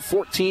at home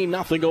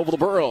 14-0 over the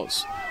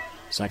Burros.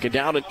 Second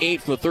down and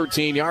 8 from the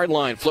 13-yard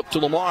line. Flip to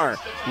Lamar.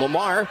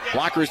 Lamar,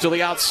 blockers to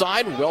the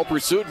outside. Well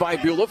pursued by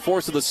Beulah.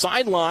 Forced to the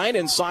sideline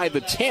inside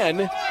the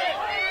 10.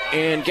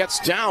 And gets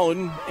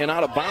down and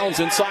out of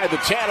bounds inside the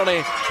 10. And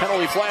a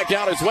penalty flag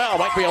down as well.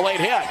 Might be a late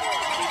hit.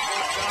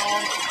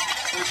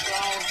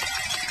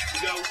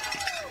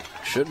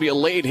 Should be a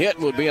late hit,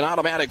 would be an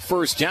automatic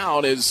first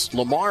down as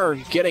Lamar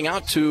getting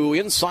out to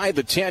inside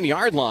the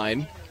 10-yard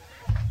line.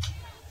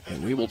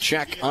 And we will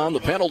check on the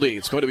penalty.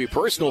 It's going to be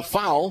personal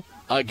foul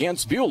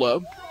against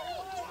Beulah.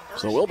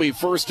 So we'll be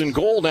first and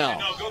goal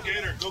now. Go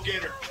Gator, go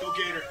Gator, go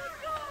Gator.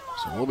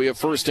 So we'll be a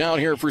first down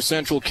here for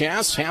Central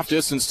Cass. Half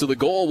distance to the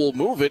goal. We'll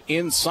move it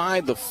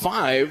inside the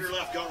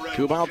 5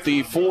 to about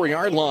the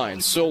 4-yard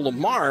line. So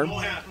Lamar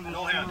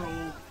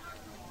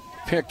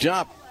picked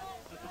up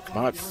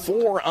about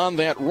 4 on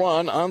that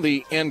run on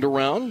the end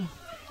around.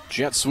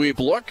 Jet sweep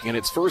look, and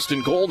it's first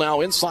and goal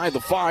now inside the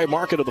 5,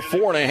 mark it to the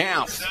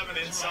 4.5.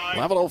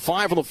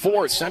 11:05 for the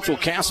fourth. Central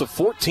Cass a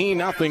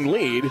 14-0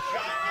 lead.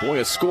 Boy,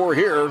 a score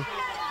here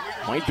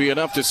might be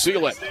enough to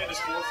seal it.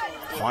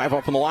 5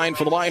 up on the line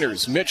for the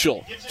Miners.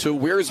 Mitchell to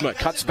Wiersma,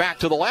 cuts back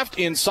to the left,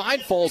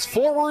 inside, falls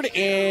forward,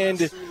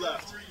 and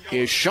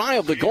is shy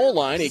of the goal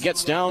line. He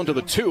gets down to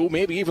the 2,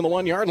 maybe even the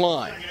 1-yard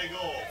line.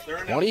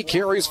 20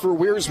 carries for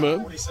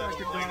Wiersma.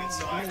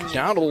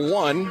 Down to the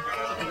 1.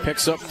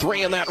 Picks up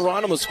 3 in that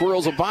run, and the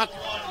Squirrels about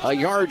a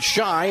yard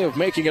shy of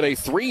making it a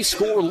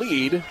 3-score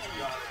lead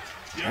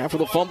after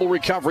the fumble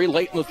recovery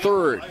late in the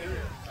third.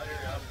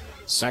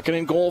 Second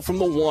and goal from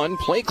the 1.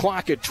 Play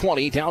clock at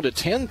 20, down to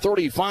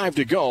 10:35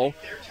 to go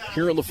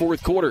here in the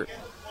fourth quarter.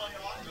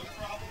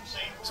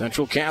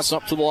 Central Cass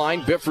up to the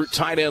line. Bifford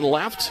tight end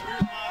left.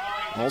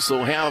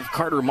 Also have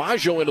Carter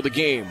Maggio into the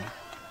game.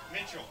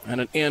 And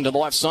an end to the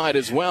left side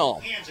as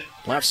well.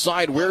 Left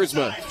side,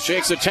 Wiersma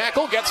shakes a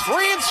tackle, gets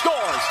free and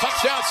scores.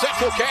 Touchdown,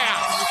 Central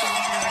Cass.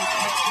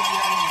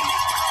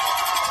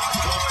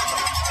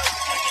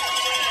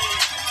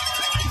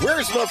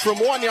 Wiersma from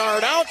 1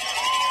 yard out.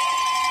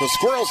 The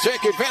Squirrels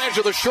take advantage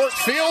of the short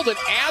field and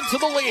add to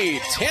the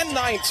lead.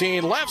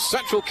 10-19 left.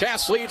 Central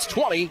Cass leads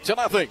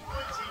 20-0.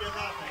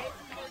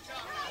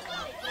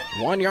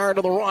 1 yard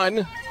of the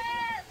run.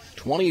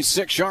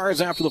 26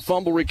 yards after the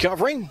fumble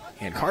recovery.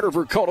 And Carter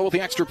Vercoda with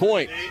the extra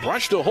point.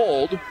 Rush to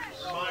hold.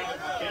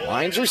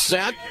 Lines are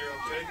set.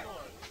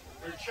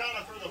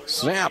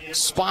 Snap,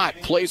 spot,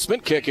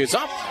 placement, kick is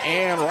up,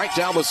 and right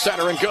down the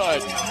center and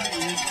good.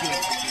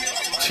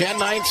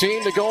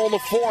 10-19 to go in the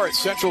fourth.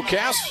 Central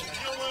Cass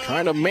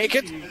trying to make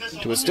it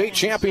to a state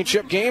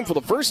championship game for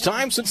the first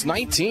time since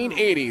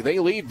 1980. They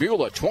lead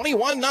Beulah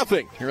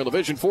 21-0 here on the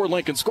Division 4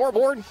 Lincoln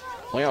scoreboard.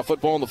 Playoff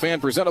football on the Fan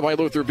presented by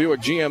Luther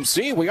Buick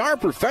GMC. We are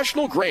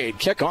professional grade.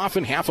 Kickoff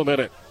in half a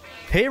minute.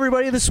 Hey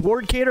everybody, this is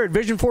Ward Cater at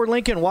Division 4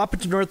 Lincoln,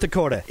 Wapaton, North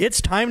Dakota. It's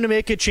time to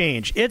make a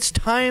change. It's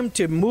time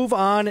to move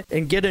on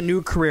and get a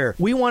new career.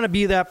 We want to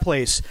be that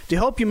place. To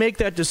help you make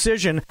that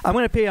decision, I'm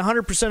going to pay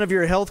 100% of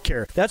your health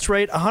care. That's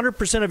right,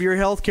 100% of your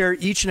health care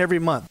each and every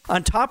month.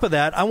 On top of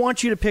that, I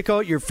want you to pick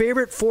out your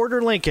favorite Ford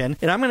or Lincoln,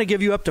 and I'm going to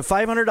give you up to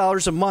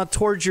 $500 a month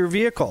towards your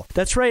vehicle.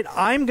 That's right,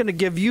 I'm going to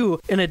give you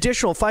an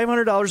additional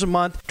 $500 a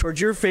month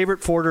towards your favorite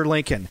Ford or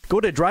Lincoln.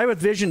 Go to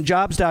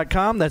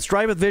drivewithvisionjobs.com. That's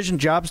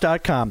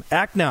drivewithvisionjobs.com.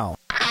 Act now.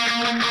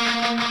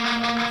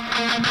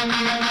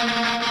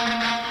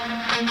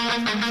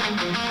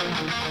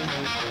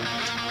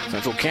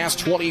 Central Cass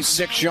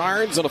 26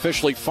 yards,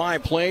 unofficially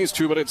 5 plays,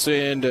 2 minutes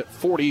and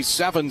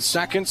 47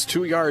 seconds.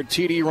 2-yard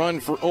TD run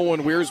for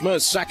Owen Wiersma,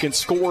 his second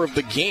score of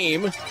the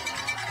game.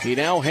 He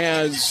now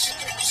has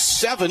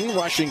 7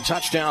 rushing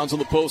touchdowns in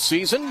the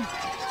postseason.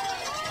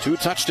 2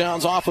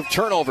 touchdowns off of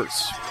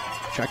turnovers.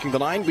 Checking the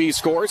 9B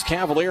scores,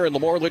 Cavalier and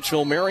Lemoore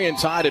Litchfield Marion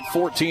tied at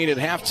 14 at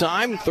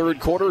halftime. Third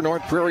quarter,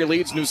 North Prairie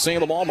leads New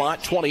Salem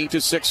Almont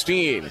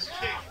 20-16.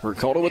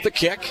 Vercoda with the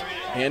kick,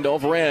 end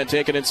over end,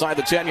 taken inside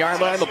the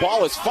 10-yard line. The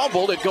ball is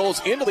fumbled. It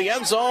goes into the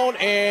end zone,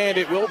 and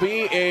it will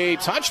be a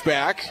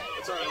touchback.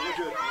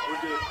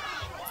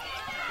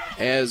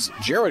 As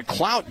Jared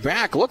Clout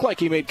back, looked like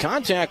he made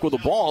contact with the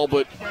ball,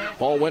 but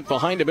ball went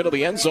behind him into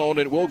the end zone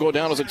and will go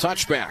down as a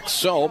touchback.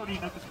 So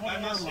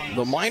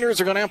the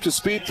Miners are going to have to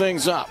speed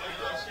things up.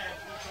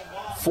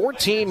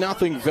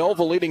 14-0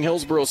 Velva leading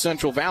Hillsborough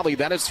Central Valley.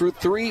 That is through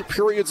 3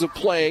 periods of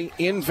play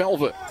in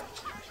Velva.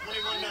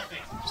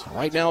 So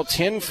right now,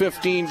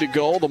 10-15 to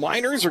go. The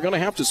Miners are going to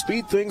have to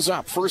speed things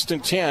up. 1st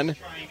and 10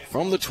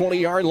 from the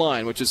 20-yard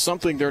line, which is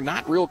something they're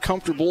not real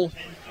comfortable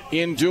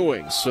in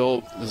doing.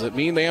 So does it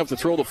mean they have to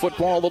throw the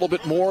football a little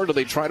bit more? Do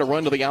they try to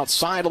run to the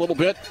outside a little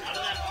bit?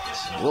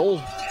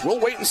 We'll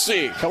wait and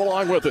see. Come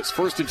along with us.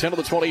 1st and 10 to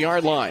the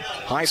 20-yard line.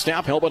 High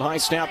snap, helmet high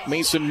snap.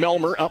 Mason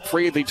Melmer up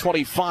free at the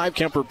 25.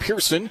 Kemper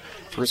Pearson,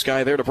 first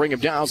guy there to bring him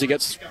down as he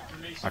gets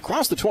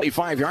across the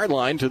 25-yard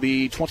line to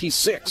the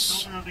 26.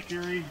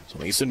 So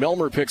Mason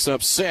Melmer picks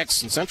up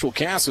 6, and Central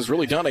Cass has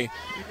really done a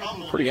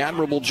pretty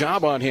admirable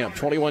job on him.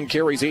 21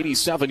 carries,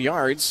 87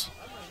 yards,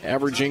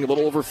 averaging a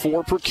little over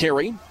 4 per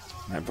carry.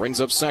 That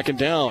brings up 2nd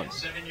down.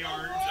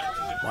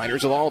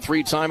 Miners with all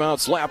 3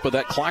 timeouts left, but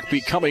that clock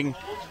becoming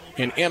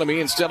an enemy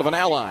instead of an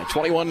ally.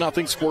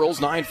 21-0 Squirrels,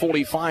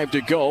 9:45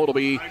 to go. It'll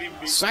be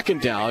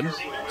 2nd down.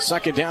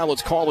 2nd down,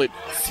 let's call it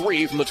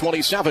 3 from the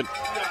 27.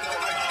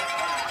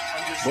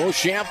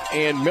 Beauchamp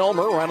and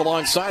Melmer right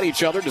alongside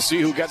each other to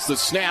see who gets the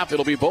snap.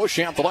 It'll be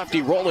Beauchamp, the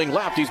lefty, rolling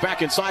left. He's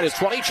back inside his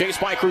 20,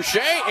 chased by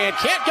Crochet, and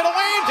can't get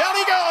away. Down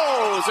he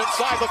goes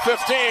inside the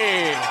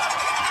 15.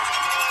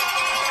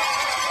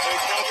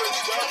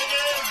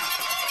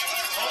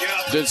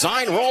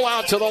 Design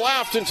rollout to the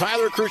left, and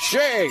Tyler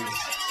Crochet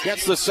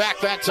gets the sack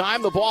that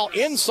time. The ball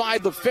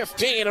inside the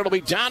 15. It'll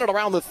be down at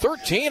around the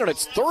 13, and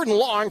it's 3rd and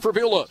long for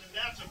Beulah.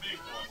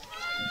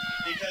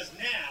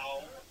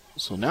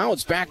 So now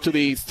it's back to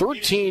the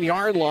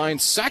 13-yard line.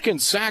 2nd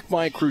sack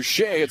by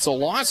Crochet. It's a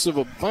loss of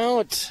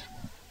about,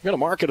 I'm going to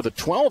mark it at the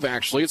 12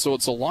 actually, so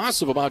it's a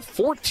loss of about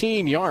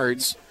 14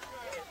 yards.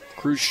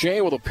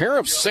 Crochet with a pair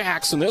of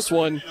sacks, and this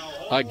one,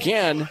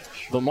 again,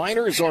 the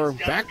Miners are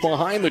back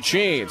behind the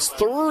chains.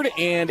 3rd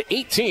and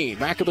 18,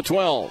 back at the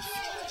 12.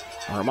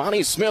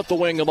 Armani Smith, the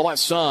wing on the left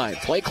side.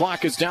 Play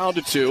clock is down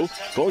to 2.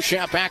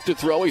 Beauchamp back to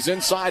throw. He's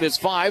inside his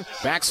 5.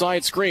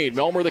 Backside screen.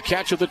 Melmer the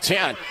catch at the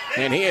 10.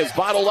 And he is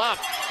bottled up.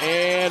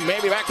 And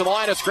maybe back to the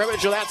line of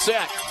scrimmage, and that's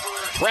it.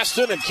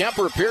 Preston and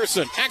Kemper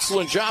Pearson.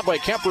 Excellent job by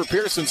Kemper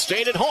Pearson.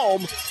 Stayed at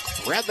home.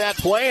 Read that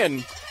play,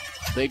 and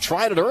they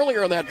tried it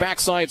earlier on that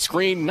backside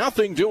screen.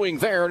 Nothing doing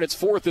there, and it's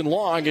 4th and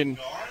long. And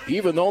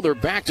even though they're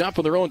backed up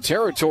in their own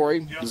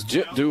territory,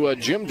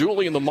 Jim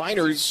Dooley and the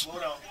Miners,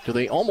 do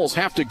they almost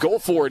have to go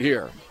for it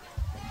here?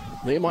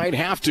 They might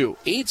have to.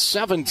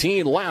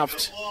 8:17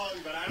 left,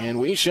 and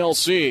we shall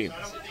see.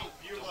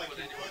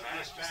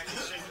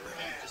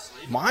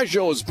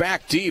 Maggio is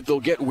back deep. They'll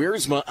get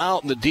Wiersma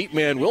out, and the deep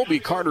man will be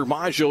Carter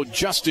Maggio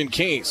just in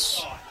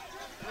case.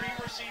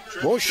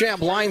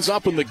 Beauchamp lines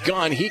up in the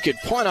gun. He could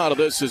punt out of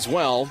this as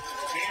well.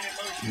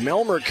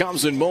 Melmer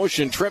comes in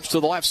motion, trips to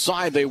the left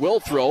side. They will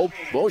throw.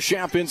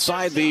 Beauchamp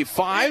inside the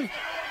 5.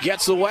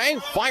 gets away,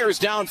 fires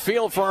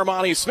downfield for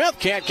Armani Smith.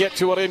 Can't get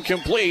to it,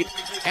 incomplete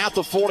at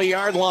the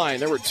 40-yard line.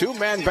 There were two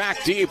men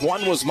back deep.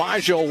 One was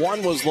Maggio,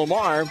 one was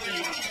Lamar.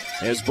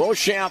 As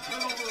Beauchamp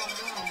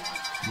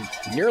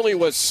nearly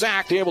was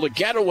sacked, able to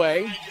get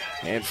away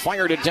and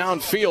fired it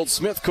downfield.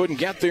 Smith couldn't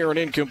get there and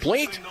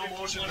incomplete.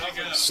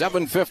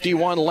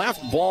 7:51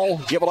 left. Ball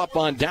given up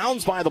on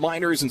downs by the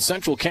Miners, and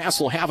Central Cass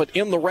will have it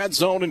in the red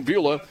zone, and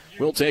Beulah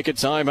will take a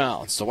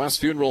timeout. So West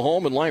Funeral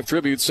Home and Life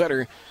Tribute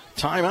Center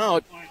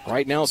timeout.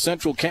 Right now,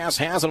 Central Cass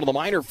has it on the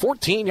Miner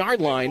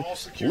 14-yard line,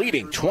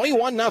 leading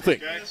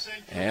 21-0.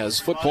 As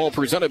football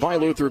presented by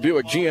Luther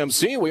Buick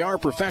GMC, we are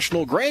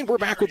professional grade. We're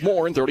back with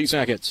more in 30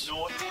 seconds.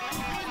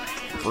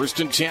 1st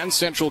and 10,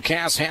 Central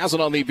Cass has it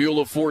on the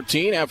Beulah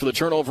 14 after the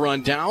turnover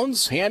on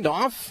downs.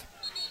 Handoff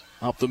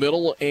up the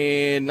middle,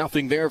 and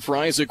nothing there for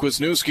Isaac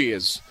Wisniewski.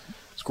 As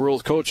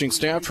Squirrels coaching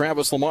staff,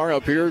 Travis Lamar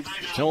up here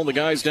telling the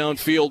guys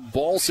downfield,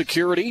 ball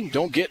security,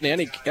 don't get in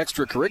any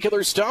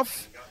extracurricular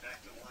stuff.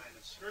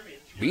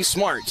 Be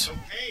smart.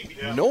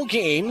 No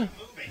gain.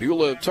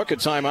 Beulah took a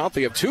timeout.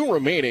 They have 2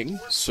 remaining.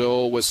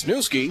 So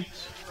Wisniewski,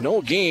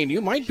 no gain. You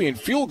might be in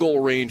field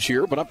goal range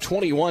here, but up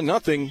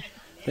 21-0.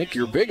 I think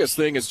your biggest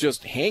thing is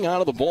just hang on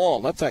to the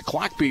ball. Let that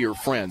clock be your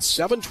friend.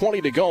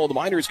 7:20 to go. The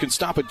Miners can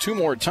stop it 2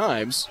 more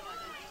times.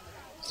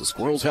 The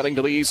Squirrels heading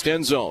to the east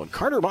end zone.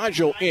 Carter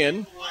Maggio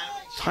in.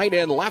 Tight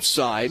end left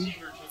side.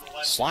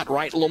 Slot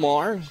right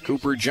Lamar.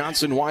 Cooper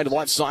Johnson wide to the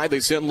left side.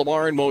 They send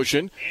Lamar in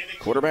motion.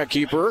 Quarterback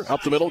keeper.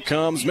 Up the middle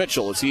comes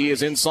Mitchell as he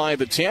is inside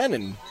the 10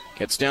 and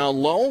gets down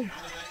low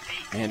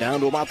and down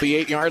to about the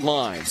 8-yard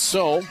line.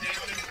 So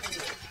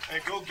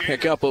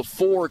pick up a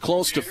 4,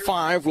 close to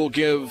 5 will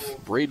give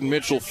Braden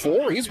Mitchell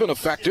 4. He's been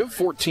effective.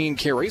 14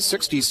 carries,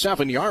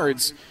 67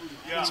 yards.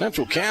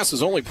 Central Cass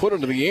has only put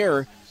into the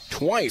air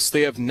twice.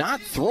 They have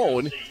not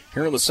thrown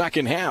here in the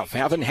second half.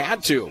 Haven't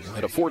had to.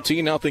 Had a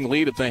 14-0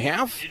 lead at the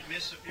half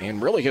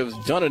and really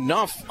have done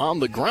enough on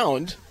the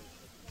ground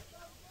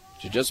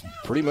to just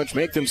pretty much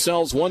make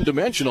themselves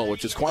one-dimensional,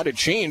 which is quite a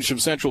change from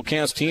Central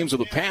Cass teams of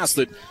the past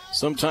that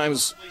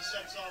sometimes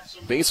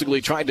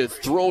basically tried to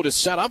throw to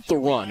set up the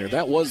run, or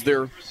that was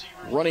their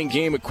running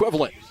game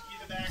equivalent.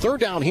 3rd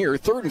down here,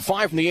 3rd and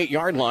 5 from the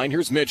 8-yard line.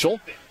 Here's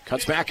Mitchell.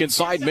 Cuts back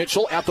inside.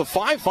 Mitchell at the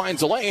 5,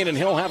 finds a lane, and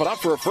he'll have it up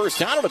for a first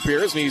down, it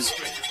appears, and he's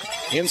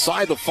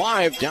inside the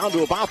 5, down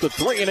to about the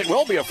 3, and it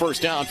will be a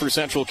first down for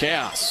Central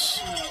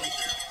Cass.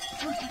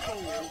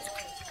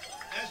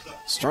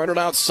 Started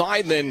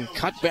outside, then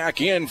cut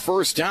back in.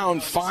 First down,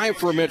 5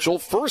 for Mitchell.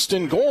 1st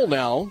and goal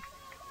now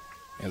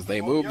as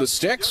they move the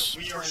sticks.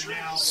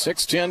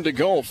 6:10 to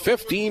go.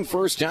 15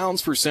 first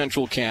downs for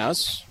Central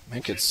Cass.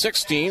 Make it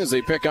 16 as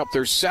they pick up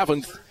their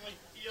 7th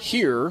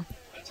here.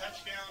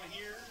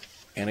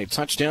 And a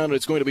touchdown.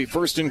 It's going to be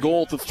 1st and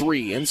goal at the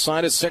 3.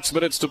 Inside of 6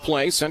 minutes to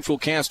play. Central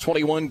Cass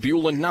 21,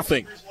 Beulah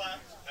nothing.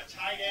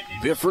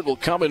 Bifford will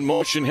come in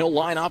motion. He'll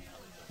line up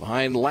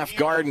behind left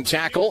guard and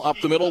tackle. Up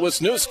the middle,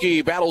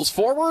 Wisniewski battles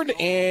forward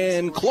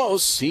and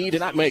close. He did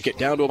not make it.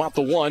 Down to about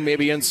the 1,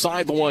 maybe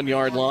inside the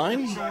 1-yard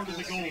line.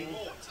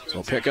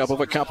 So pick up of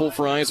a couple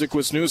for Isaac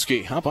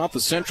Wisniewski. How about the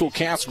Central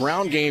Cass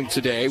ground game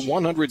today?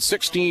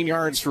 116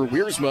 yards for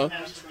Wiersma.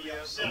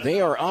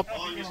 They are up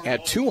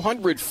at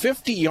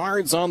 250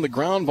 yards on the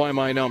ground by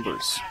my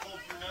numbers.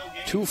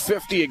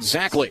 250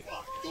 exactly.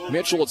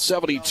 Mitchell at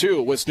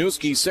 72.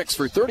 Wisniewski 6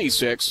 for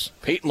 36.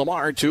 Peyton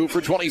Lamar 2 for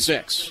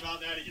 26.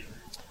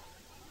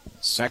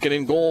 2nd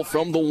and goal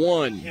from the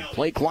 1.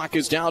 Play clock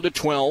is down to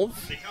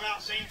 12.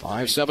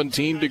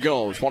 5:17 to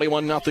go.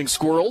 21-0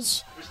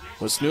 Squirrels.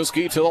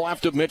 Wisniewski to the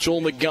left of Mitchell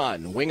in the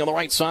gun. Wing on the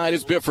right side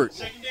is Bifford.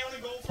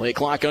 Play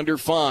clock under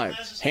 5.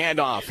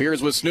 Handoff.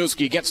 Here's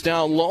Wisniewski. Gets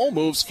down low.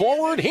 Moves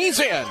forward. He's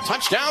in.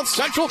 Touchdown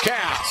Central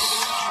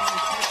Cass.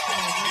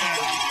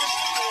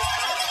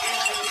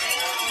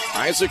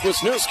 Isaac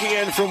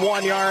Wisniewski in from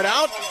 1 yard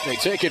out. They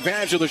take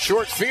advantage of the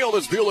short field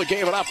as Beulah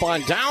gave it up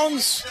on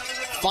downs.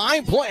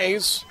 5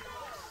 plays.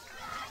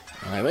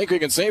 I think we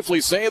can safely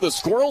say the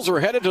Squirrels are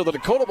headed to the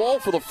Dakota Bowl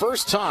for the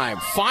first time.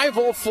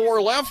 5:04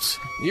 left.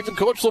 Even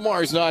Coach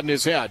Lamar's nodding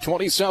his head.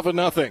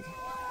 27-0.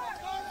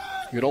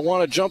 You don't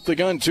want to jump the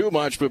gun too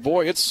much, but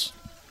boy,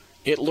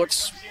 it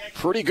looks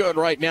pretty good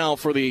right now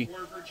for the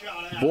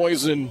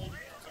boys in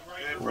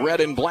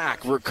red and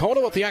black.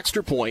 Vercona with the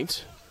extra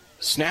point.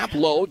 Snap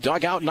low,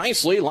 dug out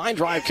nicely. Line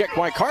drive kick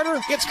by Carter.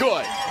 It's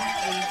good.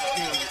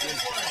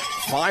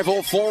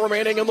 5:04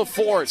 remaining in the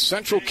 4th.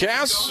 Central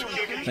Cass,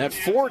 that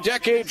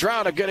 4-decade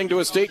drought of getting to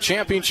a state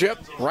championship,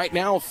 right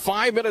now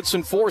 5 minutes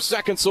and 4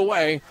 seconds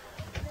away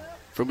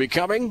from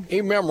becoming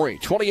a memory.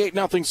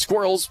 28-0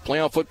 Squirrels.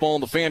 Playoff football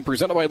in the Fan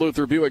presented by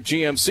Luther Buick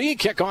GMC.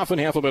 Kickoff in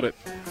half a minute.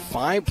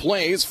 5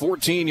 plays,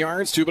 14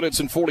 yards, 2 minutes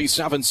and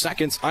 47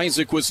 seconds.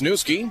 Isaac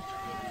Wisniewski.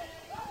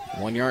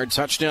 1 yard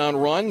touchdown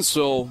run,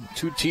 so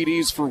 2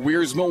 TDs for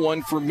Wiersma,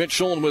 1 for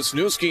Mitchell, and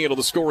Wisniewski into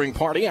the scoring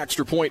party.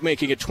 Extra point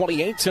making it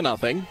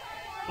 28-0.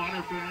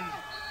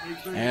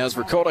 as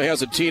Verkota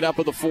has it teed up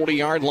at the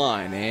 40-yard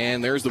line.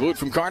 And there's the boot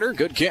from Carter.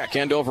 Good kick.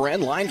 End over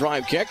end. Line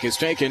drive kick is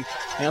taken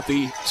at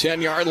the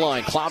 10-yard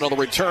line. Cloud on the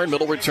return.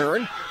 Middle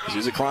return.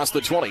 He's across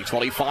the 20.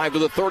 25 to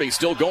the 30.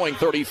 Still going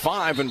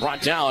 35 and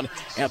brought down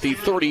at the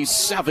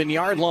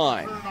 37-yard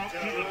line.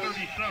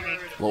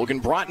 Logan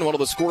Broughton, one of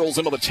the Squirrels,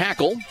 into the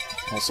tackle.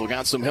 Also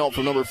got some help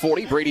from number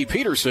 40, Brady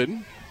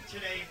Peterson.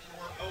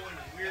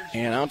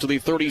 And out to the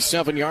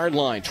 37-yard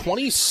line.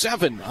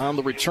 27 on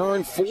the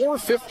return,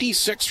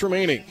 4:56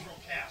 remaining.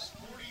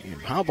 And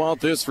how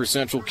about this for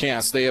Central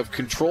Cass? They have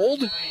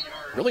controlled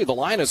really the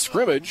line of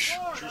scrimmage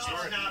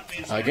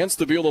against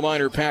the Beulah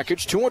Minor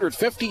package.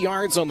 250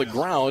 yards on the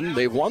ground.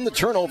 They've won the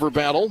turnover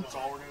battle.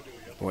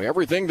 Boy,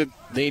 everything that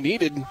they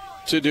needed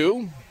to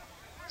do,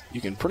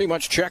 you can pretty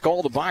much check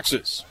all the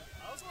boxes.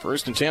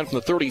 First and 10 from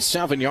the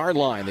 37-yard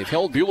line. They've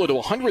held Beulah to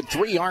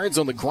 103 yards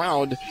on the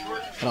ground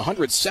and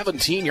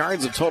 117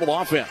 yards of total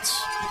offense.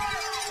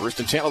 First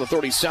and 10 on the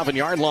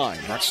 37-yard line.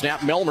 Next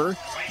snap, Melmer.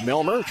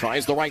 Melmer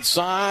tries the right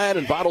side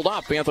and bottled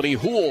up. Anthony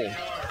Houle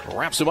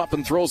wraps him up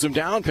and throws him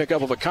down.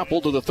 Pickup of a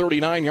couple to the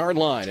 39-yard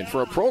line. And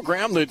for a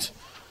program that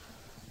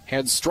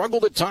had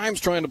struggled at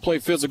times trying to play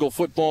physical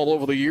football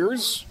over the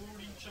years,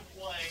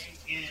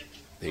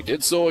 they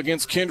did so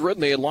against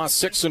Kindred. They had lost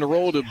 6 in a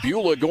row to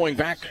Beulah going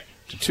back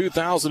to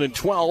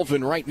 2012,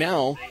 and right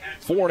now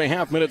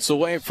 4.5 minutes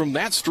away from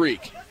that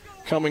streak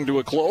coming to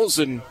a close,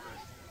 and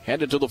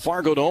headed to the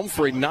Fargo Dome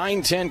for a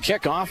 9-10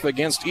 kickoff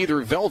against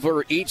either Velva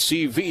or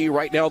HCV.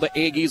 Right now the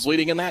Aggies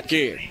leading in that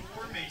game.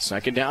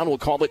 Second down, we'll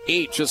call it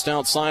 8 just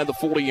outside the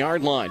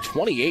 40-yard line.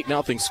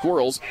 28-0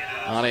 Squirrels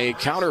on a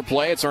counter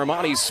play. It's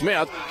Armani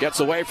Smith. Gets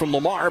away from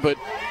Lamar, but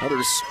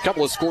another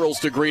couple of Squirrels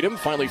to greet him.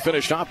 Finally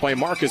finished off by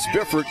Marcus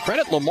Bifford.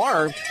 Credit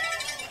Lamar.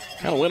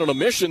 Kind of went on a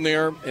mission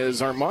there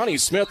as Armani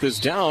Smith is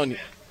down.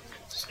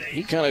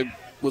 He kind of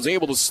was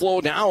able to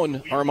slow down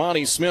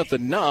Armani Smith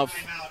enough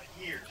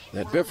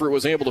that Bifford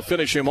was able to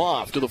finish him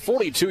off. To the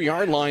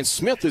 42-yard line,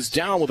 Smith is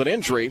down with an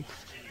injury,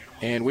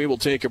 and we will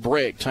take a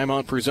break.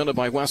 Timeout presented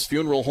by West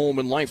Funeral Home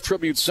and Life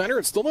Tribute Center.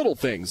 It's the little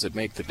things that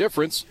make the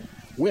difference.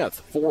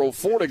 With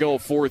 4:04 to go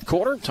fourth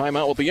quarter,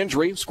 timeout with the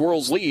injury.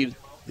 Squirrels lead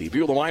the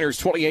Beulah Miners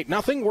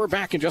 28-0. We're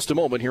back in just a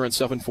moment here on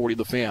 740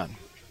 The Fan.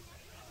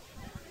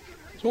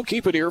 We'll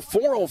keep it here.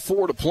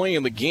 4:04 to play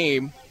in the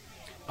game.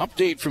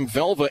 Update from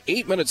Velva.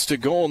 8 minutes to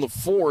go in the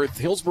fourth.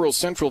 Hillsborough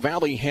Central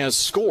Valley has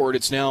scored.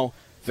 It's now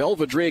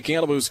Velva Drake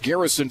Animus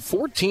Garrison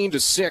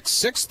 14-6.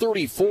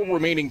 6:34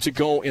 remaining to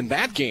go in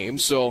that game.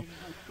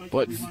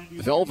 But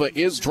Velva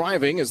is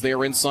driving as they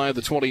are inside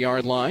the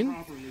 20-yard line.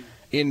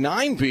 In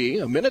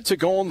 9B, a minute to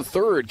go in the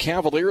third.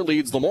 Cavalier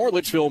leads Lamar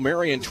Litchfield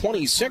Marion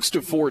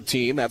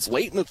 26-14. That's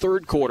late in the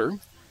third quarter.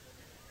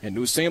 And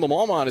New Salem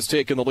Almont has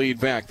taken the lead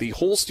back. The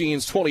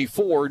Holsteins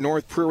 24,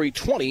 North Prairie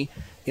 20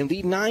 in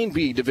the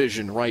 9B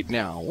division right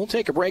now. We'll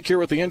take a break here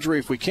with the injury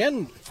if we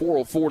can.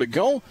 4:04 to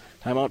go.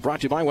 Timeout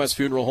brought to you by West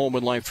Funeral Home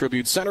and Life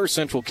Tribute Center.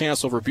 Central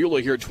Cass over Beulah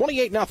here,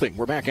 28-0.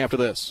 We're back after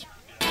this.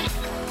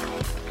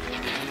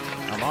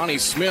 Armani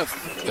Smith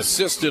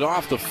assisted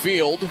off the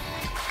field.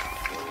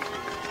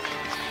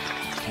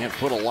 Can't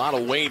put a lot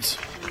of weight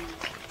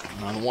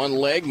on one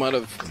leg. Might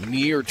have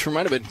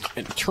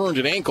turned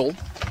an ankle.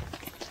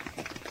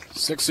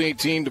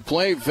 6:18 to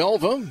play.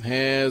 Velva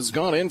has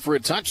gone in for a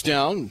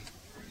touchdown.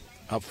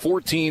 Up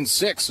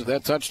 14-6. If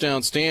that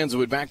touchdown stands, it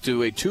would back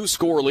to a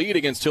 2-score lead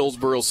against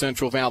Hillsborough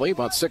Central Valley.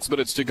 About 6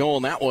 minutes to go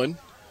on that one.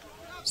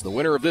 So the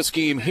winner of this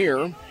game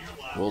here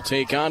will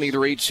take on either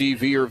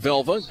HCV or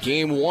Velva.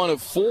 Game 1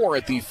 of 4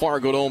 at the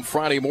Fargo Dome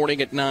Friday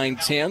morning at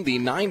 9:10. The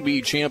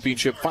 9B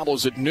championship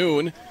follows at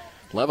noon.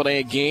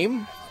 11A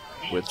game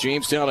with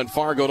Jamestown and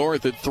Fargo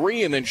North at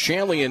 3, and then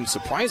Shanley and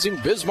surprising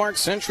Bismarck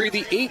Century,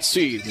 the 8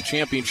 seed. The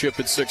championship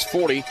at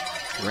 6:40.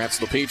 Congrats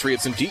to the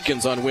Patriots and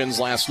Deacons on wins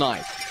last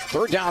night.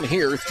 Third down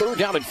here, third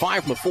down and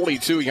 5 from the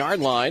 42-yard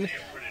line.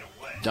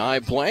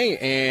 Dive play,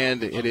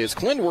 and it is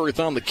Clinworth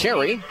on the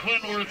carry.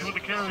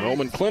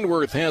 Roman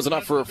Clinworth has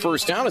enough for a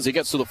first down as he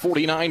gets to the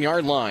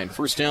 49-yard line.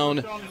 First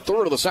down,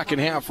 third of the second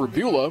half for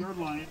Beulah.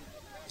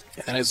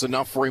 That is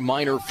enough for a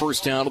minor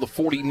first down to the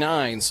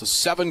 49. So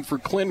 7 for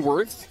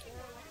Clinworth.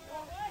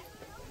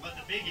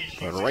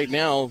 But right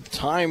now,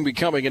 time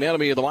becoming an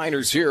enemy of the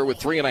Miners here with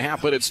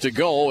 3.5 minutes to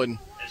go. And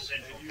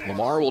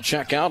Lamar will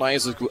check out.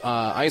 Isaac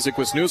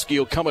Wisniewski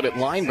will come in at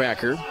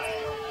linebacker.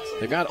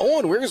 They've got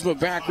Owen Wiersma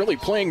back, really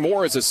playing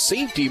more as a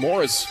safety,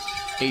 more as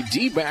a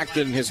D-back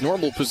than his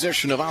normal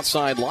position of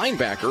outside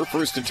linebacker.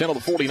 First and 10 on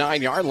the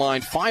 49-yard line,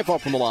 5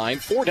 up on the line,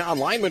 4 down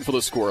linemen for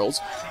the Squirrels.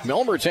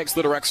 Melmer takes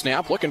the direct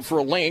snap, looking for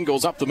a lane,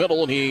 goes up the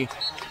middle, and he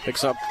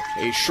picks up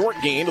a short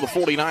gain to the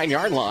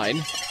 49-yard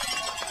line.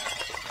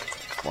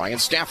 Ryan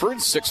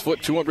Stafford,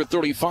 6',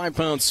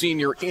 235-pound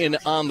senior in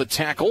on the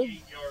tackle.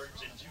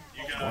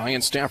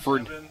 Ryan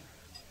Stafford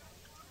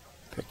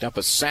picked up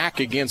a sack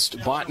against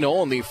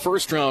Bottineau in the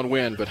first-round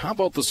win. But how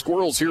about the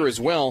Squirrels here as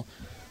well?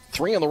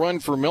 3 on the run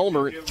for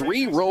Melmer.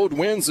 3 road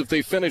wins if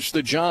they finish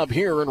the job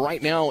here. And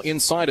right now,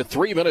 inside of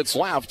 3 minutes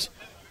left,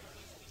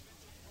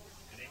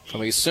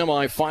 from a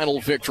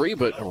semifinal victory,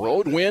 but a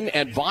road win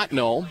at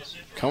Botno.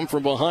 Come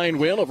from behind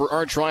win over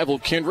arch rival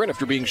Kindred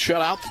after being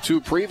shut out the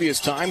two previous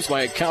times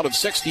by a count of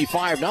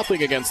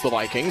 65-0 against the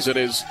Vikings. It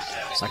is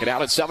second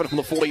out at 7 from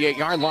the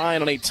 48-yard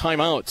line on a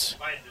timeout.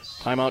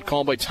 Timeout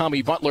called by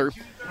Tommy Butler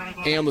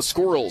and the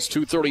Squirrels.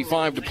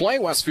 2:35 to play.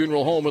 West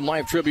Funeral Home and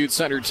Life Tribute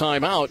Center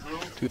timeout.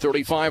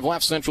 2:35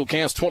 left. Central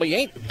Cass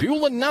 28.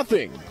 Beulah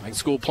nothing. High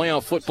school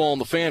playoff football in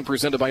the Fan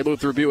presented by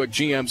Luther Buick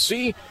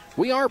GMC.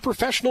 We are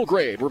professional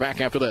grade. We're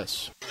back after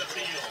this.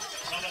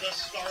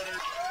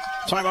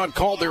 Timeout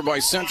called there by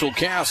Central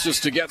Cass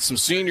just to get some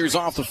seniors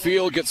off the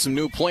field, get some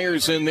new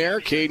players in there.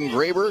 Caden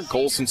Graber,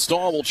 Colson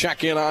Stahl will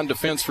check in on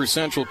defense for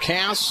Central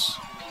Cass.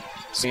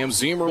 Sam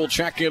Zemer will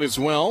check in as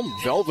well.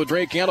 Velva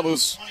Drake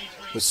Animus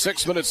with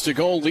 6 minutes to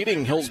go,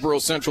 leading Hillsborough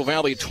Central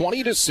Valley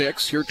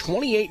 20-6. Here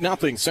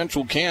 28-0.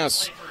 Central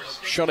Cass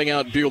shutting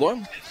out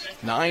Beulah.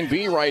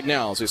 9B right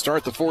now as they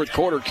start the fourth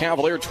quarter.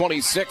 Cavalier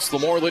 26,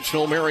 Lemoore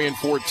Litchfield Marion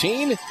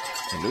 14,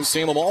 and New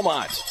Salem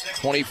Almont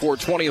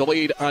 24-20 the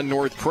lead on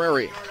North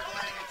Prairie.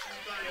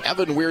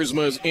 Evan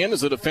Wiersma is in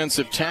as a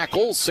defensive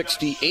tackle,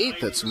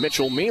 68. That's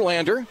Mitchell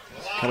Melander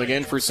coming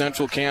in for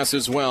Central Cass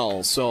as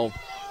well. So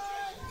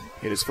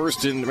it is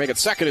first in, make it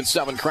 2nd and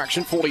 7,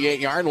 correction,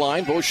 48-yard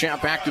line.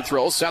 Beauchamp back to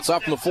throw, sets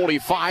up from the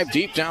 45,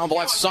 deep down the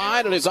left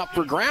side, and is up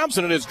for grabs,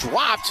 and it is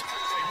dropped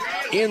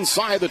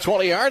inside the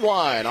 20-yard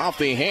line off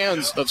the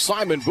hands of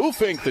Simon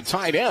Bufink, the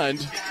tight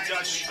end.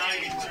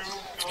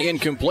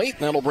 Incomplete.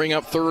 That'll bring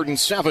up 3rd and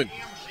 7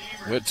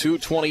 with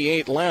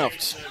 2:28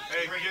 left.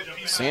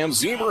 Sam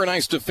Zemer, a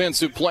nice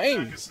defensive play.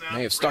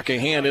 May have stuck a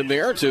hand in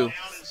there to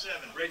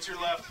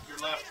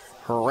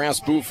harass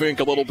Bufink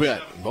a little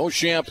bit.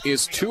 Beauchamp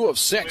is 2 of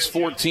 6,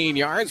 14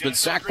 yards. Been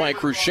sacked by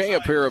Crochet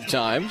a pair of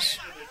times.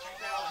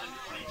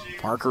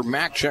 Parker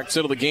Mack checks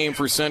into the game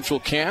for Central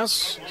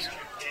Cass.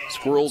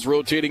 Squirrels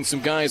rotating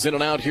some guys in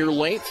and out here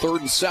late.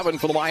 3rd and 7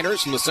 for the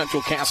Miners from the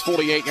Central Cass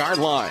 48-yard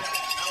line.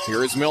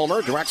 Here is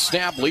Milmer, direct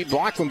snap, lead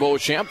block from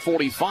Beauchamp,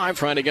 45,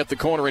 trying to get the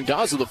corner and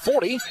does at the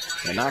 40,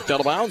 and knocked out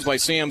of bounds by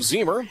Sam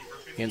Zemer.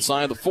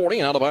 Inside the 40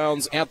 and out of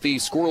bounds at the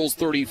Squirrels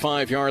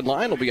 35-yard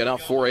line. Will be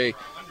enough for a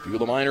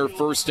Beulah Miner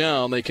first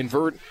down. They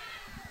convert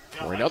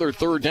for another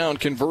 3rd down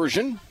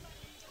conversion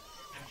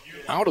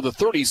out of the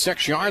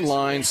 36-yard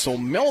line. So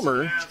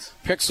Milmer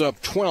picks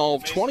up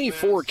 12,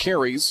 24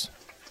 carries,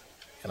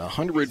 and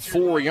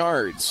 104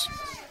 yards.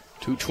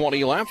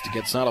 2:20 left.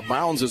 Gets out of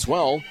bounds as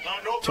well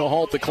to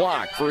halt the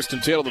clock. 1st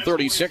and 10 of the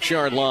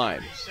 36-yard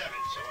line.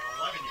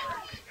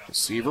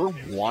 Receiver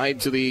wide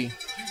to the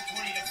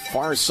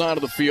far side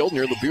of the field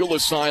near the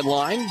Beulah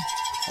sideline.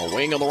 A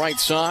wing on the right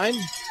side.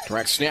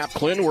 Direct snap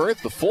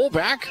Clinworth, the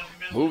fullback,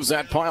 moves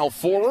that pile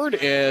forward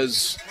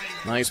as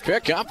nice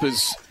pickup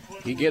as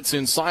he gets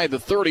inside the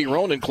 30.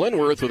 Ronan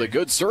Clinworth with a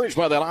good surge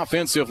by that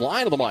offensive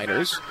line of the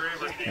Miners.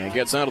 And he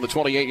gets out of the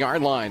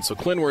 28-yard line. So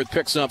Clinworth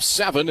picks up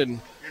 7,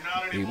 and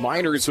the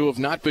Miners, who have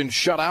not been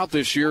shut out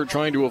this year,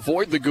 trying to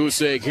avoid the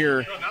goose egg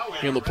here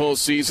in the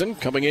postseason,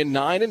 coming in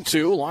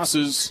 9-2.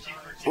 Losses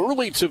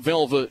early to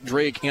Velva,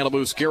 Drake,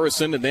 Anamoose,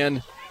 Garrison, and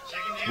then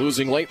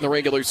losing late in the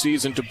regular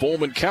season to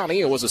Bowman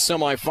County. It was a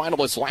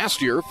semifinalist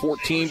last year,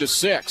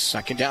 14-6.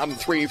 2nd down and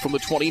 3 from the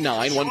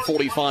 29,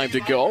 1:45 to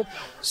go.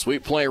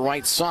 Sweep play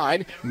right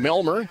side.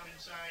 Melmer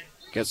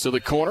gets to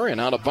the corner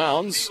and out of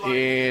bounds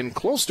and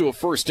close to a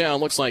first down.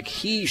 Looks like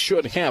he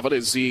should have it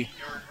as he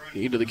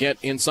needed to get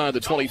inside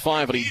the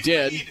 25, and he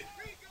did.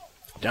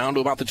 Down to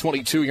about the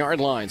 22-yard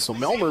line. So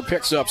Melmer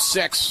picks up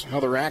 6.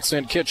 Another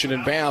Accent Kitchen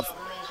and Bath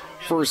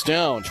first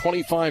down.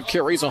 25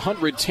 carries,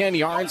 110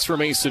 yards for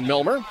Mason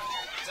Melmer.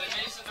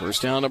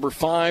 First down number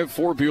 5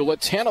 for Beulah,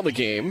 10 of the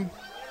game.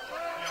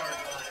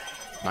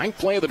 9th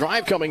play of the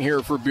drive coming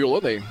here for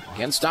Beulah. They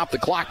again stop the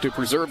clock to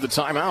preserve the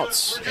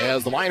timeouts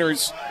as the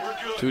Miners,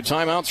 2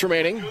 timeouts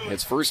remaining.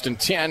 It's 1st and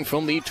 10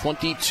 from the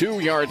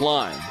 22-yard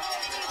line.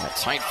 That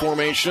tight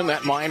formation,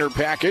 that Miner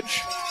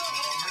package.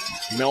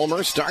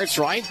 Melmer starts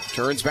right,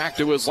 turns back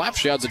to his left,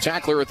 sheds a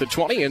tackler at the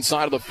 20,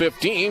 inside of the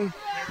 15.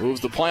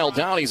 Moves the pile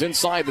down, he's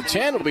inside the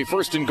 10. It'll be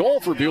 1st and goal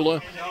for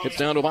Beulah. It's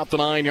down to about the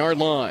 9-yard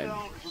line.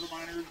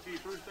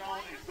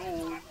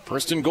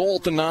 1st and goal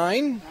at the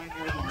 9.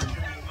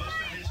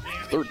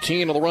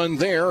 13 on the run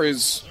there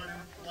is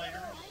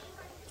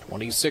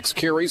 26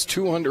 carries,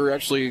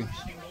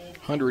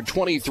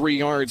 123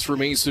 yards for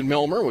Mason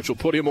Melmer, which will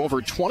put him over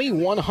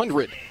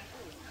 2,100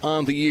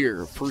 on the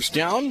year. First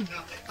down,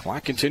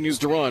 clock continues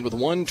to run with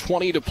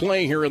 1:20 to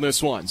play here in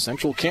this one.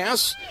 Central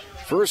Cass,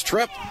 first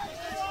trip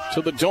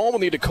to the Dome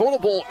in the Dakota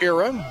Bowl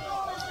era,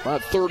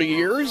 about 30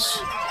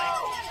 years.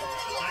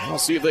 We'll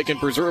see if they can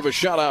preserve a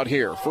shutout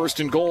here.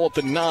 1st and goal at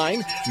the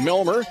 9.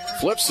 Melmer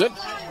flips it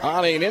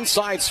on an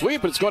inside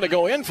sweep. It's going to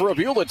go in for a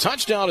Beulah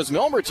touchdown as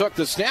Melmer took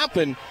the snap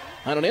and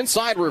on an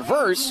inside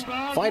reverse,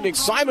 finding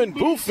Simon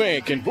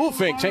Bufink, and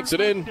Bufink takes it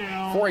in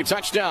for a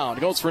touchdown.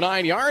 It goes for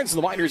 9 yards,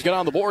 and the Miners get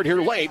on the board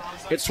here late.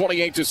 It's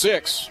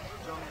 28-6.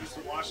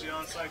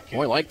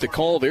 Boy, I like the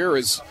call there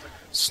as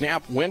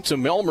snap went to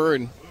Melmer,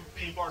 and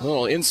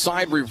Well,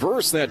 inside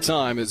reverse that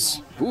time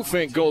as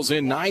Bufink goes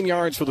in 9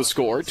 yards for the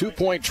score.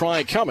 2-point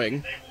try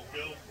coming.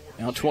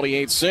 Now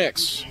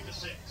 28-6.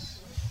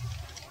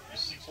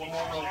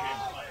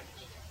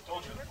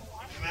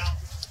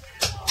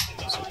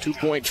 So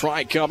 2-point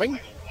try coming.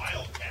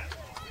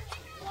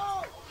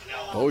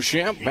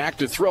 Beauchamp back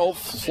to throw.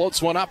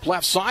 Floats one up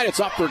left side. It's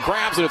up for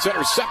grabs and it's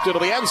intercepted to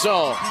the end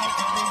zone.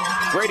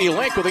 Brady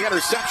Link with the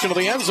interception of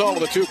the end zone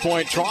with a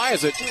 2-point try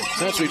as it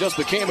essentially just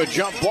became a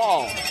jump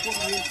ball.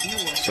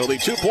 So the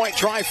 2-point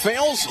try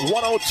fails.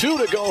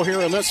 1:02 to go here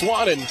in this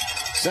one. And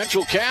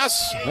Central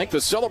Cass, I think the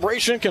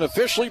celebration can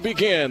officially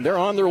begin. They're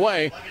on their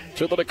way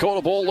to the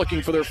Dakota Bowl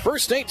looking for their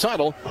first state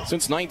title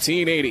since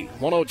 1980.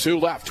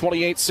 1:02 left,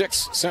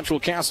 28-6.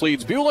 Central Cass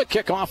leads Beulah.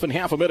 Kickoff in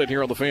half a minute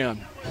here on The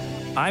Fan.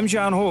 I'm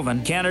John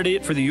Hoven,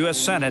 candidate for the U.S.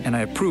 Senate, and I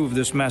approve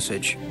this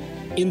message.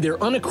 In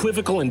their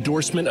unequivocal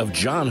endorsement of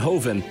John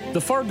Hoven, the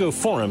Fargo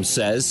Forum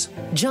says,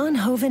 John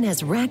Hoven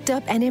has racked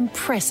up an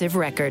impressive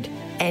record,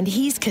 and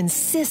he's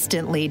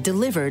consistently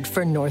delivered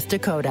for North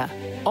Dakota.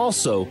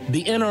 Also,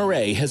 the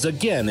NRA has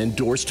again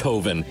endorsed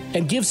Hoven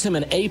and gives him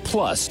an A+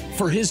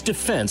 for his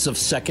defense of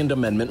Second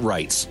Amendment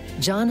rights.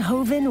 John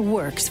Hoven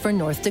works for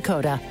North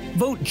Dakota.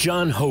 Vote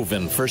John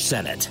Hoven for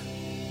Senate.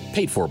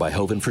 Paid for by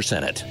Hoven for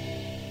Senate.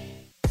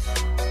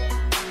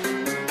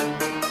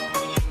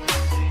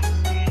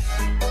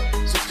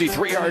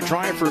 63-yard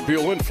drive for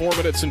Beulah in 4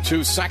 minutes and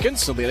 2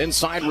 seconds. So the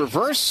inside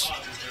reverse.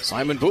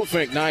 Simon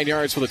Bufink, 9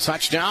 yards for the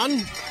touchdown.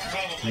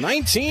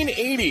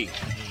 1980.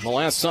 The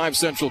last time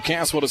Central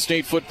Cass won a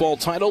state football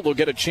title, they'll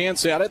get a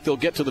chance at it. They'll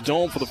get to the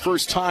Dome for the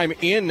first time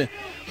in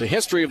the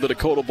history of the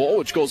Dakota Bowl,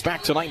 which goes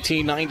back to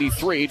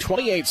 1993.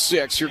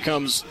 28-6. Here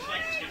comes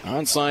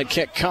onside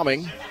kick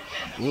coming.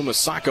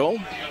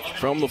 Lumasako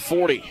from the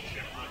 40.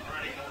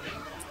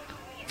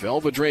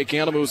 Velva Drake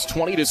Animus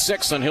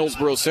 20-6 on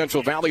Hillsborough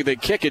Central Valley. They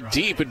kick it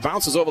deep. It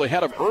bounces over the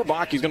head of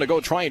Urbach. He's going to go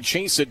try and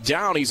chase it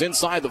down. He's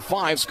inside the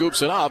 5,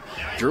 scoops it up.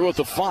 Drew at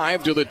the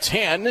 5 to the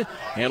 10, and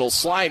he'll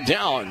slide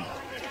down.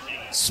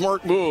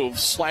 Smart move,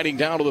 sliding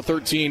down to the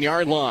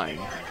 13-yard line.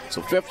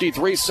 So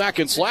 53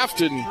 seconds left,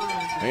 and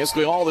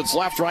basically all that's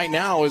left right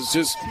now is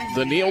just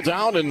the kneel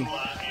down and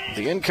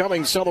the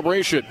incoming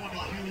celebration.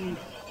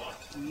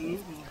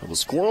 The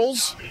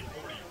Squirrels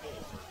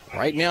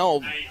right now,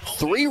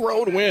 3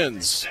 road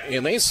wins,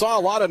 and they saw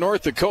a lot of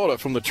North Dakota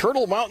from the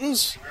Turtle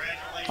Mountains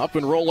up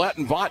in Rolette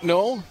and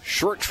Bottineau.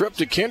 Short trip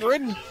to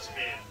Kindred,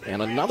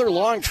 and another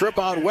long trip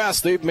out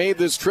west. They've made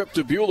this trip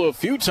to Beulah a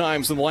few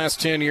times in the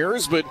last 10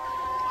 years, but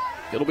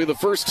it'll be the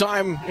first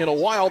time in a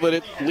while that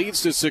it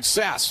leads to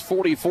success.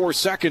 44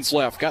 seconds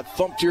left. Got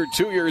thumped here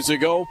 2 years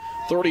ago,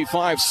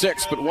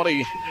 35-6, but what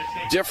a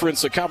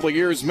difference a couple of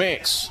years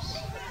makes.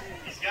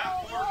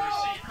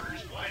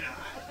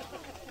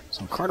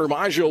 Carter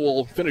Maggio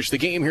will finish the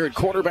game here at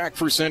quarterback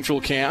for Central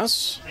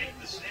Cass.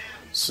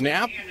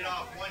 Snap.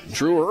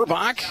 Drew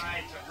Urbach.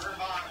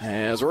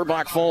 As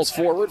Urbach falls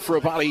forward for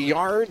about a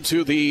yard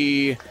to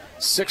the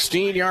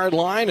 16-yard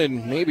line,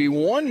 and maybe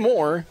one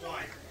more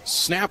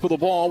snap of the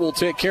ball will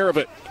take care of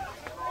it.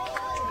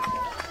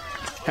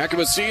 Heck of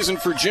a season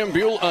for Jim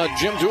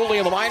Dooley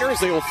and the Miners.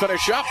 They will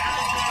finish up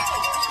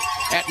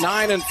at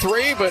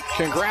 9-3, but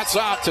congrats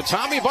out to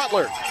Tommy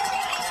Butler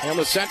and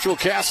the Central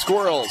Cass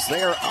Squirrels.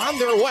 They are on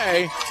their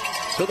way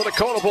to the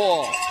Dakota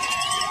Bowl.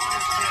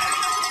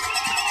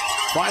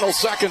 Final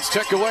seconds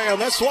tick away on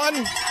this one.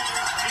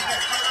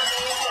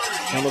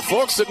 And the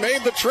folks that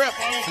made the trip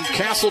from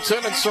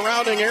Castleton and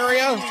surrounding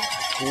area,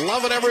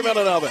 loving every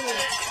minute of it.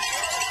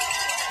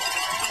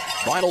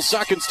 Final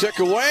seconds tick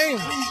away.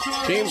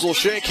 Teams will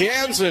shake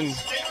hands, and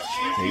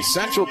the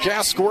Central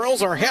Cass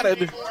Squirrels are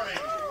headed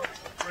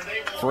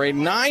for a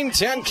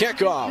 9-10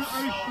 kickoff.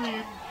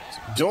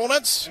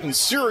 Donuts and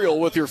cereal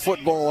with your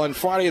football on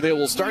Friday. They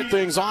will start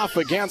things off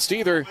against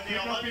either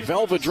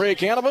Velva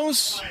Drake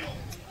Animus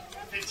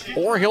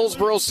or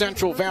Hillsborough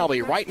Central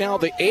Valley. Right now,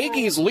 the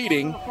Aggies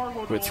leading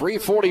with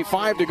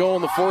 3:45 to go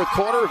in the fourth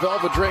quarter.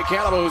 Velva Drake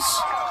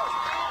Animus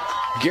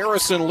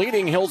Garrison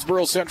leading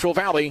Hillsborough Central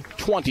Valley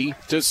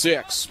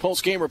 20-6.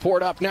 Post-game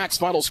report up next.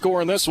 Final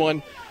score in this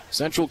one.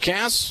 Central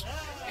Cass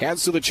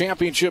heads to the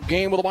championship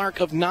game with a mark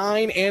of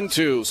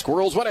 9-2.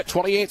 Squirrels win it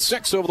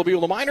 28-6 over the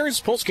Beulah Miners.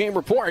 Post-game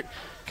report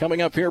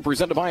coming up here,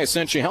 presented by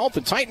Essentia Health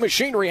and Titan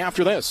Machinery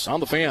after this on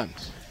The Fan.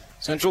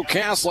 Central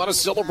Cass, a lot of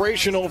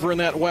celebration over in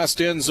that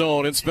west end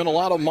zone. It's been a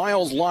lot of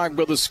miles logged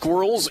by the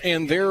Squirrels,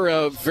 and they're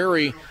a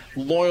very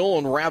loyal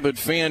and rabid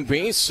fan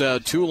base.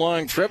 2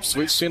 long trips.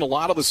 We've seen a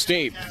lot of the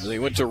state. They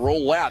went to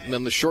Rolette, and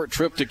then the short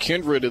trip to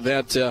Kindred, and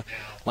that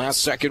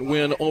last-second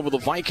win over the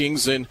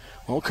Vikings. And,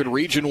 well, could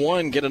Region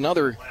 1 get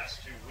another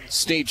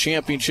state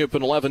championship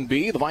in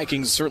 11B? The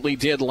Vikings certainly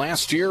did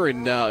last year,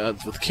 and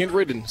with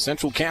Kindred and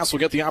Central Cass will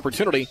get the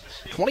opportunity.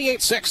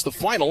 28-6, the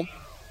final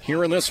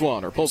here in this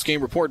one. Our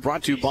post-game report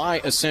brought to you by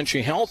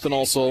Essentia Health and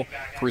also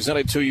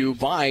presented to you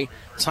by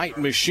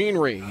Titan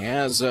Machinery,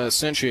 as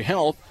Essentia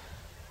Health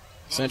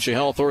Essentia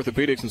Health,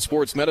 Orthopedics, and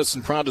Sports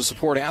Medicine proud to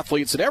support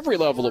athletes at every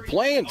level of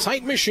play and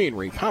tight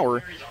machinery,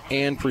 power,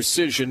 and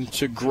precision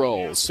to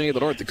grow. Say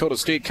the North Dakota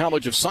State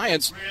College of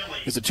Science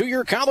is a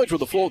 2-year college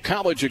with a full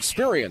college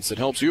experience that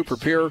helps you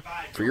prepare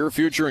for your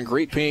future and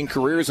great-paying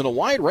careers in a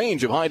wide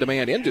range of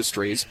high-demand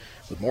industries.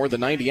 With more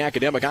than 90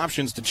 academic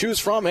options to choose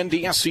from,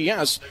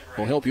 NDSCS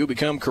will help you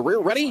become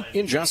career-ready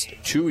in just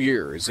 2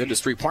 years.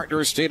 Industry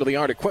partners,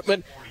 state-of-the-art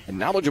equipment, and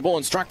knowledgeable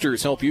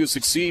instructors help you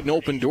succeed and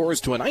open doors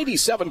to a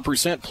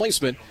 97%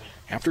 placement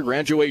after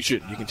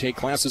graduation. You can take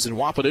classes in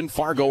Wahpeton,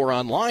 Fargo, or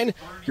online.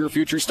 Your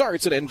future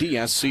starts at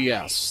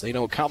NDSCS. They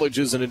know college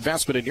is an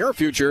investment in your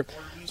future.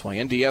 That's why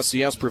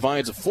NDSCS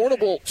provides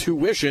affordable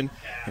tuition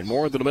and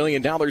more than $1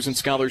 million in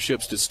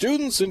scholarships to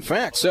students. In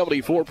fact,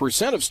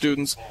 74% of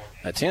students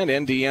attend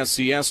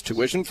NDSCS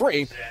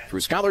tuition-free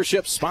through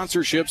scholarships,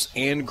 sponsorships,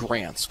 and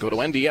grants. Go to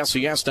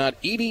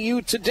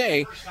ndscs.edu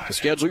today to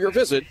schedule your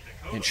visit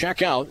and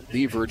check out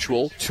the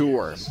virtual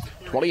tour.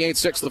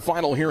 28-6 the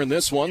final here in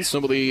this one.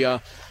 Some of the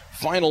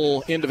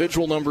final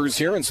individual numbers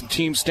here and some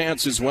team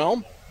stats as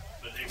well.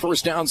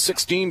 First down,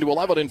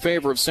 16-11 in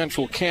favor of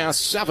Central Cass,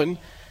 7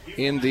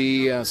 in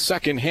the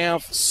second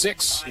half,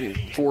 6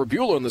 for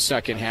Beulah in the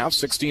second half,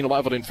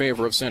 16-11 in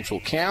favor of Central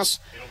Cass.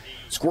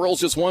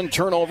 Squirrels just one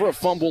turnover, a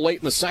fumble late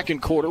in the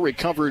second quarter,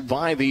 recovered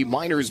by the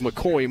Miners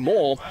McCoy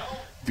Mole.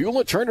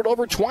 Beulah turned it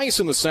over twice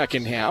in the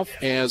second half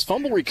as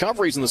fumble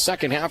recoveries in the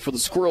second half for the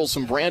Squirrels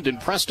from Brandon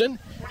Preston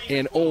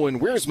and Owen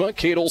Wiersma.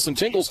 Kate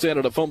Olsen-Tinglestead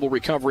had a fumble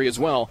recovery as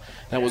well.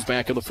 That was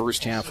back in the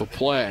first half of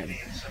play.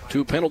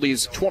 2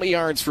 penalties, 20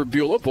 yards for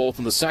Beulah, both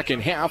in the second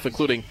half,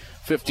 including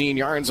 15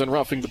 yards on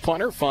roughing the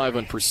punter, 5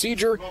 on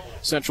procedure.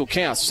 Central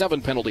Cass,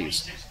 7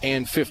 penalties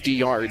and 50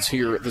 yards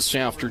here this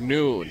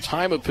afternoon.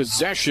 Time of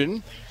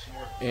possession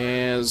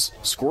as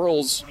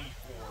Squirrels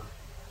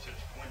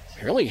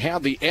really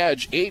had the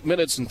edge, 8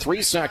 minutes and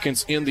 3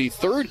 seconds in the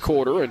third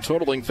quarter, and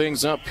totaling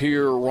things up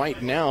here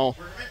right now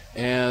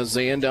as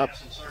they end up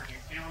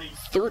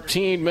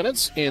 13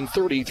 minutes and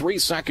 33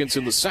 seconds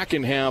in the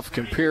second half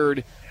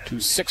compared to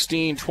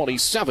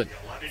 16:27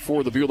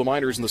 for the Beulah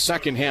Miners in the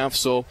second half.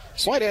 So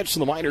slight edge to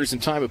the Miners in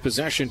time of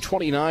possession,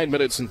 29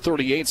 minutes and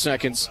 38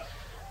 seconds.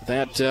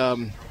 That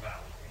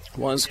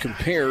was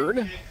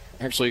compared.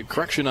 Actually,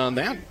 correction on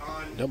that.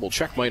 Double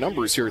check my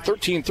numbers here.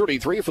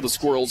 13:33 for the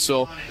Squirrels.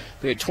 So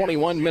they had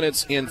 21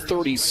 minutes and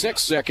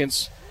 36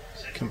 seconds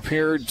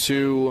compared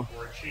to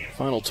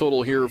final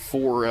total here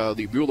for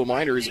the Beulah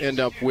Miners. End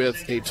up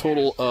with a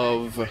total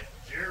of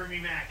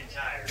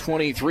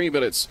 23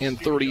 minutes and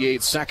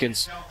 38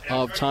 seconds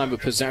of time of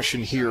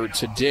possession here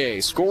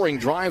today. Scoring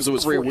drives, it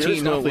was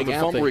 14-0 with a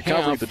fumble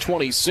recovery at the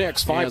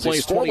 26. 5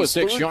 plays,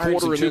 26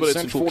 yards in 2 minutes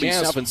and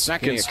 47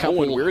 seconds.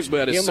 Owen Wiersma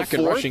had his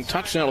second rushing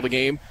touchdown of the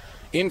game,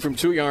 in from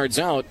 2 yards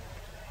out.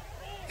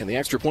 And the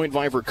extra point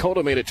by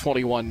Verkota made it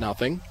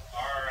 21-0.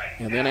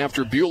 And then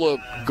after Beulah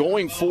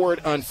going for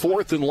it on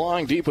 4th and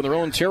long deep in their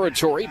own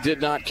territory, did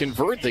not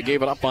convert. They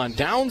gave it up on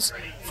downs.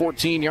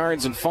 14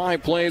 yards and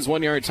 5 plays,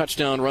 1-yard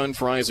touchdown run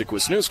for Isaac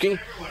Wisniewski.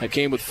 That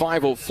came with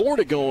 5:04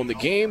 to go in the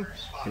game.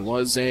 It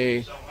was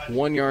a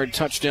 1-yard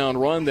touchdown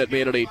run that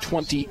made it a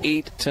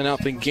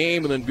 28-0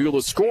 game. And then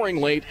Beulah scoring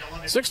late,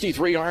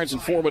 63 yards in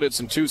 4 minutes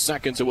and 2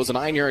 seconds. It was a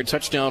 9-yard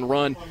touchdown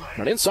run.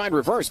 An inside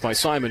reverse by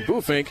Simon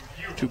Bufink.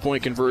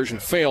 2-point conversion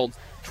failed.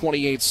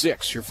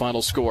 28-6, your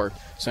final score.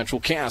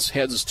 Central Cass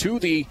heads to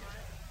the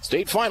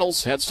state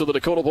finals, heads to the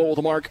Dakota Bowl with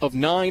a mark of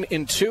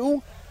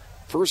 9-2.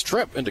 First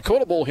trip in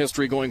Dakota Bowl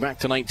history going back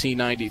to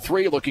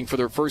 1993, looking for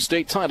their first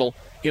state title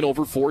in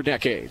over 4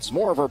 decades.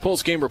 More of our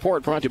post-game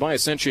report brought to you by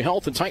Essentia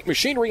Health and Tight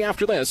Machinery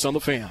after this on The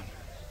Fan.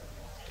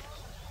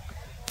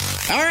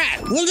 All right,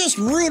 we'll just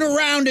root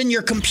around in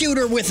your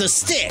computer with a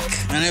stick.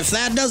 And if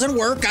that doesn't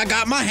work, I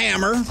got my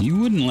hammer. You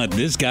wouldn't let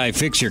this guy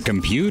fix your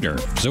computer.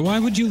 So why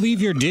would you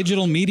leave your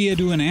digital media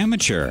to an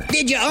amateur?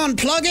 Did you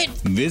unplug it?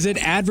 Visit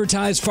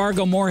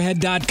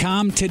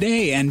advertisefargomorehead.com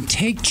today and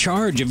take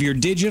charge of your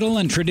digital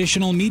and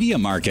traditional media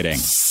marketing.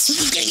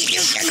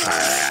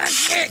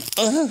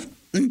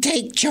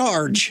 Take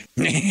charge.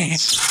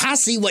 I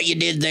see what you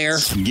did there.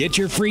 Get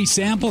your free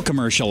sample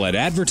commercial at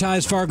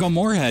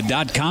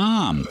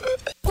advertisefargomorehead.com.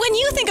 When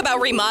you think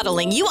about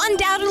remodeling, you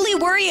undoubtedly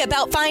worry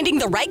about finding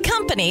the right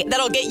company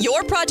that'll get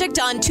your project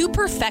done to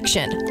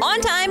perfection,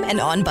 on time and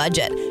on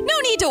budget. No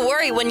need to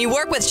worry when you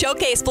work with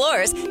Showcase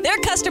Floors. Their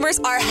customers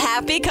are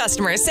happy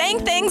customers,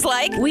 saying things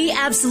like, "We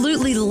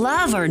absolutely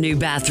love our new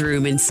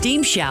bathroom and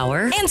steam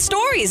shower." And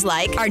stories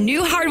like, "Our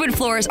new hardwood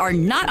floors are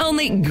not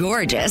only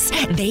gorgeous,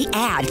 they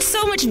add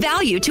so much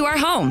value to our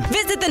home."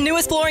 Visit the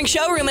newest flooring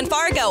showroom in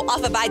Fargo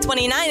off of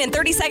I-29 and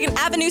 32nd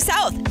Avenue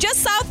South,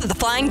 just south of the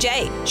Flying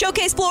J.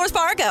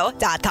 ShowcaseFloorsFargo.com.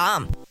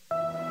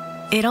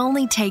 It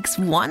only takes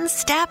one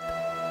step,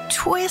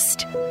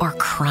 twist, or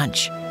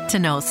crunch to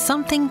know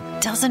something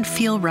doesn't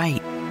feel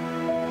right.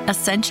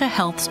 Essentia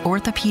Health's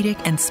orthopedic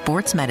and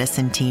sports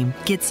medicine team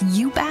gets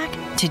you back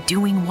to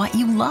doing what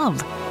you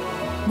love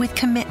with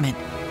commitment,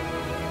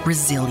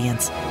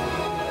 resilience,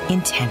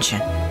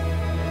 intention.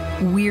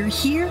 We're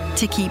here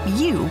to keep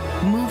you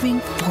moving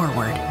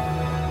forward.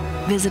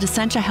 Visit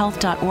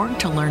EssentiaHealth.org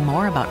to learn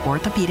more about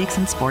orthopedics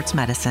and sports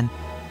medicine,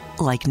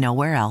 like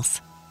nowhere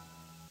else.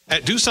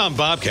 At Doosan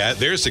Bobcat,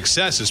 their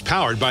success is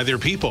powered by their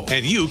people,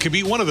 and you can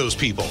be one of those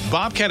people.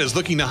 Bobcat is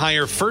looking to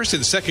hire first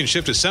and second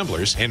shift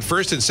assemblers and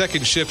first and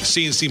second shift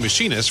CNC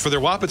machinists for their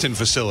Wahpeton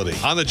facility.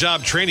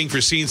 On-the-job training for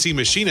CNC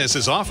machinists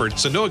is offered,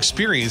 so no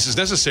experience is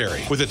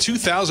necessary, with a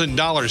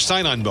 $2,000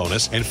 sign-on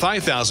bonus and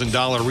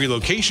 $5,000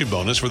 relocation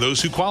bonus for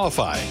those who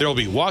qualify. There will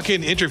be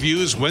walk-in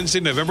interviews Wednesday,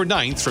 November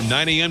 9th from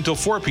 9 a.m. till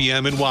 4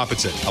 p.m. in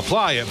Wahpeton.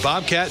 Apply at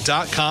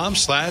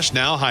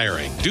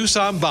bobcat.com/now-hiring.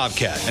 Doosan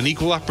Bobcat, an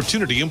equal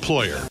opportunity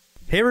employer.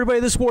 Hey everybody,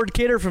 this is Ward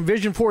Cater from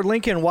Vision Ford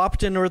Lincoln,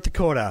 Wahpeton, North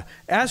Dakota.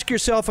 Ask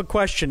yourself a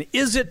question.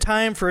 Is it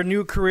time for a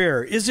new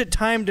career? Is it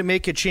time to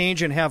make a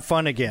change and have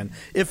fun again?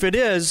 If it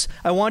is,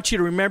 I want you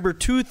to remember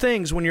two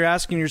things when you're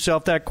asking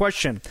yourself that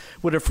question.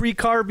 Would a free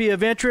car be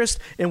of interest,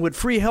 and would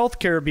free health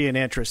care be an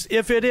interest?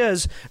 If it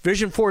is,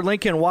 Vision Ford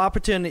Lincoln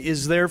Wahpeton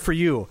is there for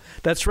you.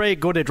 That's right.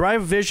 Go to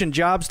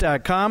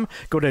driveavisionjobs.com.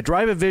 Go to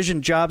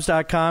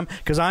driveavisionjobs.com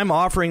because I'm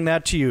offering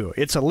that to you.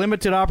 It's a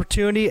limited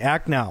opportunity.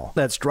 Act now.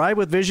 That's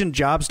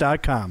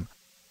drivewithvisionjobs.com.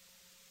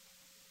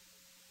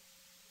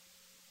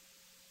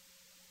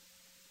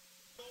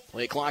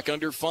 Play clock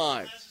under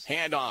 5.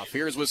 Handoff.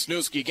 Here's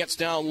Wisniewski. Gets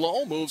down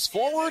low. Moves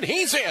forward.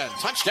 He's in.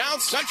 Touchdown,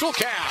 Central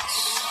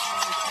Cass.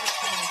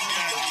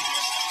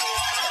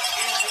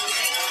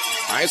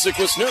 Isaac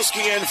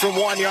Wisniewski in from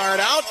 1 yard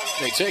out.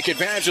 They take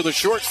advantage of the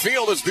short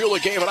field as Beulah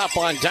gave it up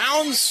on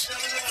downs.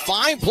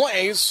 5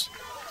 plays.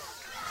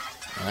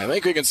 I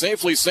think we can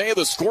safely say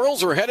the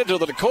Squirrels are headed to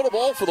the Dakota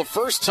Bowl for the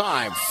first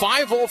time.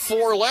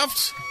 5:04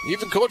 left.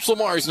 Even Coach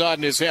Lamar's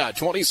nodding his head.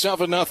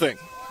 27-0.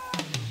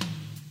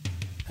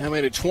 I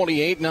made it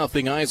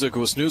 28-0. Isaac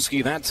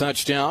Wisniewski, that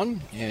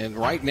touchdown. And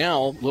right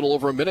now, a little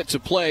over a minute to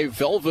play.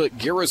 Velva,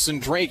 Garrison,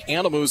 Drake,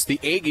 Animus, the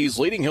Aggies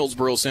leading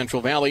Hillsborough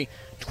Central Valley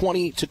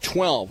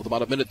 20-12 with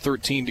about a minute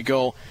 13 to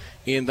go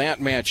in that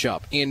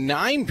matchup. In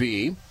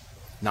 9B,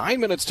 9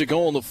 minutes to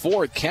go in the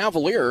fourth,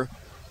 Cavalier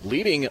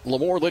leading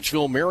Lemoore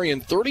Litchfield Marion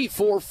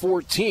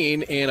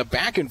 34-14 in a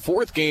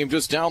back-and-forth game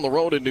just down the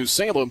road in New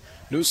Salem.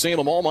 New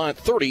Salem Almont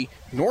 30,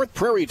 North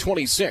Prairie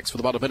 26 with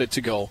about a minute to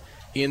go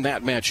in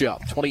that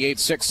matchup.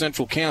 28-6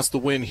 Central Cass the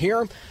win here.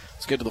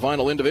 Let's get to the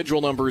final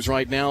individual numbers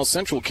right now.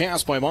 Central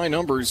Cass, by my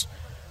numbers,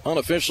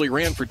 unofficially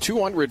ran for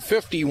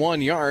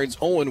 251 yards.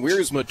 Owen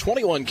Wiersma,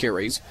 21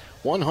 carries,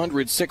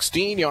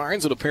 116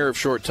 yards and a pair of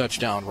short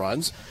touchdown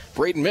runs.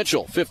 Braden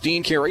Mitchell,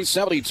 15 carries,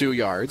 72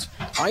 yards.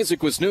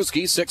 Isaac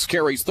Wisniewski, 6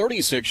 carries,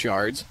 36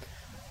 yards.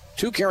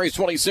 2 carries,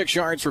 26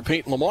 yards for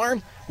Peyton Lamar.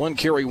 1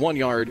 carry, 1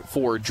 yard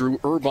for Drew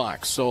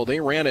Urbach. So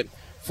they ran it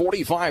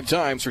 45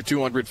 times for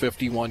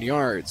 251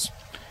 yards.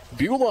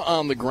 Beulah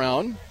on the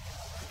ground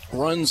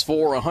runs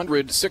for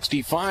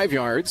 165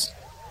 yards.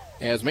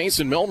 As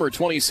Mason Milmer,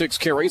 26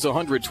 carries,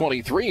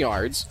 123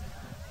 yards.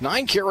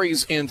 9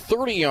 carries and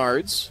 30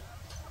 yards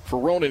for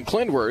Ronan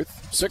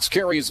Klindworth. 6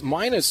 carries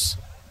minus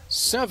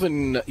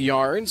 7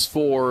 yards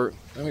for,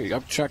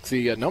 I've checked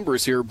the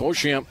numbers here.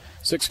 Beauchamp,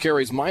 6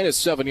 carries minus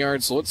 7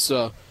 yards. So let's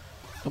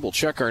double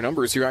check our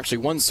numbers here. Actually,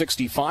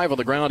 165 on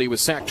the ground. He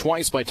was sacked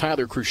twice by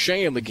Tyler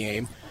Cruchet in the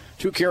game.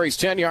 2 carries,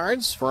 10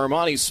 yards for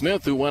Armani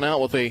Smith, who went out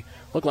with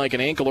looked like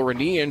an ankle or a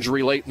knee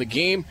injury late in the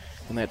game.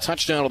 And that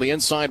touchdown on the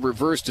inside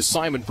reverse to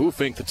Simon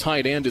Bufink, the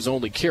tight end, his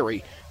only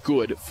carry,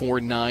 good for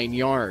 9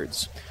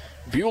 yards.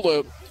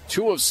 Beulah,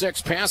 2 of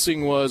 6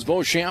 passing was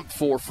Beauchamp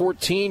for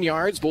 14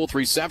 yards, both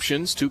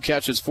receptions, 2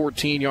 catches,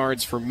 14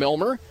 yards for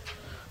Milmer.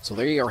 So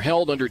they are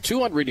held under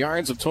 200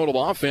 yards of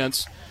total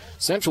offense.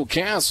 Central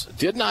Cass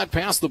did not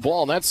pass the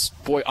ball. And that's,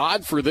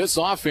 odd for this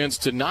offense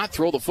to not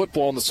throw the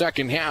football in the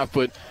second half,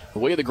 but the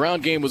way the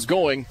ground game was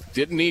going,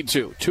 didn't need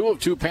to. 2 of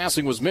 2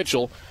 passing was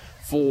Mitchell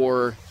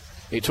for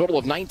a total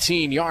of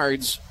 19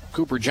 yards.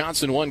 Cooper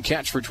Johnson, 1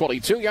 catch for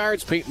 22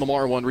 yards. Peyton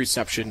Lamar, 1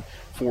 reception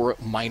for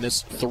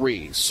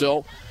 -3.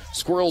 So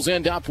Squirrels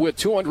end up with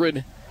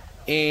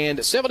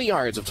 270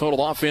 yards of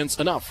total offense,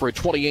 enough for a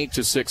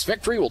 28-6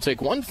 victory. We'll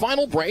take one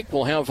final break.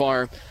 We'll have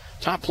our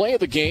top play of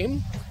the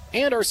game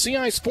and our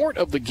CI Sport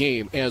of the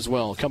game as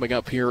well coming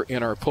up here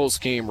in our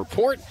post-game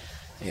report.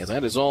 And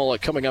that is all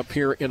coming up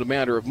here in a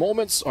matter of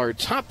moments. Our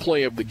top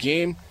play of the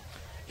game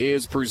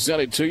is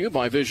presented to you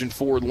by Vision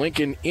Ford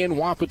Lincoln in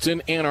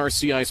Wahpeton, and our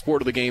CI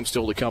Sport of the game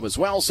still to come as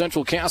well.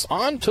 Central Cass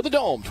on to the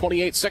Dome.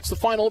 28-6 the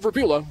final over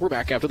Beulah. We're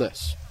back after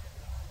this.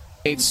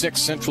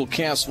 8-6 Central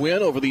Cass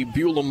win over the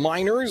Beulah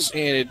Miners,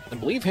 and it, I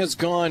believe, has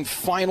gone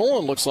final,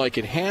 and looks like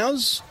it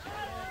has.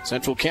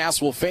 Central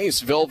Cass will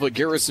face Velva,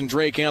 Garrison,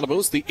 Drake,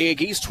 Animus, the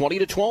Aggies,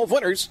 20-12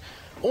 winners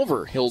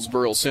over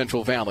Hillsborough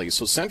Central Valley.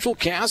 So Central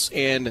Cass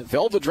and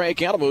Velva,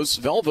 Drake, Animus.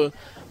 Velva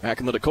back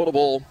in the Dakota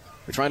Bowl.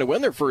 They're trying to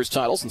win their first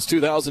title since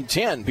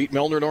 2010. Beat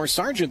Milner North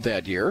Sargent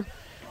that year.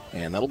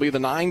 And that'll be the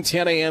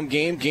 9-10 a.m.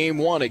 game, game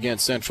 1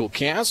 against Central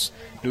Cass.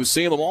 New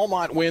Salem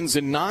Almont wins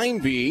in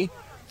 9B,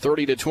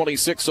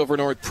 30-26 over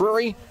North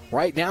Prairie.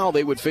 Right now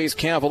they would face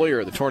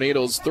Cavalier. The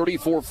Tornadoes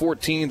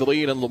 34-14 the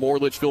lead in Lemoore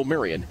Litchfield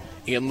Marion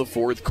in the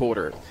fourth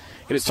quarter.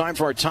 It is time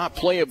for our top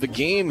play of the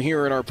game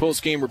here in our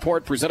post-game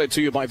report, presented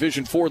to you by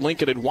Vision Ford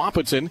Lincoln in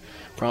Wapaton.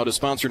 Proud to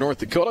sponsor North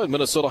Dakota and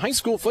Minnesota high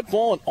school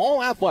football and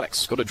all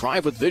athletics. Go to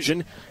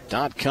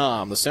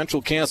drivewithvision.com. The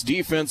Central Cass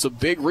defense, a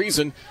big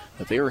reason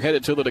that they are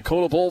headed to the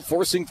Dakota Bowl,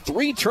 forcing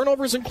 3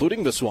 turnovers,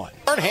 including this one.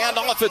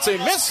 Handoff, it's a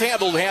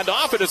mishandled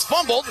handoff. It is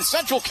fumbled, and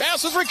Central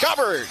Cass is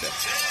recovered.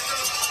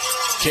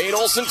 Kate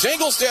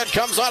Olsen-Tinglestead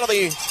comes out of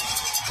the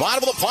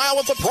bottom of the pile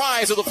with the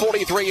prize at the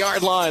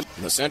 43-yard line.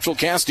 And the Central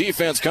Cass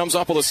defense comes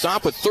up with a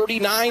stop with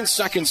 39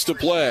 seconds to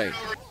play.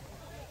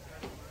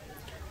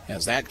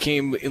 As that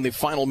came in the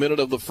final minute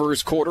of the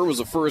first quarter, was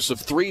the first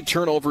of 3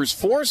 turnovers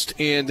forced,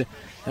 and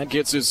that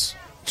gets us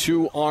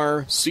to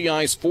our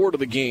CI Sport of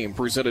the game,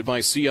 presented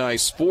by CI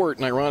Sport.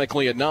 And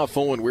ironically enough,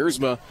 Owen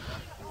Wiersma,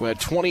 who had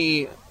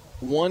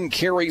 21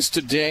 carries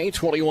today,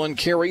 21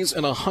 carries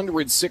and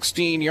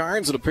 116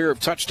 yards and a pair of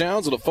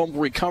touchdowns and a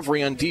fumble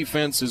recovery on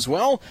defense as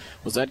well,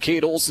 was that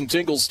Kate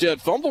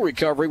Olsen-Tinglestead fumble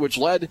recovery, which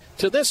led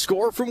to this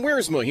score from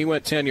Wiersma. He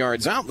went 10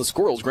 yards out, and the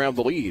Squirrels grabbed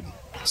the lead.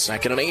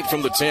 2nd and 8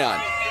 from the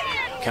 10.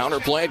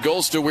 Counterplay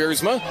goes to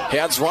Wiersma.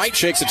 Heads right,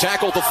 shakes a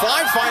tackle at the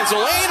 5, finds a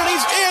lane, and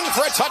he's in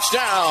for a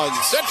touchdown.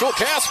 Central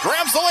Cass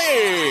grabs the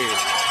lead.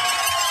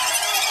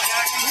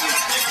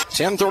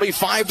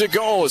 10:35 to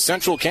go.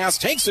 Central Cass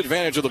takes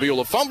advantage of the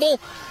Beulah fumble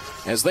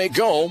as they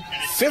go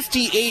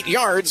 58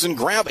 yards and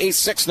grab a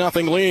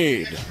 6-0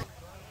 lead.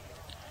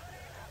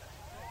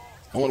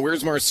 Owen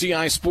Wiersma,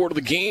 CI Sport of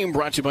the game,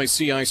 brought to you by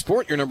CI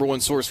Sport, your number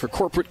one source for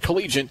corporate,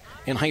 collegiate,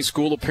 and high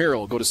school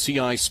apparel. Go to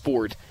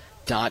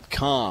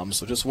CISport.com.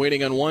 So just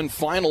waiting on one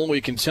final.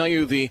 We can tell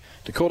you the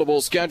Dakota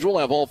Bowl schedule.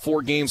 I have all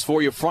 4 games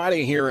for you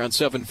Friday here on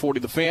 740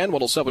 The Fan,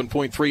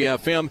 107.3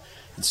 FM,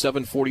 and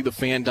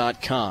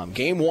 740thefan.com.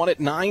 Game 1 at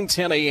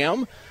 9:10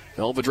 a.m.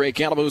 Velvet Drake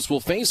Alamoose will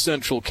face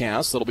Central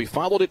Cass. That'll be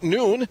followed at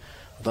noon.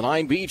 The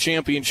 9B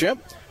championship.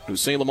 New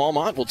Salem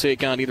Almont will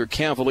take on either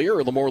Cavalier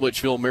or Lemoore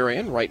Litchfield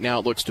Marion. Right now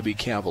it looks to be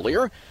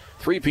Cavalier.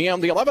 3 p.m.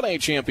 the 11A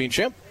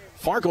championship.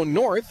 Fargo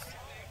North.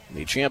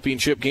 The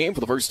championship game for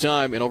the first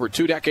time in over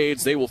 2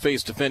 decades. They will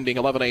face defending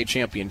 11A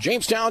champion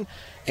Jamestown.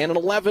 And an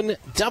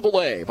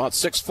 11AA, about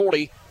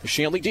 6:40, the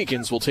Shanley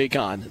Deacons will take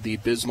on the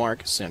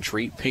Bismarck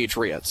Century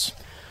Patriots.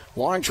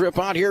 Long trip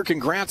out here.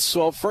 Congrats.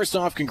 Well, first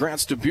off,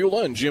 congrats to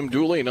Beulah and Jim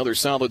Dooley. Another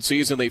solid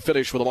season. They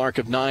finished with a mark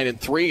of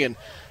 9-3 and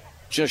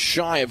just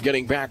shy of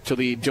getting back to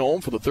the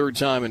Dome for the 3rd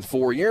time in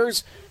 4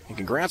 years. And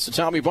congrats to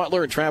Tommy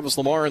Butler and Travis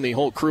Lamar and the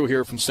whole crew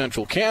here from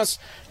Central Cass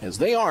as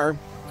they are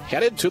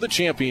headed to the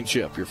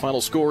championship. Your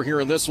final score here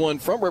in this one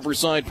from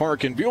Riverside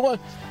Park in Beulah.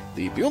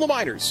 The Beulah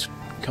Miners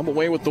come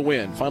away with the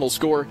win. Final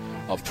score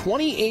of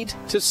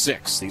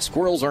 28-6. The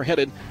Squirrels are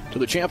headed to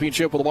the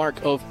championship with a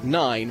mark of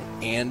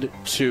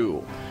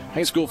 9-2.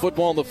 High school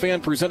football on the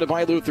Fan, presented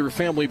by Luther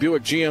Family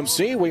Buick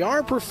GMC. We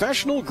are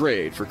professional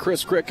grade. For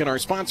Chris Crick and our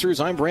sponsors,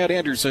 I'm Brad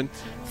Anderson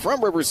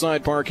from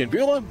Riverside Park in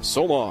Beulah.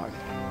 So long.